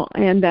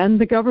then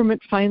the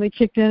government finally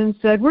kicked in and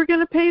said, we're going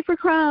to pay for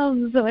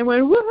crowns. And I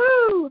went,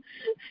 woohoo!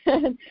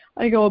 And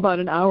I go about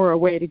an hour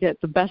away to get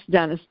the best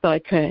dentist that I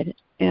could.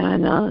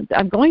 And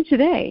I'm going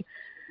today.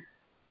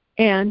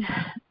 And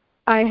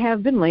I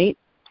have been late,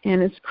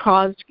 and it's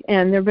caused,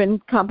 and there have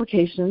been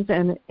complications.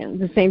 And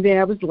the same day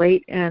I was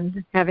late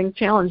and having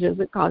challenges,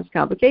 it caused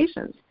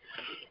complications.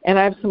 And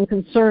I have some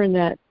concern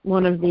that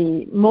one of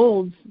the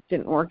molds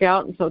didn't work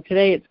out, and so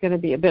today it's going to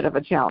be a bit of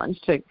a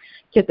challenge to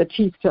get the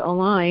teeth to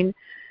align.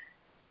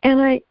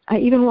 And I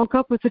even woke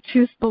up with the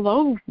tooth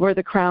below where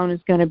the crown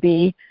is going to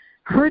be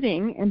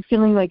hurting and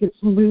feeling like it's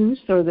loose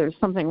or there's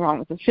something wrong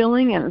with the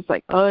filling, and it's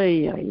like,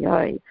 ay, ay,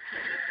 ay.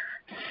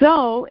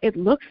 So it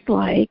looks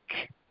like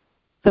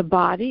the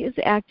body is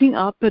acting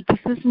up, but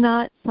this is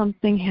not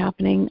something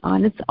happening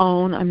on its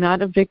own. I'm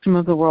not a victim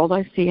of the world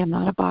I see. I'm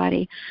not a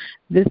body.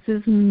 This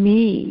is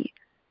me.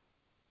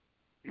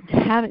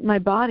 My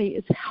body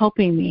is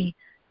helping me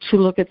to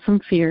look at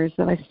some fears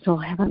that I still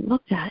haven't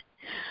looked at.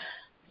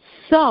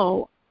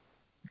 So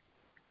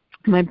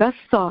my best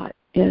thought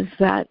is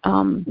that,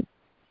 and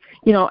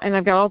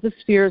I've got all this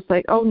fears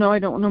like, oh, no, I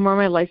don't know where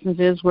my license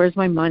is. Where's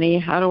my money?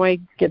 How do I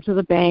get to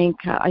the bank?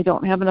 I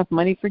don't have enough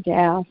money for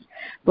gas,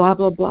 blah,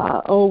 blah,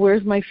 blah. Oh,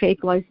 where's my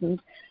fake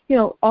license?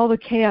 All the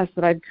chaos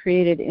that I've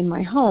created in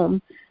my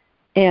home.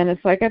 And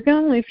it's like I've got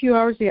only a few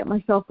hours to get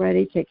myself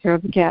ready, take care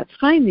of the cats,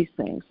 find these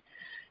things.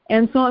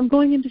 And so I'm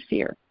going into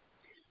fear.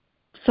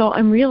 So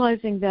I'm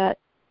realizing that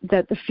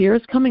the fear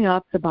is coming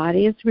up, the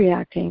body is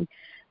reacting,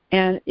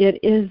 and it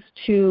is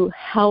to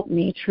help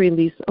me to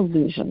release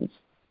illusions.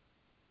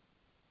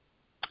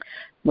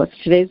 What's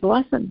today's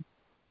lesson?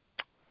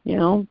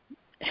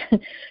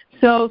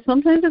 So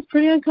sometimes it's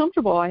pretty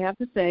uncomfortable, I have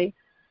to say,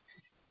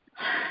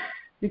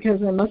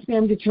 because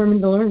I'm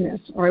determined to learn this,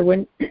 or I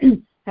wouldn't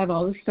have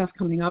all this stuff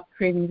coming up,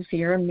 creating the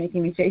fear and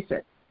making me face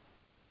it.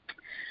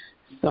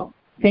 So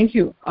thank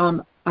you.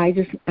 I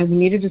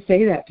needed to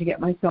say that to get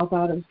myself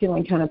out of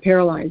feeling kind of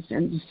paralyzed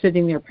and just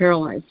sitting there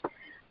paralyzed,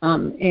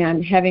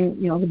 and having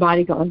the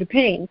body go into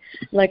pain.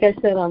 Like I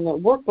said on the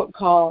workbook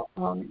call,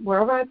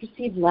 wherever I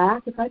perceive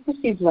lack, if I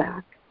perceive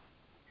lack,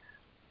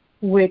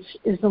 which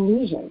is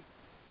illusion,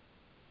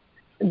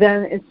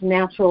 then it's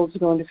natural to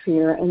go into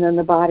fear, and then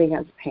the body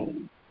has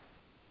pain,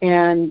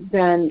 and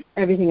then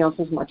everything else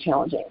is more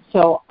challenging.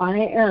 So I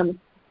am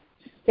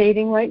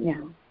stating right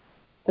now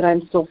that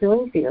I'm still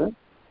feeling fear.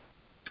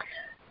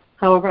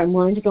 However, I'm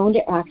willing to go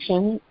into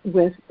action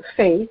with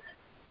faith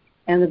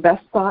and the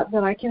best thought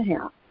that I can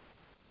have.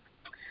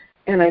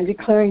 And I'm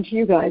declaring to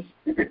you guys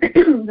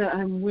that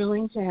I'm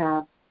willing to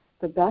have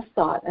the best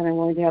thought, and I'm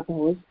willing to have the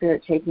Holy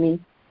Spirit take me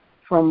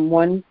from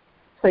one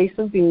place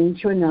of being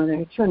to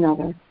another,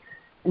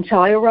 until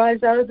I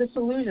arise out of this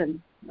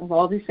illusion of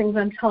all these things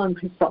I'm telling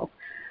myself.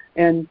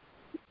 And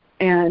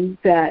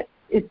that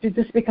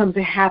this becomes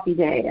a happy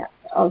day,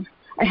 of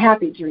a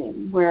happy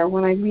dream, where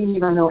when I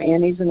leave, I know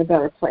Annie's in a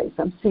better place.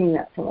 I'm seeing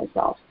that for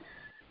myself.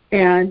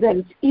 And that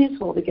it's easy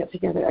to get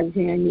together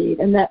everything I need.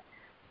 And that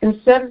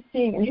instead of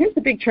seeing, and here's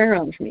the big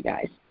turnaround for me,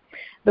 guys.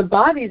 The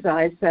body's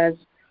eye says,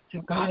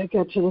 you've got to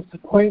get to this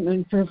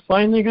appointment. You're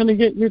finally going to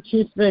get your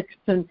teeth fixed.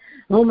 And,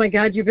 oh, my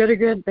God, you better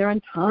get there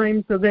on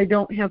time so they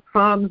don't have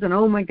problems. And,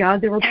 oh, my God,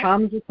 there were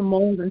problems with the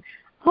mold and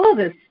all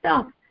this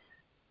stuff.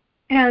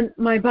 And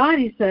my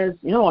body says,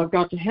 I've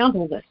got to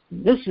handle this.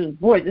 This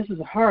is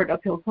a hard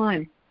uphill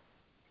climb.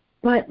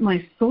 But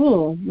my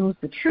soul knows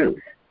the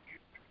truth,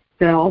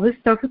 that all this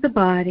stuff with the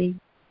body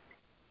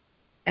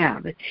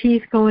the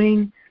teeth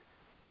going.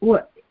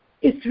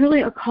 It's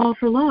really a call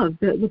for love.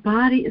 The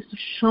body is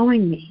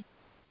showing me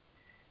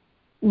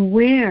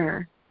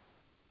where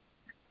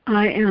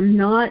I am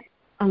not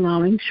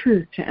allowing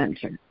truth to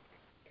enter.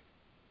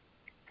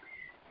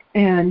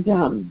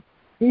 And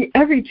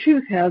every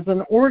tooth has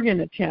an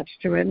organ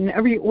attached to it, and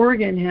every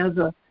organ has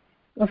a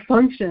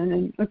function.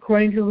 And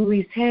according to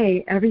Louise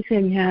Hay,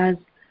 everything has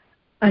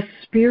a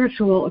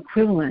spiritual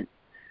equivalent.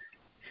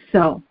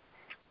 So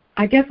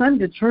I guess I'm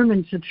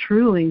determined to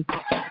truly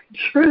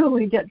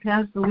get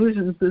past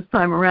illusions this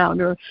time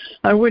around, or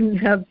I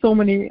wouldn't have so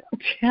many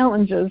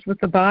challenges with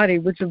the body,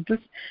 which have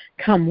just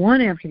come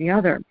one after the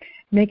other,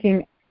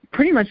 making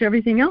pretty much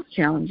everything else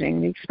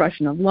challenging. The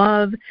expression of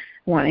love,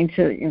 wanting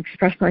to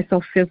express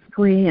myself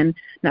physically, and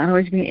not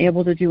always being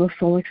able to do a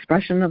full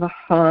expression of a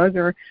hug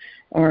or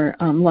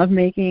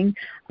lovemaking,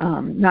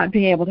 not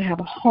being able to have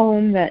a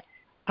home that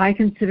I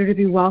consider to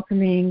be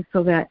welcoming,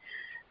 so that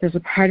there's a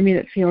part of me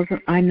that feels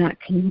that I'm not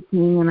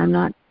connecting and I'm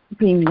not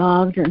being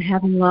loved and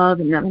having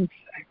love, and that I'm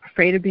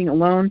afraid of being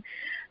alone.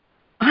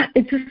 I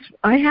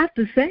have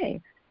to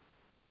say,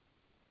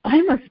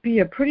 I must be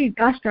a pretty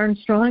gosh darn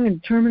strong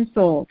and determined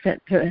soul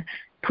to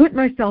put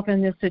myself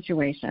in this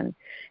situation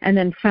and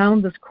then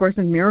found this Course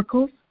in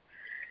Miracles,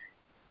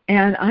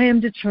 and I am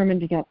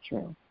determined to get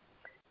through.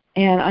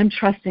 And I'm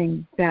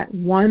trusting that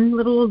one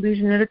little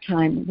illusion at a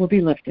time will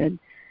be lifted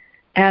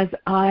as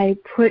I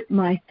put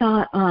my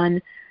thought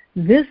on,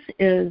 this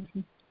is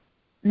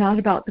not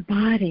about the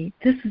body.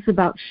 This is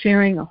about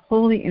sharing a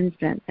holy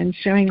instant and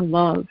sharing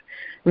love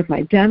with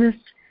my dentist,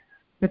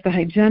 with the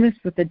hygienist,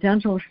 with the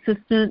dental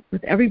assistant,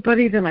 with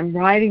everybody that I'm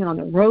riding on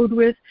the road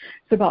with.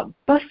 It's about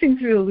busting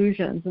through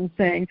illusions and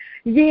saying,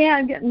 yeah,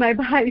 I'm getting my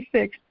body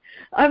fixed.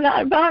 I'm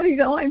not a body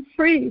though, I'm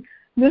free.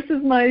 This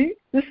is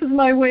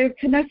my way of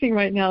connecting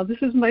right now. This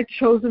is my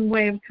chosen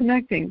way of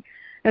connecting.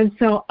 And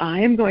so I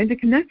am going to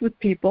connect with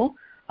people.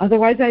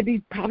 Otherwise I'd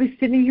be probably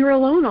sitting here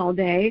alone all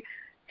day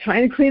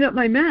trying to clean up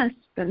my mess.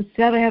 But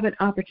instead I have an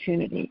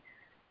opportunity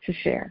to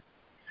share.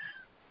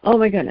 Oh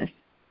my goodness.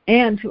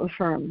 And to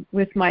affirm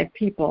with my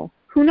people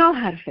who know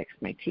how to fix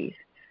my teeth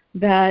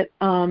that,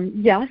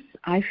 yes,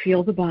 I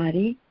feel the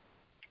body,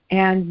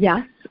 and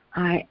yes,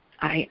 I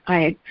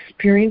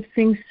experience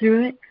things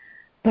through it,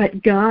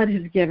 but God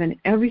has given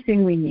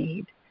everything we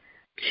need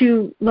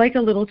to, like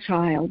a little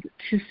child,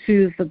 to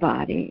soothe the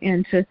body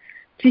and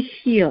to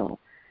heal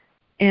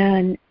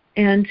and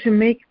to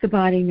make the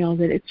body know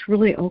that it's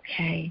really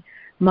okay.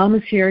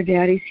 Mama's here,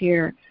 Daddy's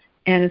here,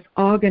 and it's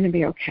all going to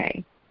be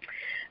okay.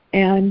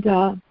 And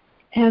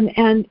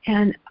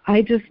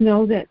I just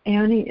know that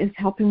Annie is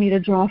helping me to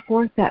draw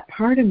forth that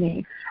part of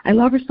me. I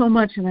love her so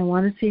much, and I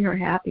want to see her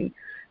happy,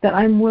 that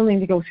I'm willing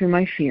to go through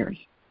my fears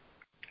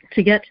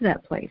to get to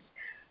that place.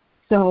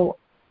 So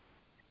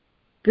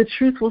the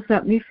truth will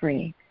set me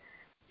free,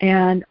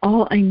 and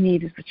all I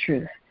need is the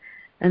truth.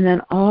 And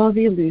then all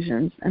the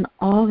illusions and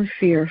all the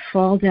fear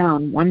fall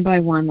down one by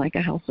one like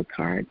a house of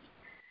cards.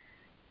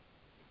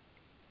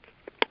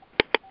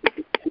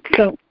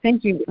 So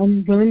thank you.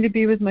 I'm willing to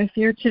be with my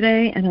fear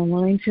today, and I'm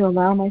willing to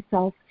allow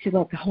myself to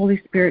let the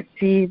Holy Spirit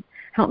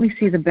help me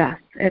see the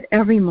best at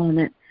every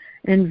moment.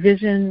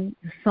 Envision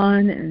the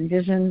sun,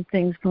 envision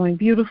things going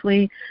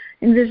beautifully,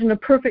 envision a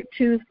perfect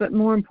tooth, but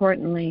more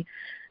importantly,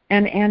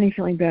 and Annie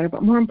feeling better,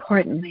 but more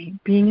importantly,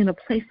 being in a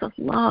place of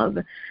love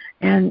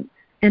and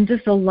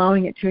just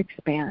allowing it to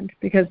expand,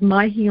 because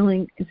my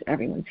healing is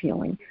everyone's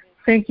healing.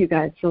 Thank you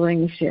guys for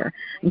letting me share.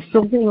 I'm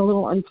still being a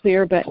little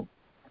unclear, but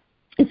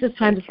it's just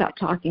time to stop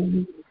talking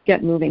and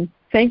get moving.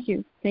 Thank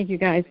you. Thank you,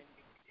 guys.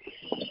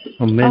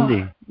 Oh,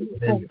 Mindy.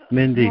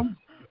 Mindy.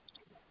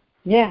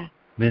 Yeah.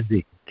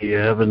 Mindy, do you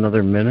have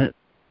another minute?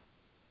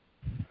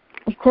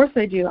 Of course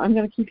I do. I'm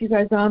going to keep you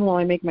guys on while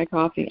I make my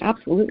coffee.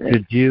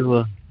 Absolutely.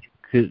 Do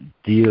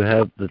you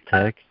have the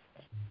text,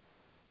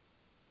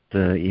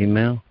 the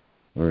email,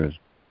 or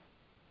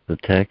the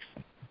text?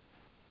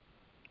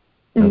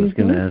 I was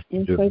going to ask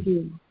you. Yes, I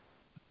do.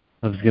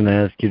 I was going to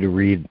ask you to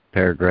read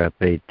paragraph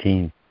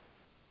 18.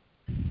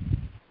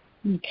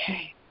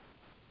 Okay.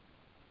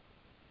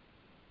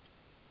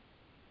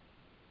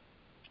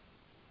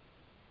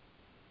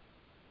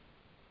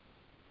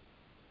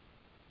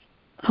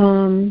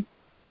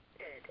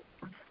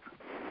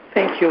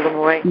 Thank you,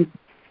 Lemoyne.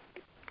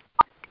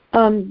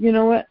 You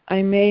know what?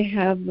 I may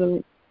have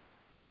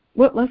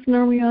what lesson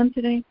are we on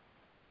today?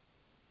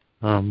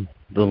 The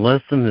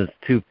lesson is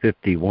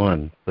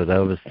 251, but I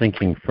was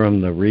thinking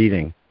from the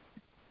reading,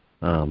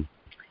 the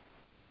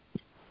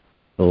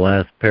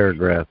last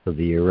paragraph of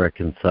the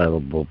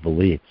irreconcilable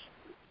beliefs.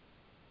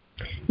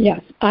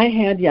 Yes, I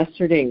had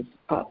yesterday's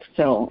up,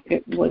 so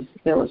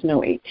there was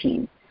no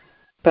 18,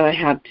 but I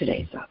have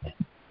today's up.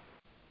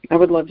 I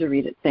would love to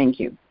read it. Thank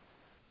you.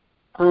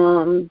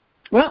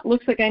 Well, it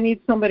looks like I need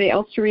somebody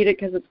else to read it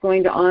because it's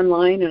going to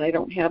online, and I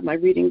don't have my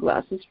reading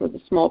glasses for the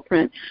small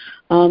print.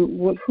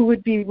 Who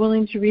would be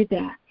willing to read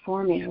that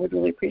for me? I would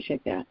really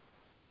appreciate that.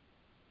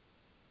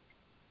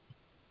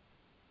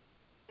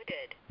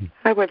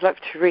 I would love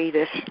to read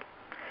it.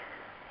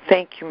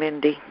 Thank you,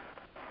 Mindy.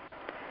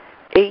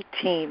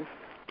 18.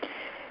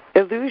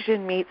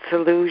 Illusion meets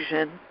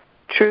illusion,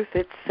 truth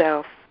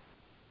itself.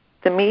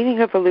 The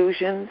meeting of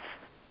illusions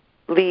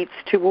leads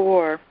to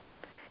war.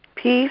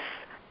 Peace,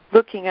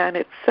 looking on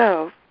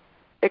itself,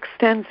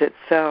 extends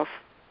itself.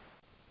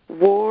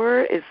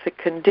 War is the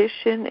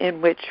condition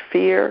in which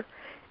fear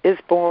is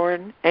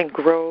born and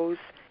grows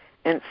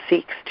and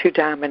seeks to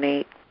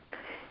dominate.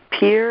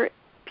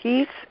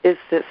 Peace is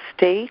the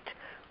state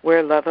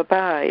where love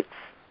abides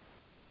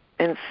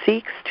and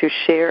seeks to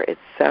share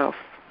itself.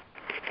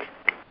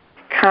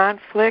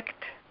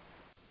 Conflict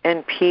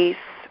and peace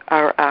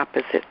are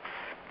opposites.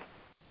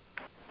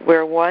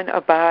 Where one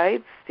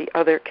abides, the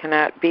other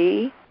cannot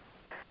be.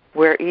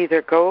 Where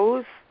either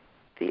goes,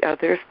 the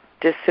other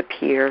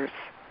disappears.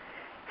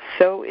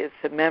 So is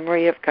the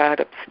memory of God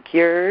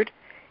obscured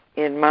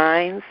in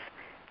minds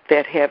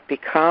that have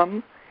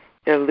become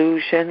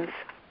illusion's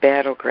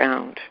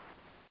battleground.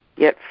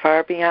 Yet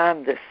far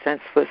beyond this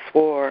senseless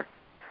war,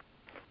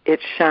 it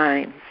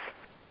shines,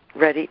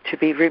 ready to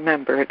be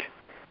remembered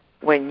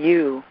when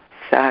you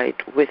side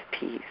with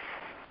peace.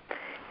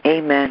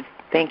 Amen.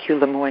 Thank you,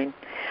 Lemoyne.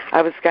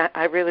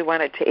 I really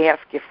wanted to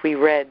ask if we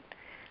read,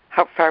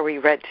 how far we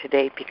read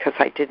today, because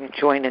I didn't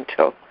join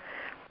until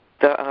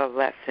the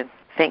lesson.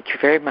 Thank you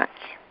very much.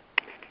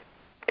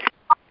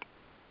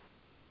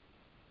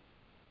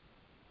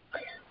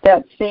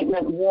 That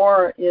statement,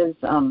 war is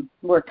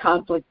where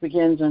conflict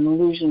begins and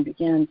illusion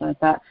begins. I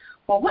thought,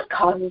 well, what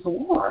causes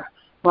war?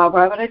 Well,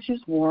 why would I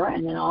choose war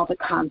and then all the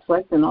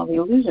conflict and all the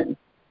illusion?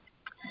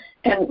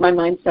 And my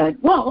mind said,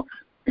 well,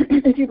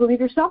 if you believe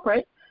you're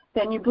separate,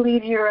 then you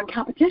believe you're in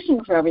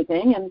competition for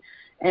everything,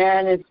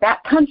 and if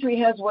that country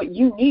has what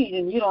you need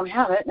and you don't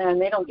have it and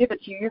they don't give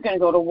it to you, you're going to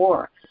go to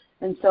war.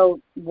 And so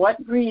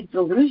what breeds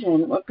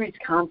illusion, what breeds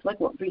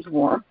conflict, what breeds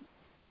war?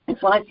 And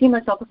so I see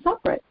myself as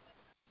separate.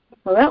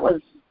 So that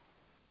was,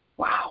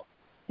 wow.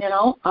 You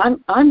know,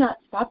 I'm not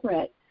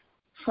separate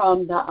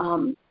from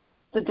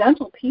the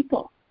dental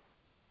people.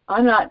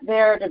 I'm not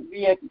there to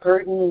be a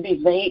burden and be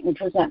late and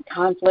present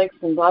conflicts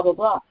and blah, blah,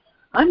 blah.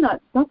 I'm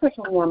not separate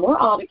from them. We're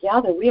all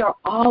together. We are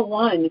all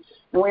one,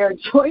 and we are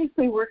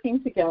joyously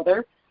working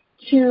together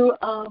to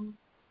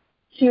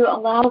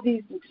allow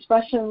these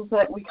expressions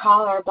that we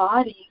call our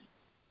bodies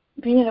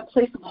be in a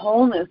place of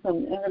wholeness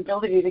and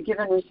ability to give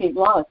and receive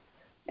love,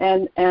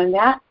 and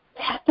that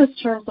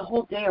just turns the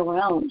whole day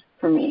around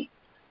for me.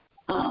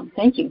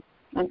 Thank you.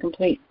 I'm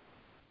complete.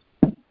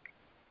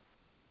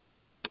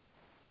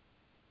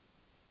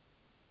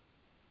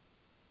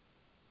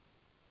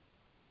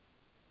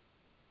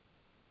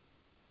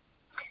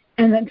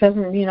 And that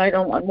doesn't mean I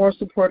don't want more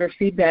support or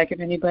feedback if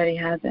anybody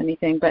has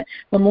anything. But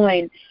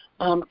Lemoyne,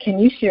 can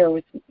you share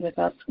with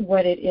us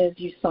what it is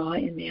you saw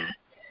in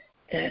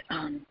that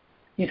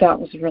you thought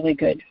was really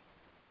good?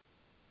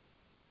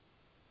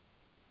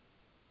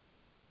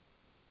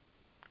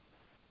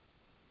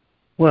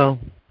 Well,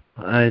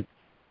 this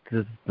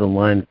is the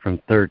line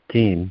from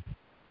 13,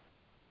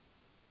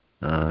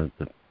 the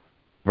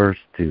first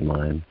two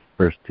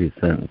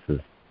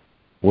sentences.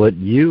 What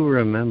you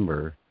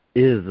remember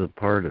is a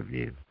part of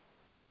you,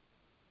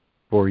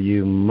 for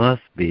you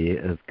must be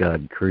as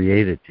God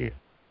created you.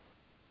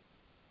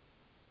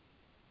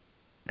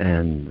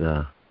 And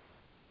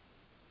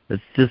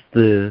it's just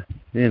the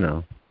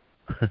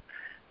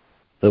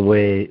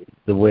way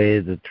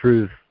the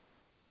truth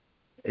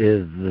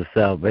is the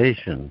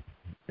salvation,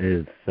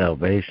 is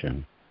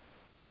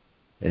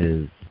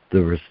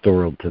the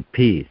restoral to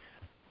peace.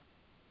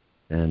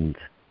 And,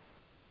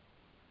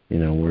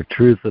 where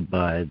truth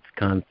abides,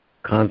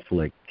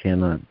 conflict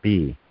cannot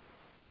be.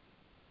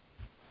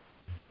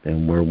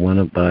 And where one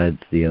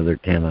abides, the other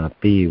cannot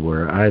be.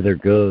 Where either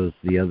goes,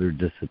 the other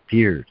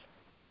disappears.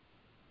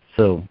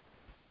 So,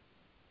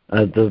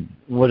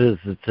 what does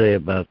it say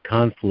about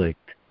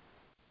conflict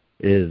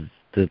is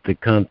that the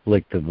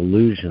conflict of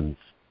illusions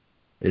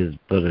is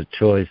but a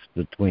choice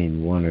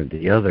between one or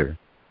the other.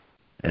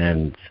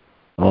 And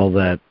all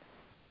that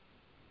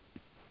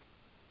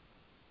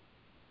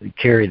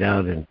carried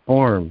out in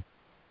form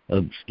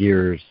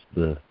obscures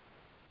the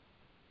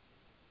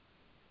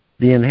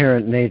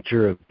inherent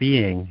nature of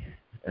being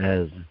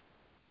as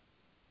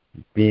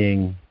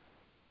being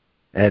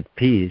at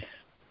peace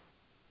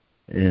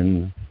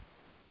in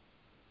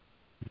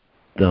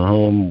the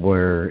home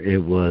where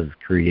it was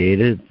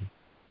created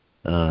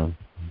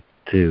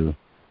to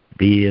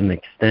be and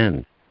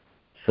extend.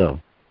 So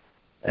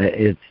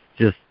it's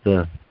just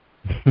the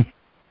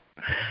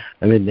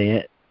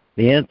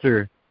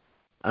answer.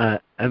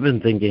 I've been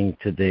thinking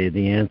today.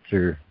 The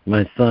answer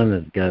my son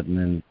has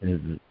gotten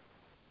is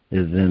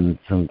in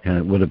some kind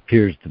of what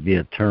appears to be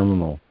a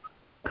terminal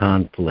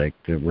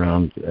conflict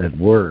around at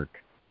work,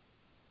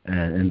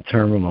 and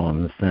terminal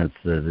in the sense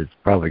that it's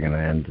probably going to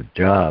end the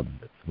job.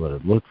 That's what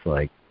it looks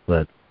like.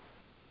 But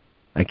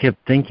I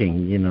kept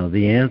thinking,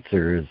 the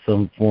answer is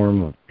some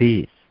form of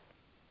peace.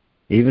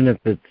 Even if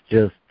it's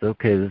just,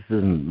 okay, this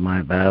isn't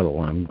my battle,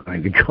 I'm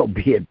going to go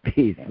be at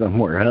peace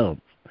somewhere else.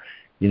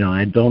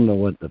 I don't know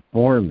what the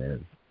form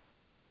is,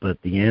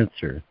 but the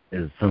answer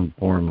is some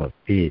form of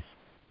peace.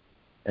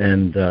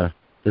 And the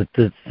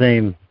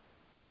same,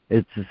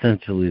 it's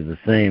essentially the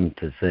same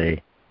to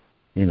say,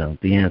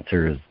 the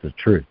answer is the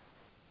truth.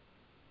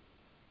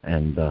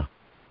 And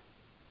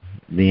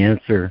the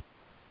answer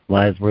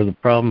lies where the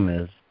problem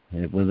is,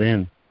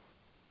 within.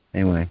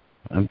 Anyway,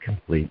 I'm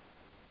complete.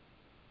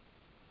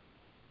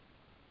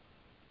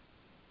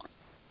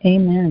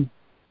 Amen.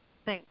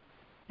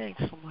 Thanks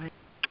so much.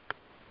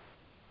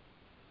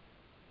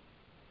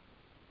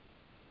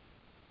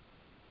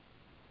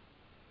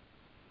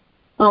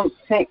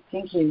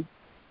 Thank you.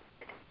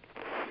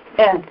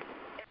 And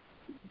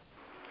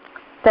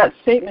that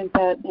statement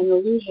that in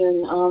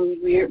illusion,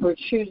 we're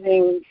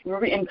choosing,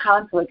 we're in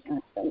conflict.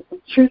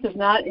 Truth is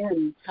not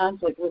in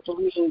conflict with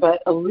illusion,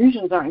 but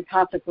illusions are in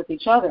conflict with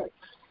each other.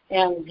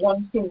 And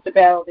one seems to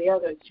battle the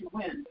other to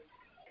win.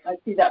 I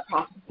see that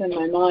process in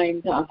my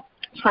mind,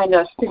 trying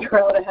to figure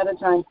out ahead of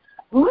time,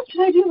 well, what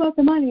should I do about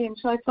the money? And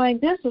should I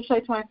find this, or should I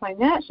try and find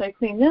that? Should I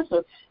clean this,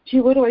 or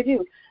gee, what do I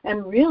do?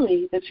 And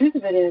really, the truth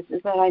of it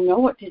is that I know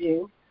what to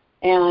do.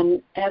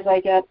 And as I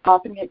get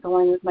up and get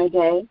going with my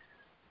day,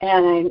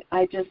 and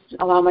I just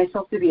allow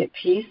myself to be at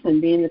peace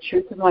and be in the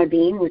truth of my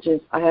being, which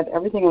is I have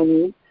everything I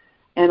need,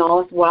 and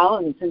all is well,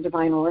 and it's in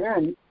divine order,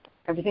 and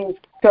everything's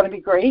going to be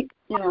great.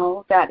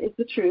 That is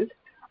the truth.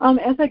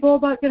 As I go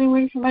about getting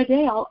ready for my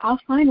day, I'll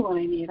find what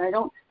I need. I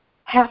don't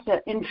have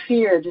to, in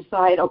fear,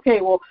 decide,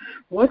 okay, well,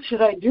 what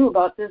should I do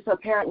about this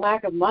apparent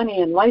lack of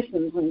money and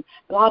license and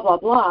blah, blah,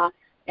 blah.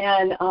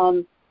 And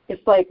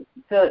it's like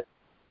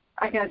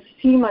I can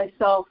see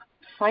myself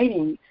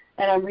fighting,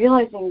 and I'm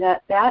realizing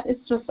that is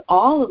just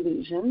all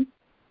illusion,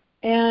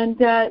 and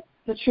that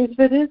the truth of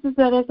it is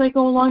that as I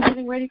go along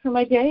getting ready for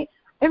my day,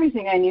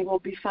 everything I need will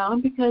be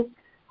found because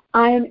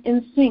I am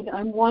in sync.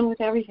 I'm one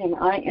with everything.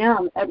 I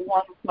am at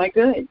one with my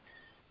good.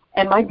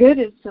 And my good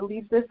is to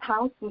leave this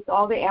house with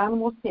all the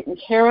animals taken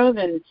care of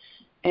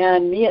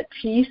and me at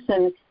peace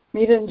and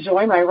me to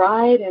enjoy my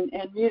ride and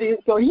me to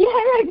go, yay,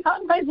 I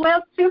got my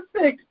last tooth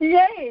fixed,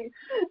 yay!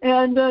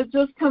 And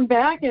just come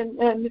back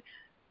and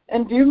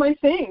do my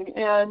thing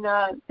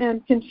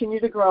and continue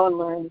to grow and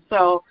learn.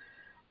 So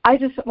I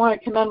just want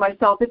to commend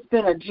myself. It's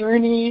been a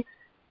journey,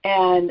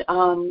 and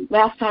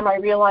last time I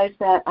realized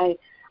that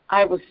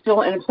I was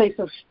still in a place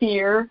of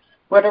fear,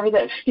 whatever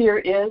that fear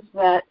is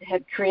that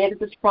had created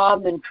this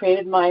problem and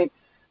created my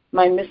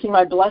missing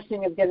my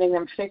blessing of getting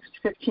them fixed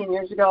 15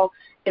 years ago.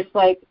 It's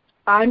like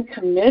I'm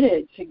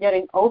committed to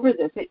getting over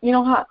this.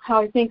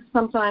 How I think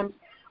sometimes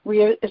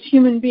we as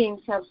human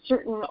beings have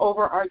certain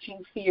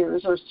overarching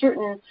fears or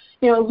certain,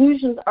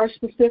 illusions are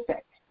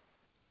specific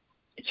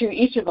to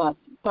each of us,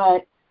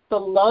 but the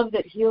love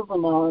that heals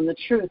them all and the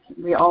truth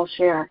we all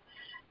share.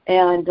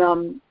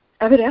 And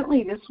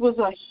evidently this was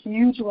a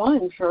huge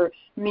one for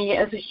me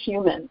as a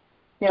human.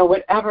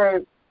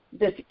 Whatever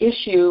this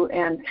issue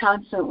and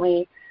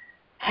constantly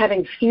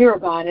having fear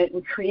about it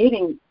and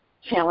creating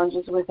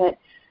challenges with it,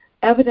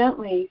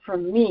 evidently for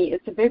me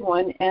it's a big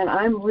one, and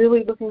I'm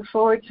really looking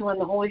forward to when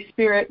the Holy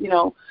Spirit,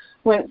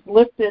 when it's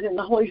lifted and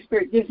the Holy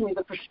Spirit gives me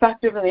the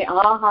perspective and the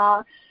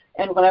aha,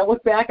 and when I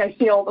look back I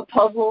see all the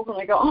puzzles and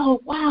I go,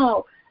 oh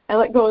wow, I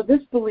let go of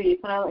this belief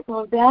and I let go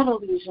of that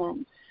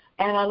illusion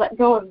and I let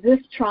go of this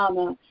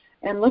trauma,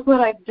 and look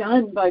what I've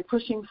done by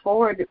pushing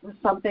forward with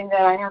something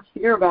that I have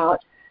fear about.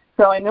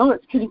 So I know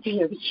it's going to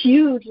be a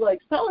huge,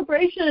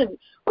 celebration.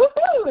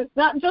 Woohoo! It's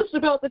not just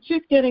about the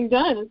truth getting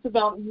done. It's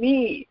about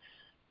me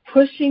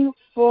pushing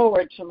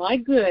forward to my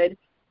good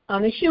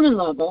on the human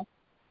level,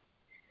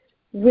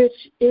 which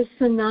is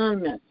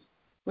synonymous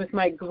with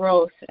my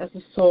growth as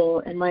a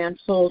soul and my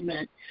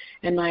unfoldment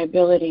and my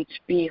ability to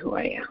be who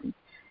I am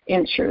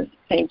in truth.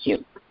 Thank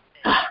you.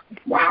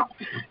 Wow.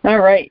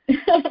 All right.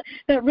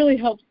 That really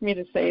helps me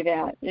to say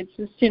that. It's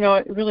just,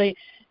 it really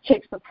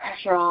takes the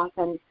pressure off,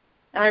 and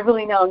I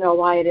really now know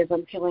why it is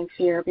I'm feeling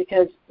fear,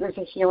 because there's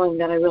a healing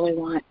that I really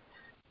want.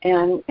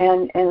 And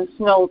it's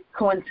no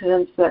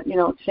coincidence that,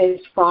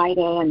 today's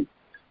Friday and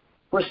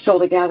we're still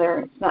together.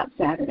 It's not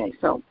Saturday.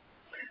 So,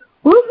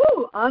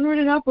 woohoo, onward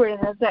and upward.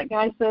 And as that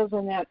guy says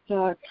in that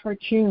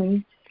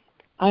cartoon,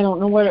 I don't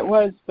know what it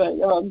was, but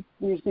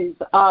there's these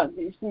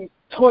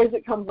toys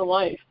that come to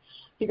life.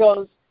 He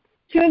goes,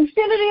 to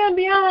infinity and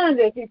beyond,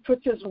 as he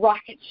puts his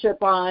rocket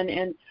ship on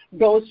and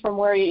goes from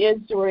where he is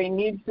to where he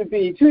needs to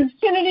be, to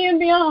infinity and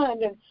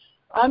beyond. And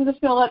I'm just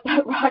going to let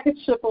that rocket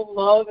ship of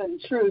love and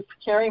truth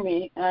carry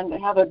me and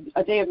have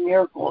a day of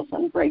miracles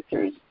and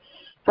breakthroughs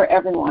for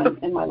everyone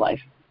in my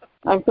life.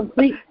 I'm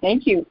complete.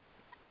 Thank you.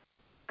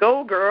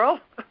 Go, girl.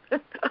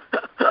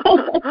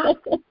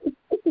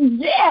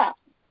 Yeah.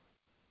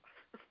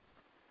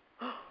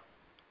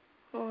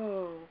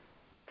 Oh,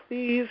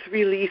 please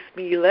release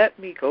me. Let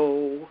me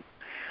go.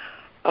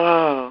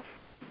 Oh,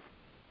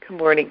 good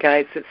morning,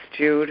 guys. It's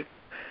Jude.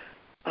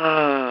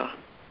 The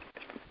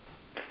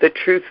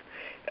truth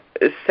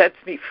sets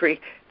me free.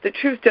 The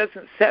truth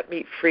doesn't set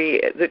me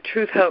free. The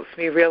truth helps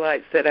me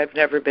realize that I've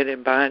never been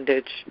in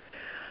bondage.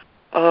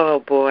 Oh,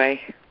 boy.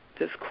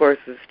 This course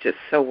is just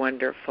so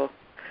wonderful.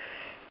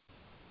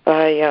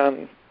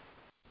 I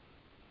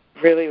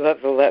really love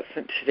the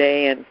lesson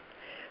today, and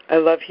I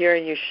love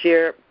hearing you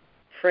share,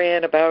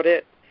 Fran, about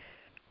it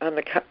on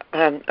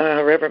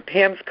Reverend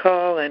Pam's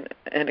call, and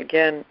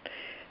again,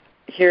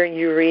 hearing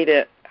you read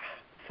it.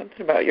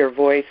 Something about your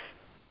voice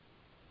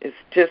is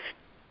just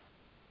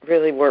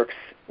really works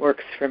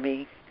for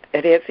me.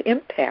 It has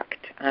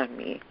impact on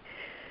me.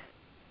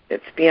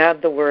 It's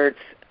beyond the words.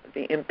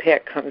 The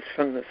impact comes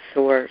from the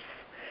source.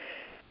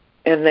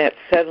 And that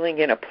settling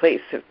in a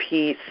place of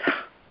peace.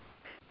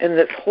 And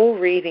this whole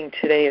reading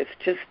today is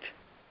just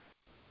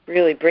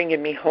really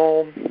bringing me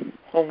home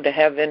to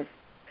heaven.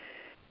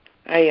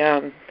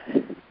 I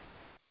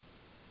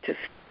just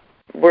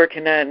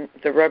working on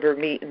the rubber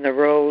meeting the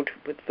road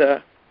with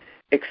the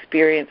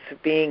experience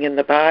of being in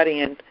the body,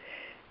 and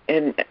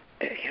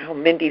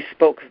Mindy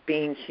spoke of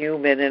being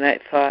human, and I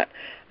thought,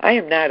 I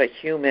am not a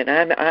human.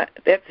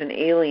 That's an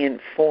alien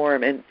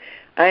form, and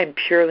I am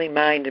purely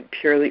mind and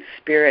purely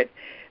spirit,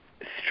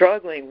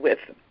 struggling with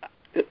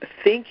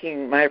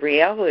thinking my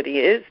reality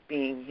is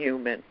being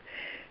human.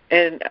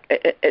 And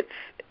it's,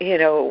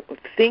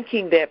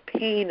 thinking that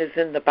pain is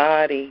in the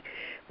body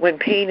when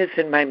pain is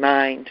in my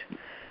mind.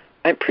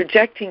 I'm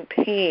projecting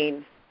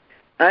pain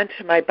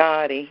onto my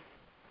body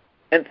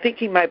and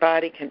thinking my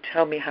body can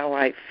tell me how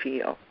I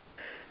feel.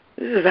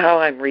 This is how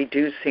I'm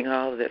reducing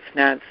all of this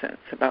nonsense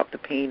about the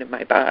pain in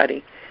my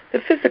body, the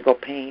physical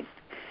pain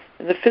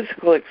and the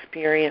physical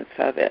experience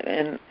of it,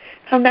 and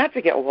how not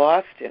to get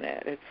lost in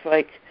it. It's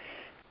like,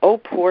 oh,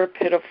 poor,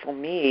 pitiful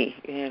me,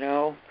 In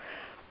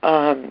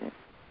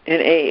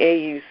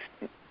AA,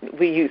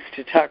 we used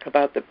to talk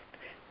about the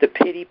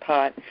pity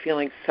pot, and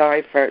feeling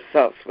sorry for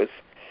ourselves was,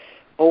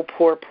 oh,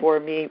 poor, poor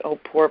me, oh,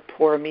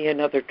 poor me,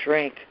 another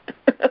drink.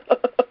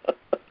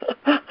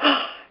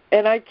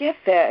 And I get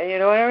that, I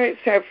always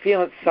start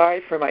feeling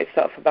sorry for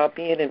myself about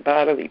being in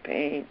bodily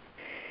pain.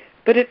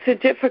 But it's a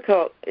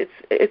difficult,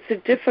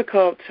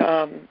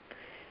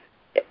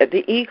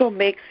 the ego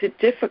makes it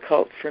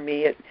difficult for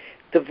me.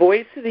 The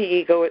voice of the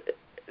ego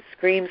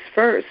screams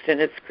first,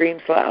 and it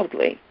screams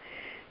loudly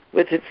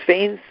with its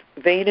vain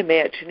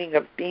imagining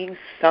of being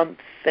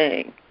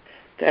something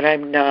that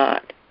I'm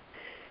not.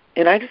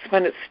 And I just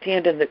want to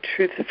stand in the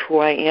truth of who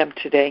I am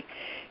today,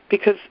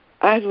 because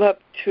I love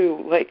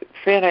to, like,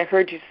 Fran, I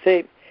heard you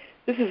say,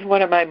 this is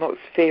one of my most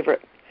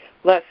favorite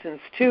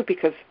lessons, too,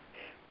 because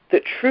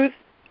the truth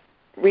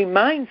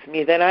reminds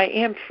me that I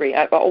am free.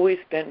 I've always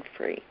been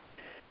free.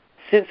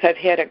 Since I've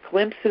had a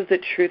glimpse of the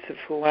truth of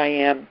who I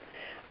am,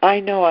 I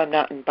know I'm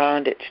not in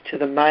bondage to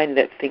the mind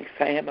that thinks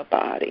I am a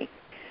body.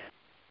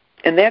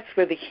 And that's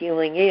where the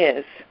healing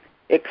is.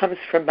 It comes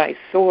from my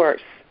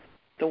source,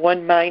 the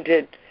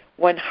one-minded,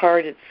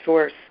 one-hearted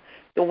source,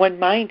 the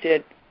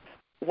one-minded,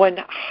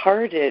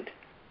 one-hearted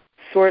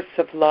source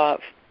of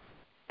love,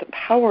 the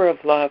power of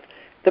love,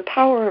 the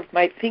power of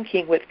my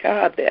thinking with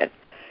God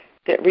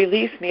that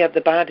relieves me of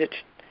the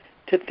bondage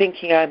to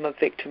thinking I'm a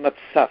victim of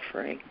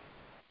suffering.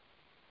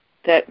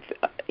 That,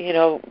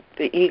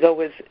 the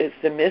ego is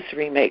the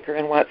misery maker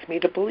and wants me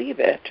to believe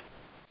it,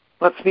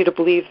 wants me to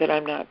believe that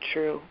I'm not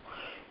true.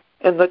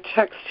 And the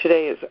text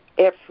today is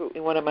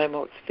absolutely one of my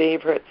most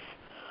favorites,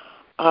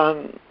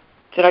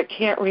 that I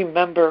can't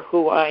remember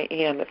who I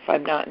am if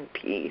I'm not in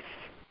peace,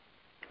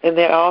 and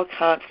that all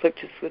conflict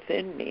is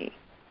within me.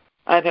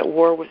 I'm at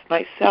war with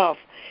myself.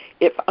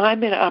 If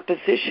I'm in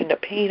opposition to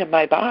pain in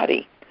my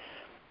body,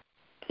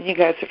 and you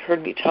guys have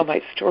heard me tell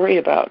my story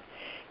about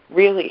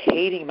really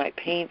hating my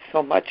pain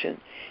so much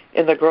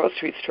in the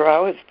grocery store, I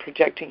was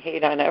projecting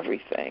hate on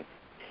everything,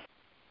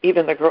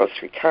 even the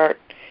grocery cart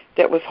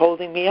that was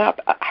holding me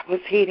up. I was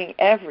hating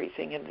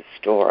everything in the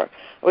store.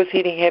 I was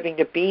hating having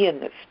to be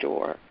in the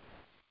store.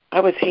 I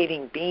was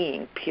hating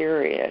being,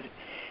 period.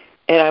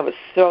 And I was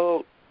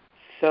so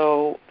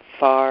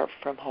far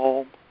from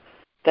home,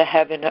 the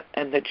heaven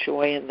and the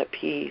joy and the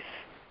peace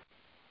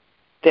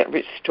that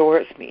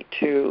restores me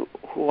to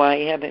who I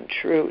am in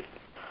truth,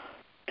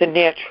 the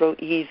natural,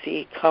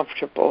 easy,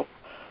 comfortable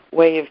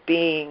way of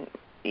being,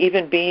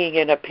 even being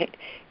in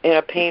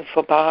a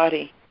painful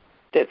body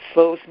that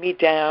slows me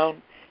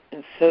down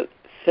and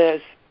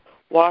says,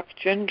 walk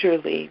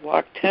gingerly,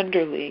 walk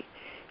tenderly,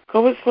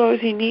 go as slow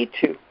as you need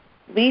to,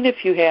 lean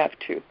if you have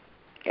to,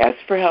 ask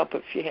for help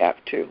if you have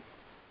to,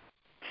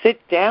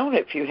 sit down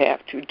if you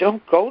have to,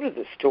 don't go to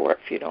the store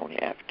if you don't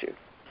have to.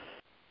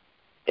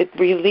 It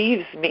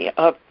relieves me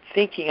of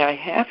thinking I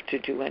have to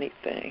do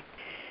anything,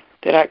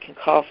 that I can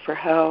call for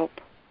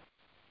help.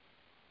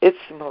 It's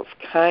the most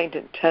kind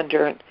and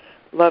tender and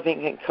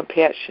loving and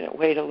compassionate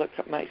way to look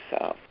at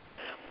myself.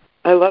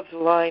 I love the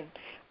line,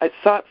 I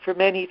sought for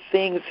many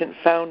things and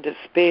found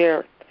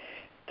despair.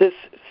 This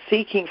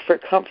seeking for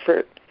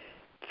comfort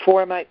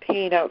for my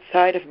pain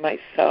outside of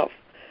myself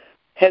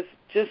has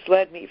just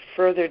led me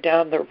further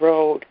down the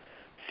road,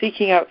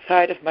 seeking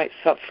outside of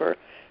myself for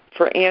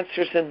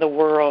answers in the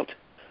world,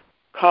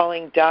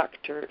 calling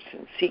doctors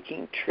and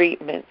seeking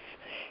treatments.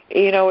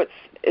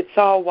 It's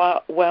all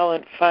well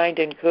and fine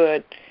and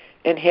good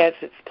and has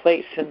its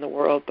place in the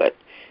world, but,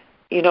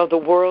 the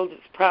world is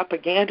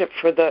propaganda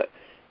for the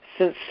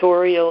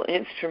sensorial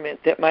instrument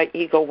that my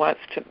ego wants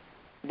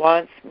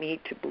wants me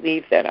to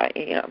believe that I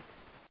am,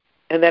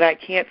 and that I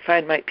can't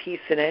find my peace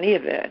in any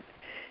of it,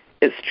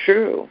 is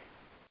true,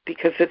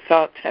 because it's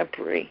all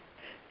temporary,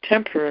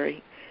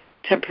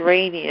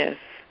 temporaneous,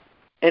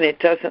 and it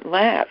doesn't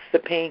last. The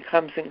pain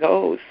comes and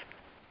goes.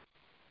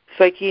 It's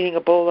like eating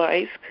a bowl of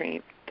ice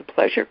cream. The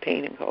pleasure,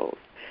 pain, and goes.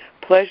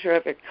 Pleasure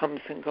of it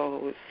comes and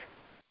goes.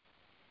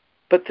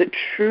 But the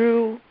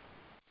true,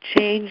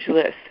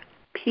 changeless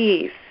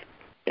peace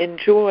and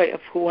joy of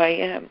who I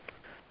am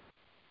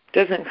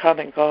doesn't come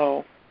and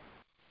go.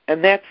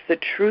 And that's the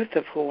truth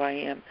of who I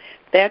am.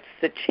 That's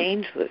the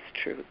changeless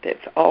truth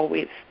that's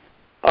always,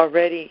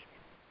 already,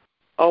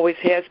 always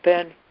has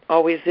been,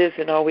 always is,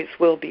 and always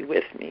will be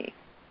with me.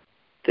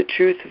 The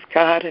truth of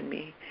God in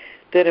me,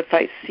 that if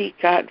I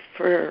seek God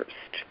first,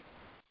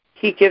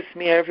 He gives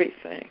me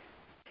everything.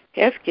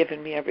 He has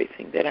given me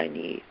everything that I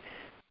need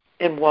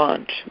and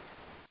want.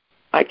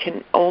 I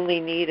can only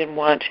need and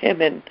want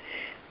Him, and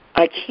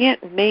I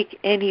can't make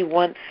any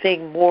one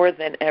thing more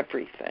than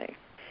everything.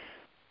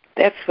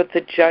 That's what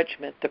the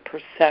judgment, the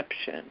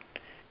perception,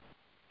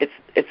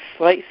 it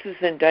slices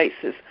and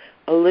dices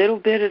a little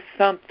bit of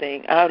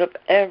something out of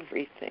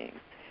everything,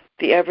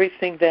 the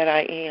everything that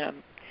I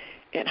am.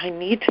 And I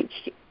need to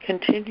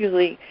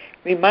continually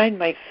remind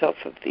myself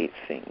of these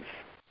things,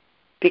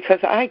 because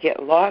I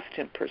get lost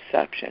in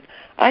perception.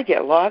 I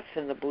get lost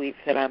in the belief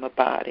that I'm a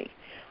body.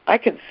 I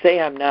can say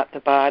I'm not the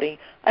body.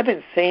 I've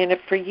been saying it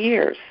for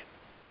years,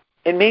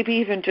 and maybe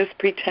even just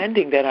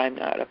pretending that I'm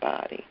not a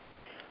body.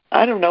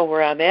 I don't know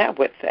where I'm at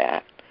with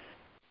that,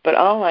 but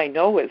all I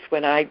know is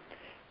when I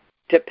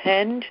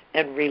depend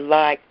and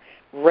rely,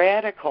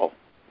 radical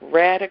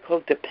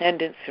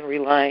dependence and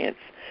reliance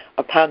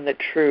upon the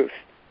truth,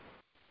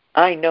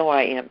 I know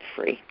I am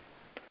free.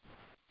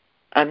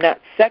 I'm not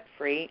set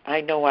free.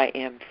 I know I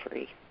am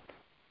free.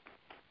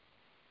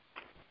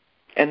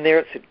 And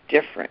there's a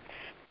difference,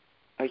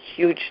 a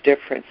huge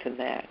difference in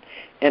that.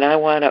 And I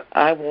want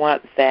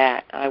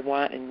that. I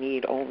want and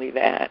need only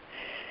that.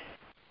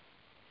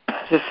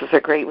 This is a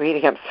great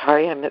reading. I'm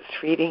sorry I missed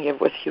reading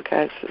it with you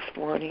guys this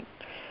morning.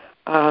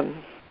 I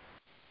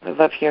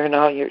love hearing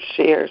all your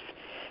shares.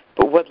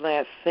 But one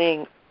last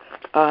thing,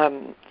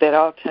 that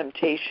all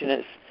temptation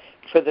is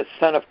for the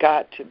Son of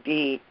God to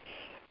be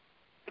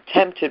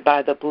tempted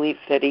by the belief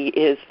that He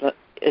is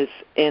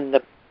in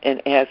the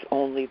and as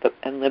only the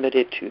and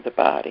limited to the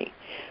body,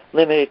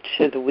 limited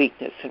to the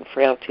weakness and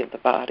frailty of the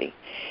body.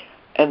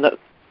 And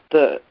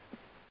the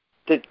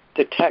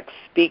text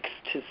speaks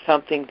to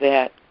something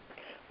that,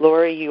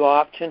 Lori, you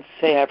often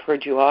say, I've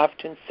heard you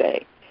often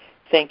say,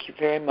 thank you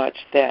very much,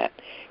 that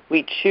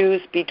we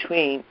choose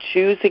between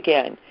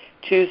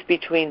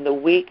the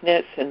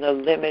weakness and the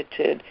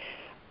limited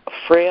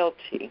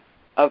frailty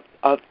of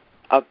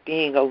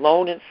being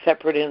alone and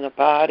separate in the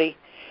body,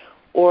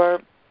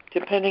 or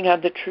depending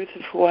on the truth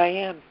of who I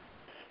am,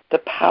 the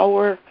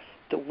power,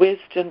 the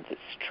wisdom, the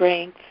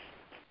strength,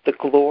 the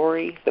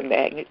glory, the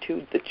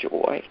magnitude, the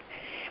joy,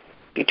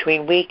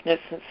 between weakness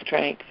and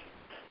strength,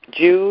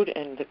 Jude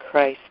and the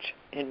Christ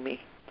in me.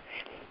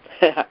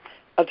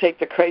 I'll take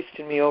the Christ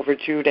in me over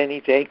Jude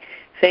any day.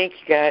 Thank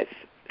you, guys.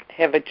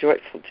 Have a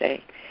joyful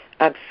day.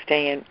 I'm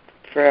staying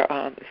for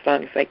as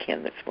long as I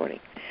can this morning.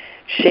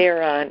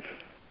 Share on.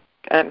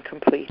 I'm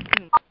complete.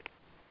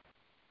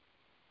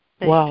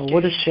 Wow,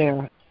 what a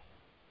share.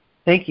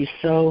 Thank you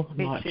so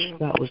much.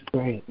 That was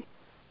great.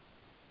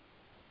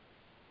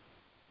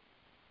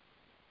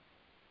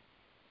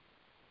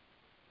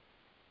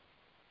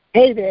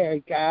 Hey there,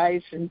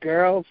 guys and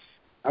girls.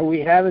 Are we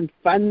having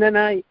fun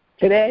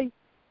today?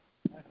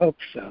 I hope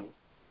so.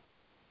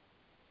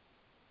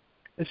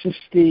 This is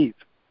Steve.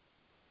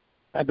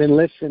 I've been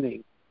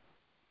listening.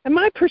 And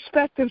my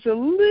perspective's a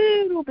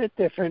little bit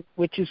different,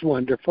 which is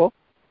wonderful.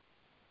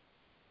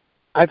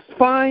 I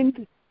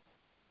find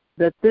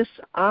that this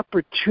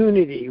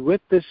opportunity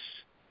with this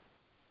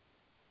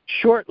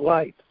short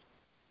life,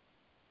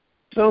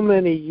 so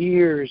many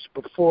years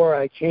before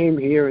I came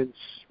here and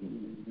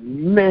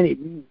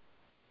many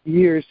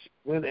years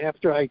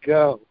after I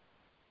go,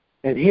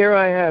 and here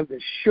I have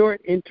this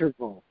short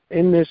interval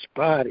in this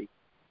body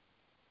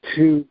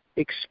to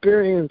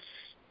experience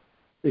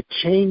the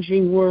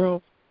changing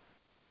world,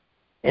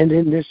 and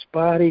in this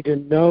body to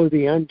know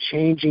the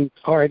unchanging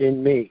part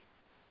in me.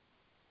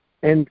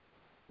 And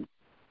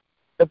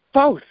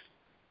both,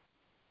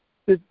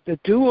 the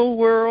dual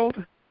world,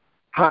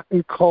 hot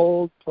and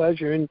cold,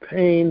 pleasure and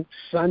pain,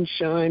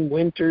 sunshine,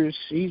 winters,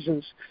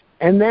 seasons,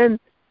 and then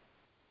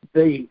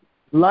the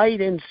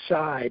light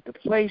inside, the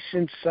place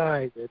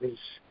inside that is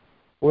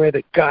where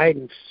the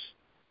guidance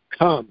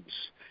comes.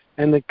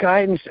 And the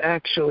guidance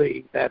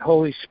actually, that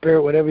Holy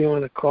Spirit, whatever you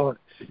want to call it,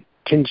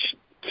 can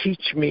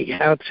teach me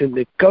how to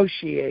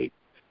negotiate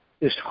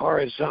this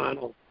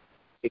horizontal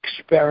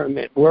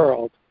experiment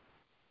world.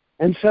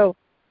 And so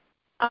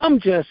I'm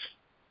just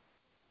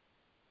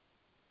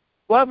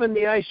loving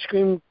the ice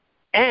cream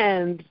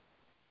and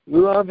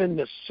loving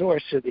the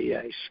source of the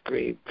ice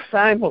cream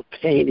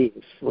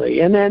simultaneously.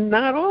 And then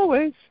not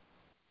always,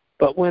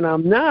 but when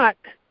I'm not,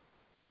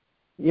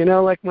 You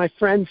know, like my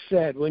friend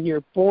said, when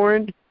you're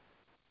born,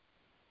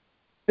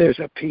 there's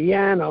a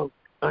piano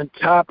on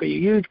top, a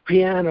huge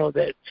piano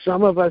that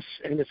some of us,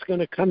 and it's going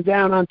to come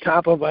down on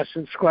top of us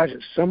and squash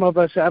us. Some of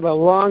us have a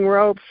long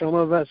rope, some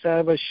of us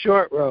have a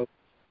short rope.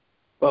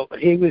 But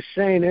he was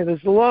saying that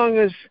as long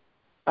as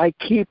I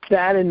keep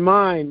that in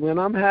mind, when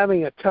I'm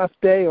having a tough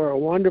day or a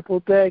wonderful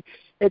day,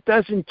 it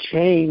doesn't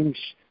change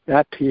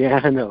that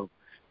piano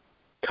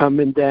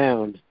coming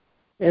down.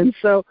 And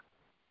so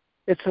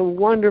it's a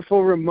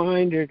wonderful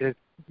reminder to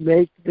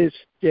make this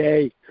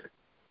day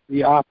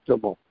the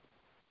optimal.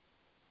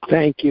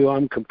 Thank you.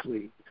 I'm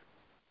complete.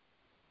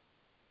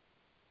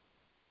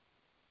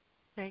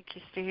 Thank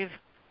you, Steve.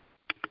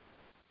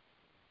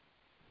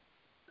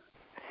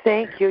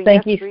 Thank you.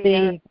 Thank Yes, you,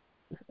 Rita. Steve.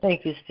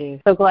 Thank you,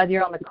 Steve. So glad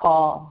you're on the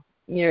call.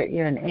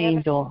 You're an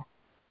angel.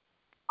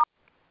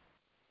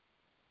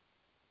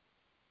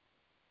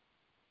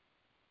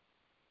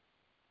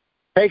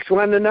 Takes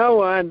one to know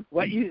one.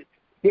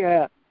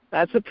 Yeah,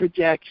 that's a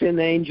projection,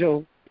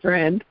 angel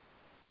friend.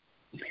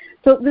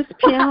 So this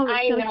piano that's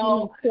I going to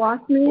know.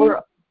 squash me.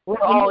 We're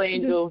all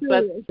angels.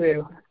 That's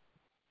true.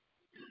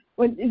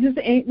 When is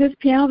this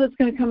piano that's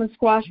going to come and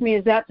squash me?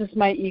 Is that just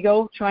my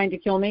ego trying to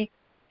kill me?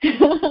 Is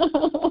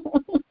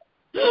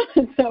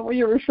that what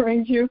you're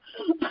referring to?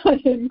 I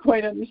didn't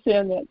quite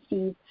understand that,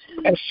 Steve.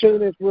 As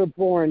soon as we're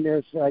born,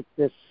 there's like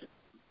this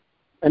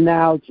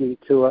analogy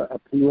to a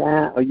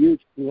piano, a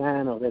huge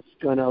piano that's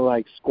going to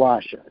like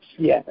squash us.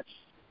 Yes.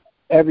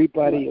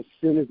 Everybody, as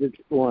soon as it's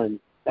born,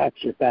 that's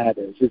what that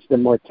is. It's the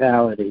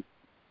mortality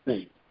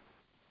thing.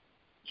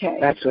 Okay.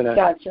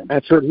 Gotcha.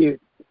 That's what you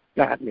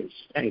got me.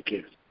 Thank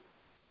you.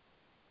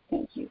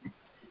 Thank you.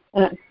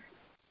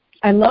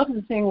 I love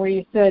the thing where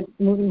you said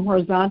moving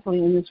horizontally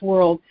in this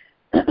world.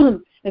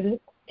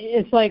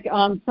 It's like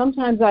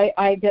sometimes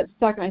I get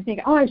stuck and I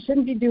think, I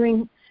shouldn't be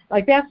doing,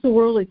 like that's the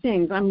worldly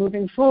things. I'm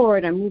moving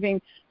forward. I'm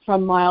moving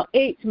from mile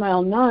 8 to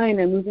mile 9.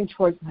 I'm moving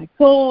towards my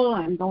goal.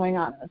 I'm going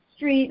on the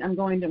street. I'm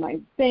going to my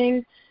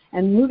thing.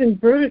 And moving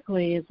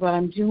vertically is what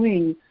I'm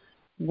doing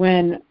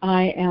when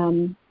I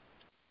am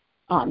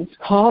on this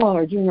call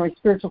or doing my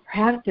spiritual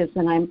practice,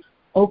 and I'm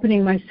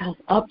opening myself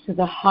up to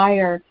the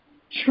higher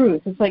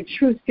truth. It's like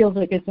truth feels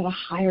like it's at a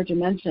higher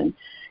dimension.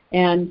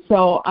 And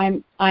so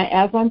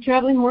as I'm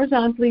traveling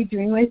horizontally,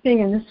 doing my thing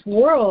in this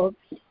world,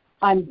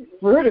 I'm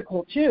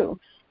vertical too.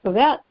 So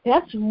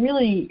that's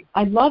really,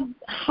 I love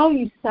how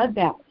you said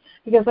that,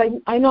 because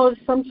I know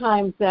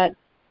sometimes that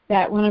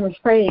when I'm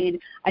afraid,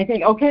 I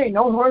think, okay,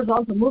 no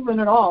horizontal movement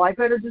at all. I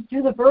better just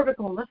do the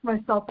vertical and lift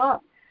myself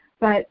up.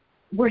 But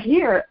we're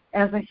here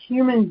as a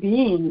human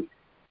being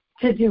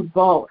to do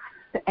both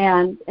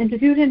and to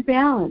do it in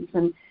balance.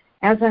 And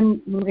as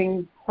I'm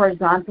moving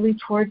horizontally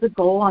towards a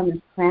goal on this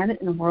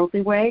planet in a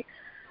worldly way,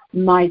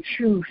 my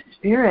true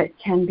spirit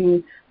can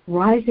be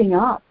rising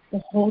up the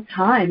whole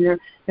time.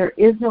 There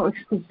is no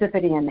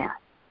exclusivity in that.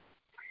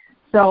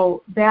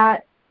 So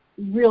that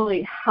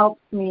really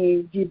helps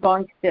me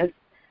debunk this,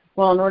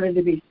 well, in order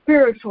to be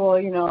spiritual,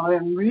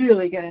 I'm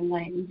really getting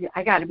enlightened,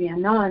 I got to be a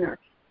nun or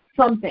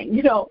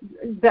something.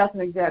 That's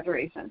an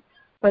exaggeration.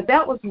 But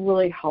that was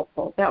really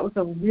helpful. That was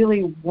a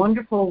really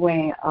wonderful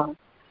way of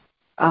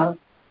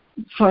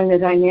showing the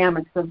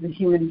dynamics of the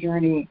human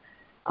journey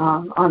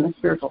on the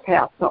spiritual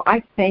path. So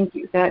I thank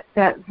you. That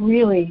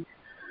really...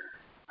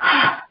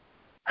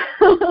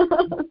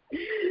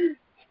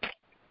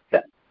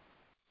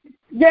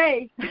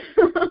 Yay!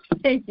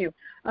 Thank you.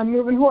 I'm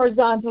moving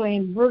horizontally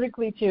and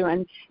vertically too,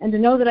 and to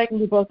know that I can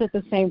do both at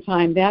the same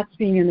time, that's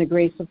being in the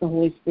grace of the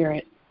Holy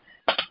Spirit.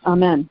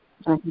 Amen.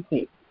 I'm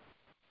complete.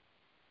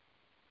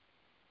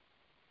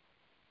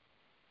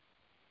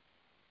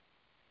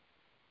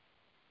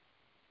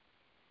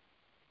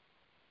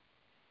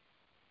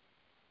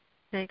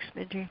 Thanks,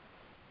 Mindy.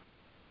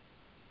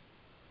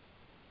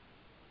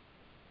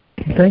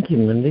 Thank you,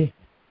 Mindy.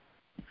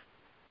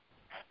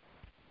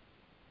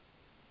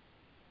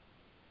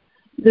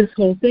 This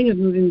whole thing of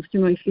moving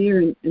through my fear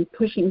and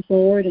pushing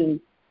forward and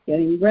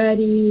getting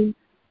ready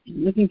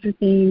and looking for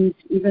things,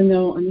 even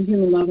though on a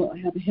human level I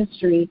have a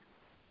history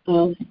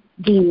of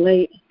being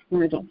late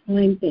when I don't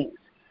find things.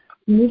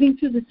 Moving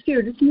through the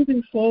sphere, just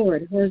moving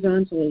forward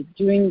horizontally,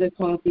 doing the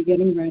coffee,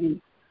 getting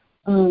ready.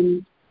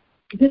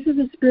 This is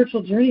a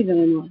spiritual journey that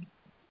I'm on.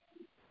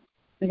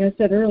 Like I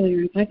said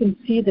earlier, if I can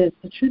see this,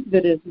 the truth of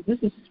it is this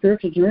is a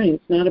spiritual journey.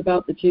 It's not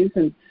about the juice,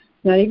 and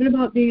it's not even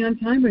about being on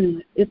time or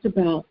not. It's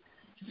about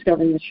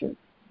discovering the truth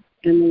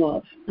and the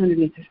love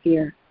underneath the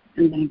fear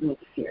and letting go of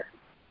the fear.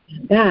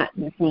 And that,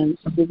 my friends,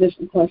 is the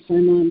vision quest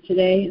I'm on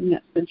today, and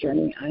that's the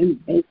journey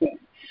I'm making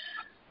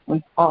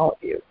with all of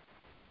you.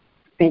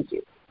 Thank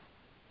you.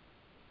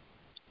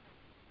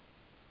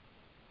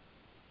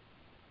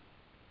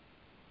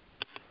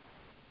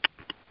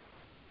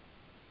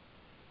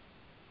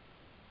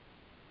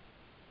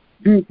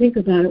 And think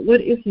about it.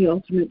 What is the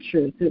ultimate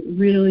truth? It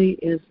really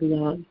is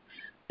love.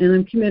 And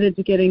I'm committed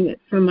to getting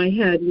it from my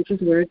head, which is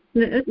where it's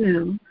at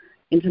now,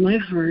 into my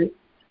heart,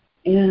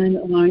 and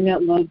allowing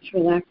that love to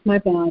relax my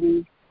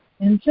body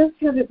and just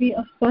have it be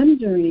a fun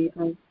journey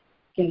of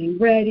getting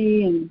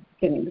ready and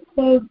getting the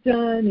clothes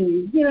done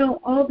and,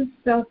 all the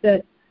stuff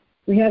that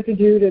we have to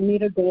do to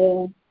meet a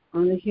goal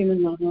on a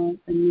human level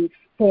and move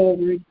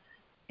forward.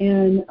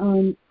 And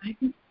I'm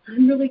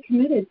really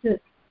committed to,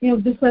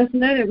 just last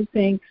night I was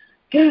saying,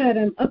 God,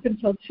 I'm up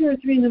until 2 or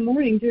 3 in the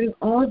morning doing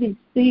all these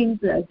things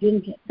that I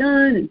didn't get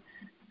done and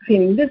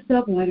cleaning this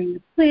up, watering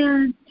the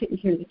plants, taking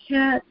care of the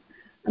cats.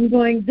 I'm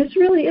going, this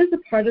really is a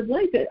part of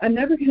life. I'm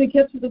never going to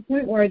get to the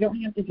point where I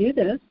don't have to do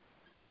this.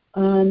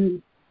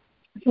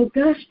 So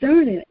gosh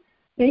darn it.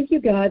 Thank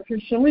you, God, for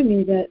showing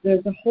me that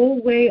there's a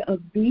whole way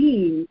of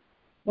being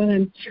when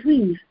I'm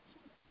doing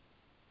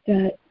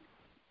that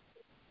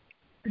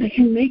I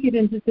can make it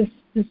into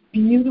this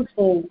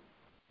beautiful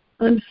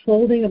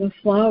unfolding of a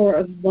flower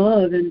of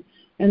love and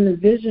the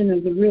vision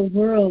of the real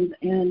world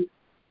and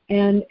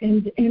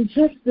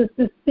just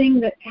the thing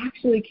that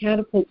actually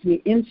catapults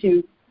me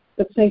into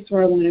the place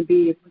where I want to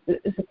be.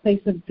 It's a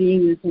place of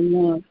beingness and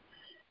love.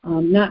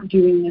 Not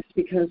doing this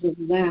because of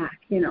lack,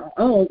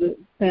 the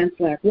plants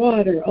lack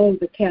water,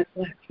 the cats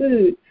lack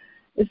food.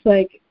 It's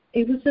like,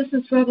 it was just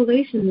this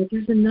revelation that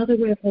there's another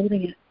way of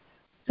holding it.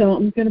 So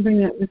I'm going to bring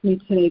that with me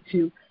today,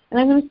 too. And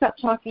I'm going to stop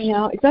talking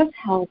now. It does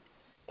help,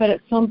 but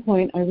at some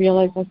point I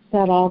realize I've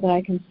said all that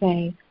I can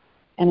say,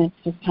 and it's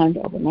just time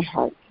to open my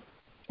heart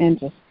and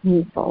just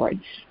move forward.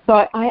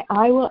 So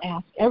I will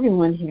ask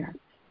everyone here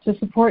to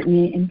support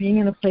me in being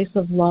in a place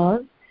of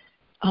love,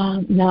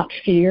 not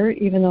fear,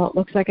 even though it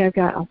looks like I've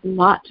got a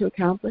lot to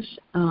accomplish.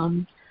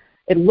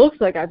 It looks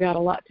like I've got a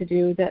lot to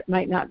do that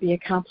might not be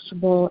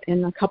accomplishable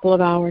in a couple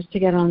of hours to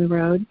get on the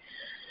road.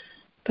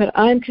 But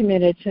I'm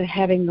committed to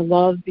having the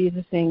love be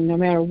the thing, no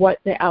matter what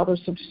the outer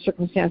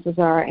circumstances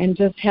are, and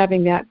just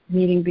having that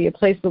meeting be a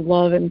place of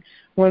love. And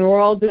when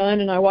we're all done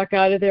and I walk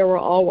out of there, we're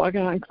all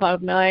walking on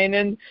cloud 9,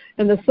 and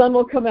the sun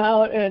will come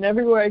out, and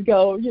everywhere I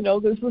go,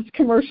 there's this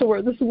commercial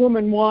where this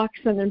woman walks,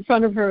 and in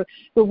front of her,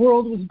 the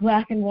world was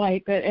black and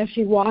white, but as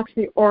she walks,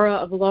 the aura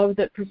of love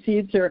that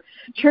precedes her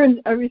turns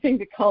everything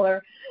to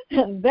color.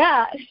 And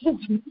that is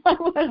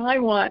what I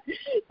want.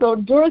 So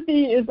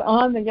Dorothy is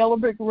on the Yellow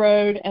Brick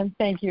Road, and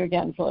thank you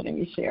again for letting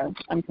me share.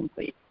 I'm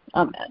complete.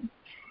 Amen.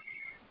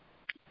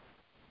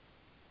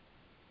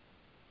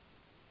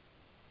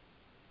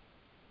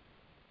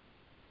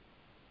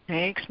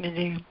 Thanks,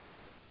 Mindy.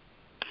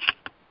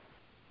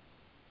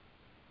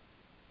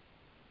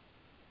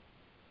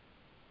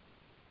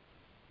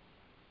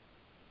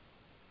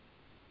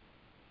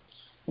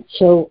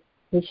 So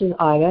this is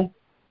Ida.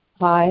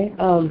 Hi.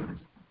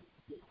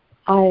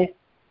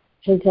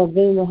 Since I've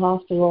been in the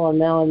hospital and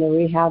now in the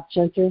rehab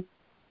center,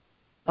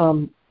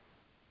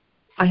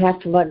 I have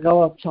to let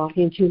go of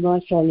talking too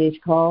much on these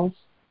calls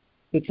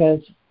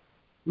because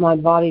my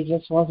body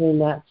just wasn't in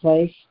that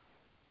place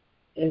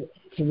to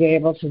be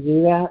able to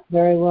do that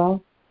very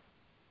well.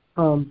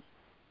 But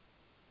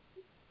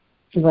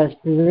it's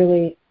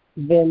really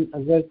been a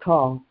good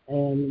call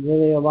and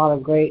really a lot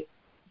of great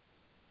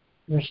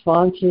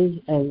responses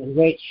and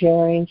great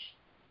sharings.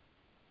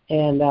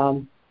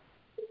 And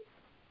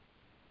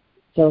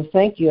so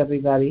thank you,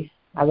 everybody.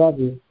 I love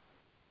you.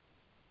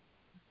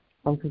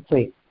 I'm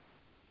complete.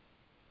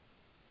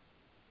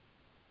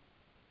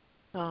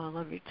 Oh, I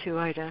love you too,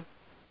 Ida.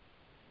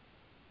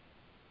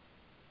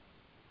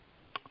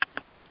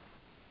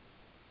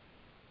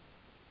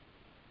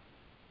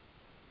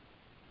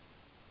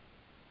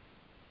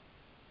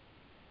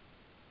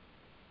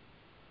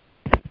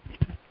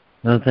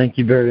 No, thank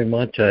you very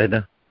much,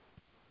 Ida.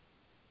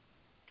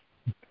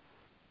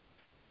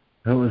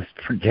 I was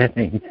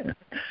forgetting.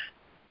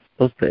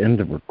 Supposed to end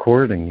the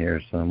recording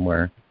here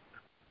somewhere.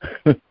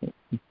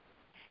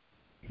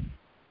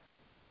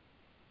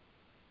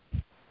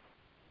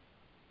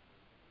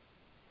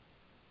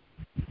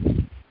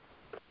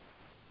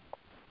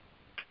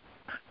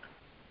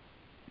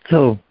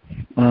 So,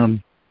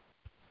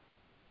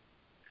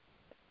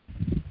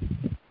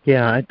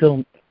 yeah, I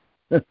don't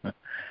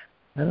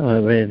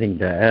have anything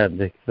to add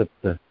except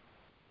the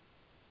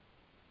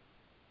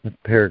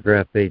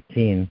paragraph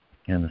 18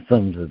 kind of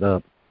sums it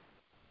up.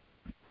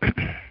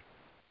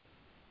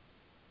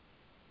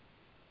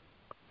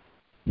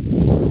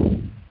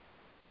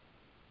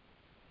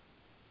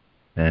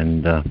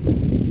 And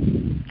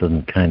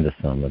doesn't kind of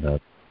sum it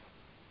up.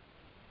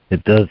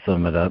 It does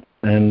sum it up.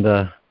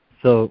 And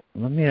so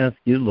let me ask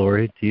you,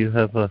 Lori, do you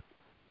have a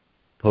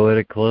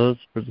poetic close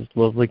for this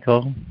lovely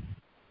call?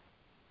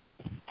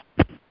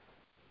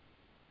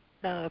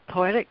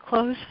 Poetic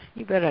close?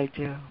 You bet I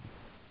do.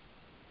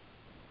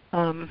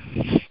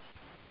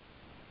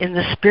 In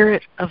the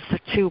spirit of the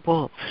two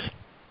wolves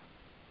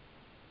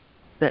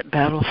that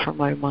battle for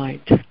my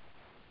mind,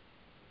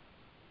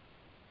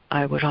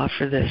 I would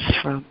offer this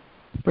from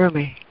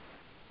Rumi.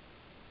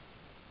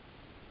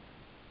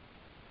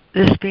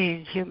 This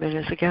being human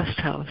is a guest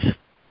house.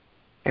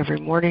 Every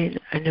morning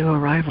a new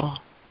arrival.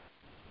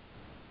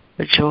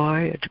 A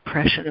joy, a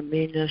depression, a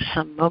meanness,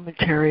 some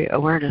momentary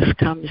awareness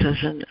comes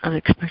as an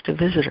unexpected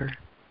visitor.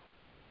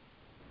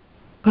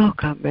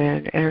 Welcome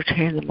and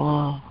entertain them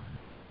all.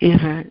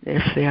 even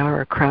if they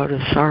are a crowd of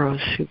sorrows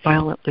who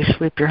violently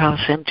sweep your house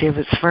empty of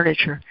its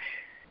furniture,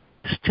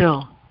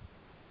 still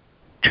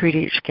treat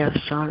each guest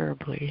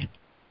honorably.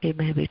 He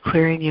may be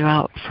clearing you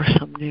out for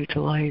some new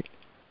delight.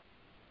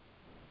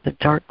 The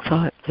dark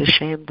thought, the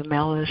shame, the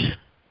malice,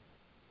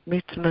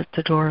 meet them at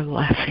the door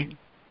laughing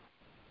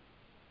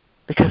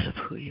because of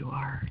who you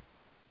are,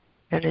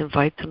 and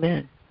invite them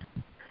in.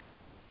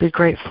 Be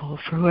grateful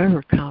for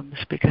whoever comes,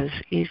 because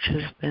each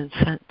has been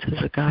sent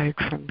as a guide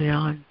from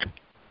beyond.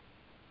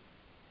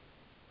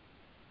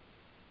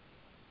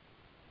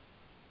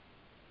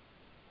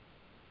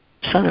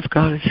 Son of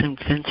God is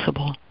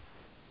invincible,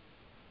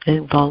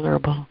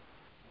 invulnerable,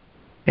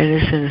 and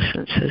his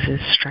innocence is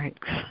his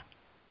strength,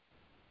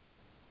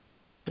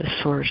 the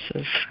source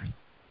of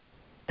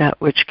that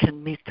which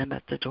can meet them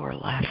at the door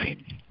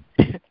laughing.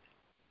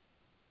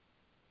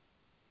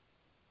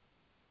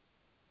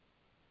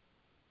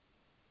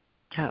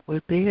 That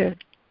would be it.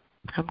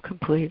 I'm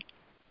complete.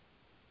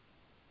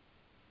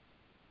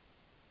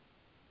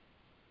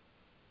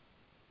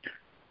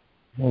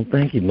 Well,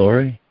 thank you,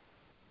 Lori.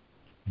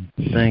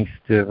 Thanks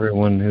to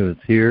everyone who is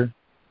here,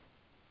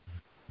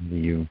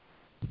 you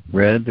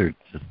read or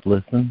just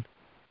listened,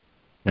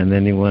 and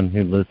anyone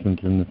who listens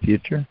in the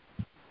future.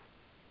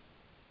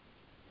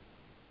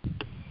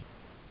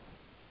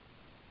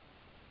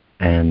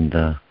 And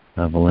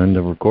I will end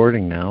the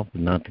recording now,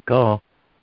 but not the call.